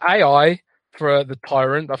the AI for the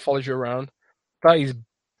tyrant that follows you around, that is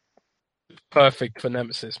perfect for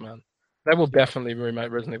Nemesis, man. They will definitely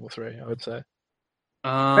remake Resident Evil 3, I would say.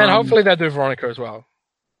 And hopefully they do Veronica as well.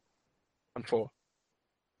 And 4.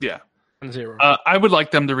 Yeah. And 0. I would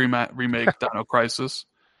like them to remake Dino Crisis.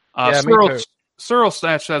 Yeah, me too. Cyril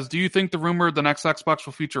Snatch says, do you think the rumor the next Xbox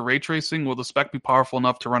will feature ray tracing? Will the spec be powerful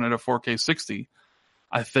enough to run it at 4K 60?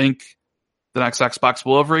 I think the next Xbox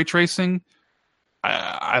will have ray tracing.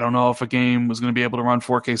 I don't know if a game was going to be able to run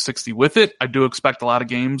 4K 60 with it. I do expect a lot of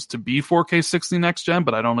games to be 4K 60 next gen,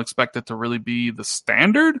 but I don't expect it to really be the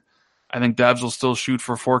standard. I think devs will still shoot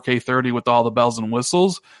for 4K 30 with all the bells and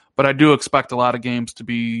whistles, but I do expect a lot of games to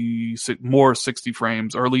be more 60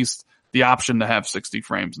 frames, or at least the option to have 60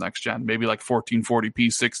 frames next gen, maybe like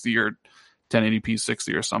 1440p 60 or 1080p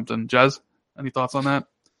 60 or something. Jez, any thoughts on that?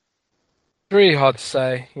 It's really hard to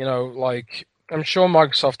say. Like I'm sure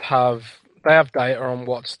Microsoft have data on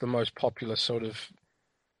what's the most popular sort of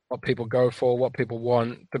what people go for, what people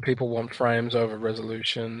want. Do people want frames over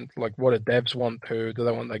resolution? Like what do devs want to? Do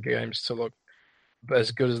they want their games to look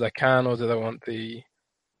as good as they can, or do they want the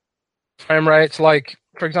frame rates? Like,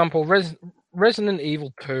 for example, Resident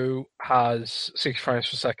Evil 2 has 6 frames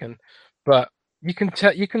per second, but you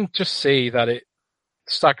can just see that it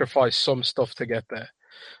sacrificed some stuff to get there.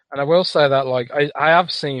 And I will say that, like, I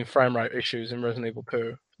have seen frame rate issues in Resident Evil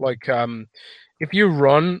 2. Like, if you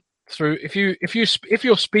run through, if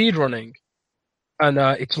you're speed running, and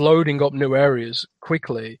it's loading up new areas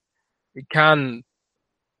quickly, it can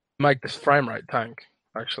make the frame rate tank.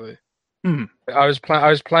 Actually, I was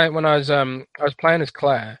playing when I was playing as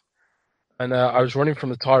Claire, and I was running from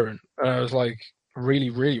the tyrant, and I was like really,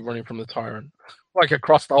 really running from the tyrant, like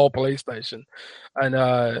across the whole police station. And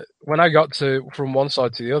when I got from one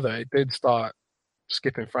side to the other, it did start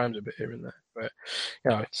skipping frames a bit here and there. But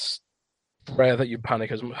it's rare that you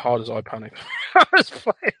panic as hard as I panicked. I was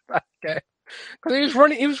playing that game because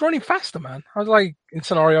he was running faster, man. I was like in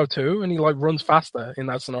scenario 2, and he like runs faster in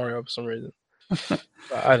that scenario for some reason.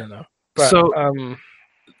 I don't know. But, so,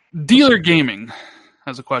 Dealer Gaming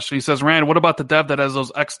has a question. He says, Rand, what about the dev that has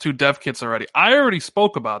those X2 dev kits already? I already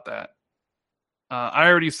spoke about that. I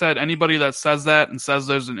already said anybody that says that and says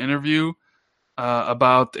there's an interview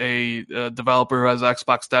about a developer who has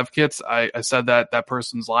Xbox dev kits, I said that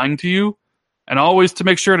person's lying to you. And always to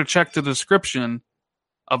make sure to check the description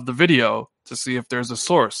of the video to see if there's a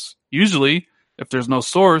source. Usually, if there's no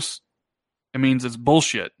source, it means it's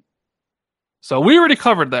bullshit. So we already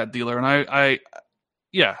covered that, Dealer, and I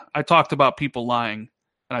talked about people lying,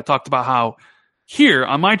 and I talked about how here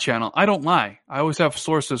on my channel, I don't lie. I always have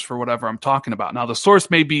sources for whatever I'm talking about. Now, the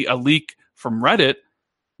source may be a leak from Reddit,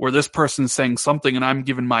 where this person's saying something and I'm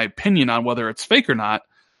giving my opinion on whether it's fake or not,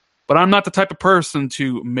 but I'm not the type of person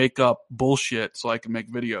to make up bullshit so I can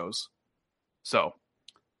make videos. So,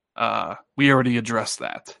 we already addressed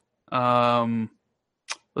that.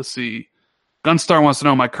 Let's see. Gunstar wants to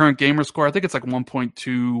know my current gamer score. I think it's like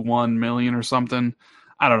 1.21 million or something.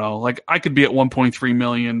 I don't know. Like, I could be at 1.3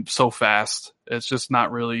 million so fast. It's just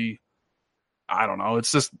not really, I don't know.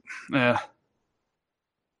 It's just, I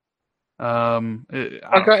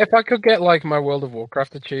If I could get like my World of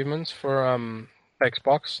Warcraft achievements for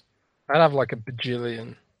Xbox, I'd have like a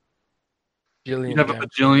bajillion You'd have a games.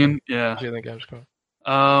 bajillion, yeah. Bajillion games.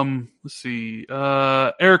 Let's see.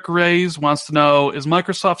 Eric Reyes wants to know: is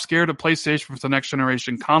Microsoft scared of PlayStation for the next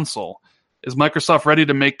generation console? Is Microsoft ready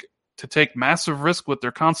to take massive risk with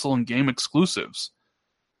their console and game exclusives?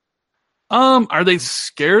 Are they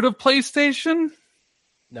scared of PlayStation?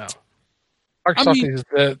 No. Microsoft is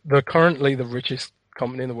the currently the richest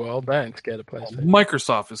company in the world. They ain't scared of PlayStation.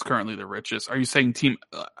 Microsoft is currently the richest. Are you saying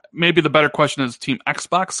maybe the better question is Team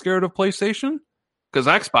Xbox scared of PlayStation? Because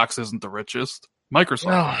Xbox isn't the richest. Microsoft.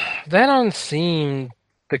 Well, they don't seem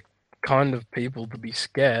the kind of people to be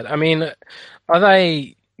scared. I mean, are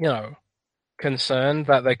they, concerned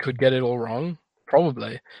that they could get it all wrong?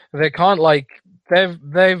 Probably. They can't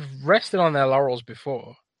they've rested on their laurels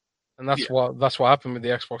before. And that's what happened with the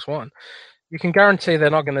Xbox One. You can guarantee they're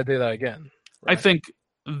not going to do that again. Right? I think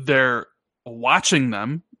they're watching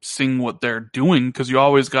them, seeing what they're doing, because you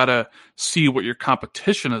always got to see what your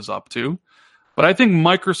competition is up to. But I think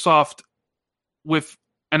Microsoft, with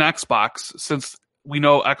an Xbox, since we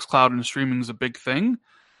know xCloud and streaming is a big thing,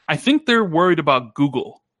 I think they're worried about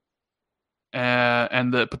Google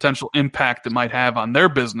and the potential impact it might have on their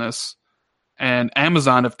business, and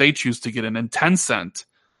Amazon if they choose to get in, and Tencent.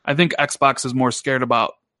 I think Xbox is more scared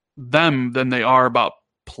about them than they are about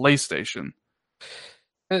PlayStation.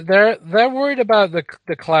 They're worried about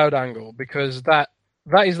the cloud angle because that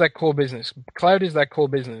is their core business. Cloud is their core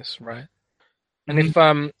business, right? And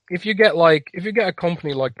if you get a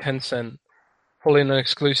company like Tencent pulling an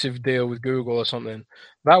exclusive deal with Google or something,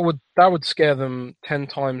 that would scare them 10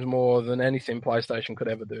 times more than anything PlayStation could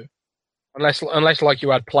ever do. Unless like you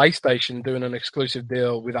had PlayStation doing an exclusive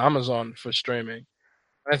deal with Amazon for streaming.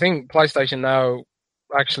 I think PlayStation now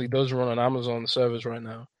actually does run on Amazon servers right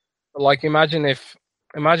now. But like imagine if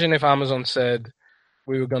Amazon said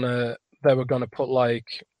they were gonna put like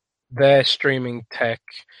their streaming tech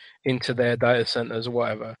into their data centers or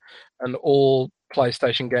whatever, and all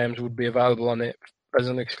PlayStation games would be available on it as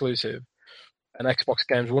an exclusive, and Xbox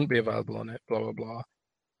games wouldn't be available on it, blah blah blah.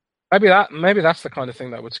 Maybe that's the kind of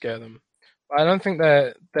thing that would scare them. But I don't think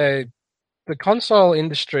the console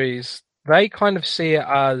industries, they kind of see it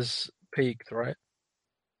as peaked, right?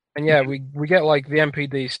 And yeah, we get like the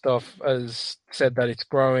MPD stuff as said that it's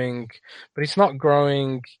growing, but it's not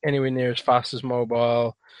growing anywhere near as fast as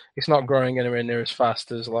mobile. It's not growing anywhere near as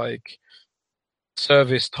fast as like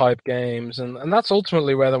service type games, and that's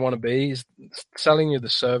ultimately where they want to be, is selling you the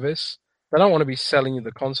service. They don't want to be selling you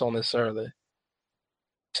the console necessarily.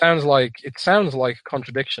 Sounds like a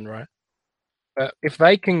contradiction, right? But if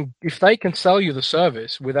they can sell you the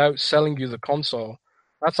service without selling you the console,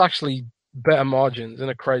 that's actually better margins in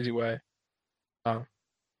a crazy way.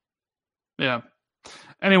 Yeah.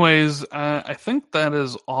 Anyways, I think that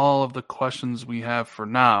is all of the questions we have for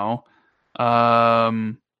now.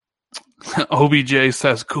 OBJ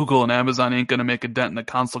says Google and Amazon ain't going to make a dent in the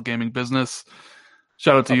console gaming business.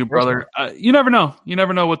 Shout out to you, brother. You never know. You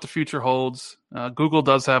never know what the future holds. Google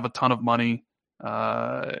does have a ton of money.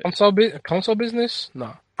 Console business?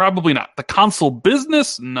 No. Probably not. The console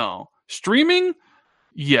business? No. Streaming?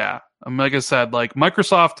 Yeah. Like I said, like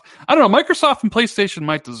Microsoft, I don't know, Microsoft and PlayStation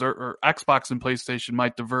might or Xbox and PlayStation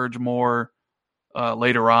might diverge more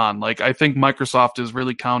later on. Like I think Microsoft is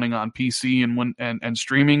really counting on PC and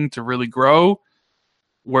streaming to really grow,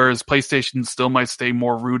 whereas PlayStation still might stay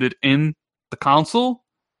more rooted in the console.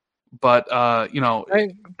 But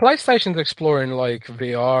PlayStation's exploring like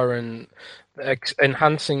VR and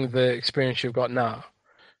enhancing the experience you've got now,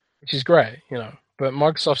 which is great, But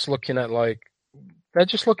Microsoft's looking at they're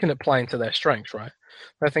just looking at playing to their strengths, right?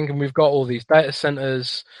 They're thinking we've got all these data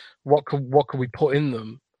centers. What could we put in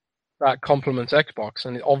them that complements Xbox?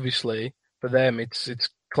 And obviously for them, it's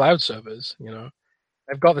cloud servers.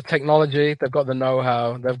 They've got the technology, they've got the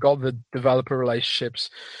know-how, they've got the developer relationships,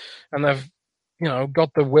 and they've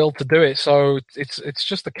got the will to do it. So it's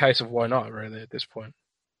just a case of why not, really, at this point.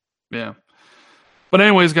 Yeah. But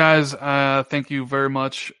anyways, guys, thank you very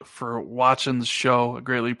much for watching the show. I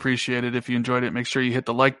greatly appreciate it. If you enjoyed it, make sure you hit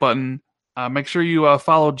the like button. Make sure you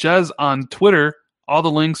follow Jez on Twitter. All the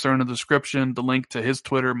links are in the description. The link to his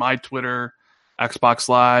Twitter, my Twitter, Xbox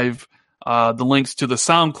Live, the links to the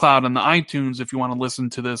SoundCloud and the iTunes if you want to listen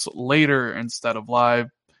to this later instead of live.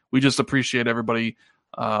 We just appreciate everybody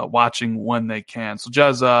watching when they can. So,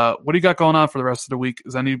 Jez, what do you got going on for the rest of the week?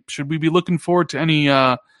 Should we be looking forward to any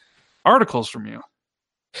articles from you?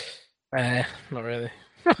 Not really.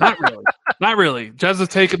 Not really. Jez is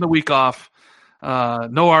taking the week off.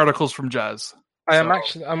 No articles from Jez.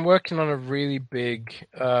 I'm working on a really big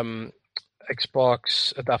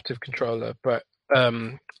Xbox adaptive controller, but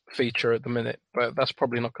feature at the minute. But that's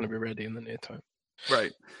probably not going to be ready in the near time.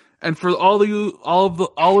 Right. And for all of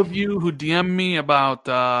you who DM me about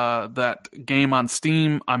that game on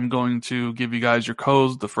Steam, I'm going to give you guys your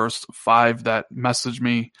codes. The first 5 that message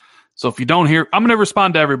me. So if you don't hear, I'm going to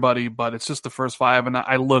respond to everybody, but it's just the first 5, and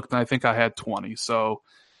I looked and I think I had 20. So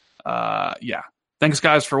yeah, thanks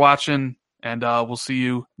guys for watching, and we'll see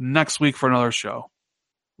you next week for another show.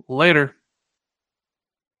 Later.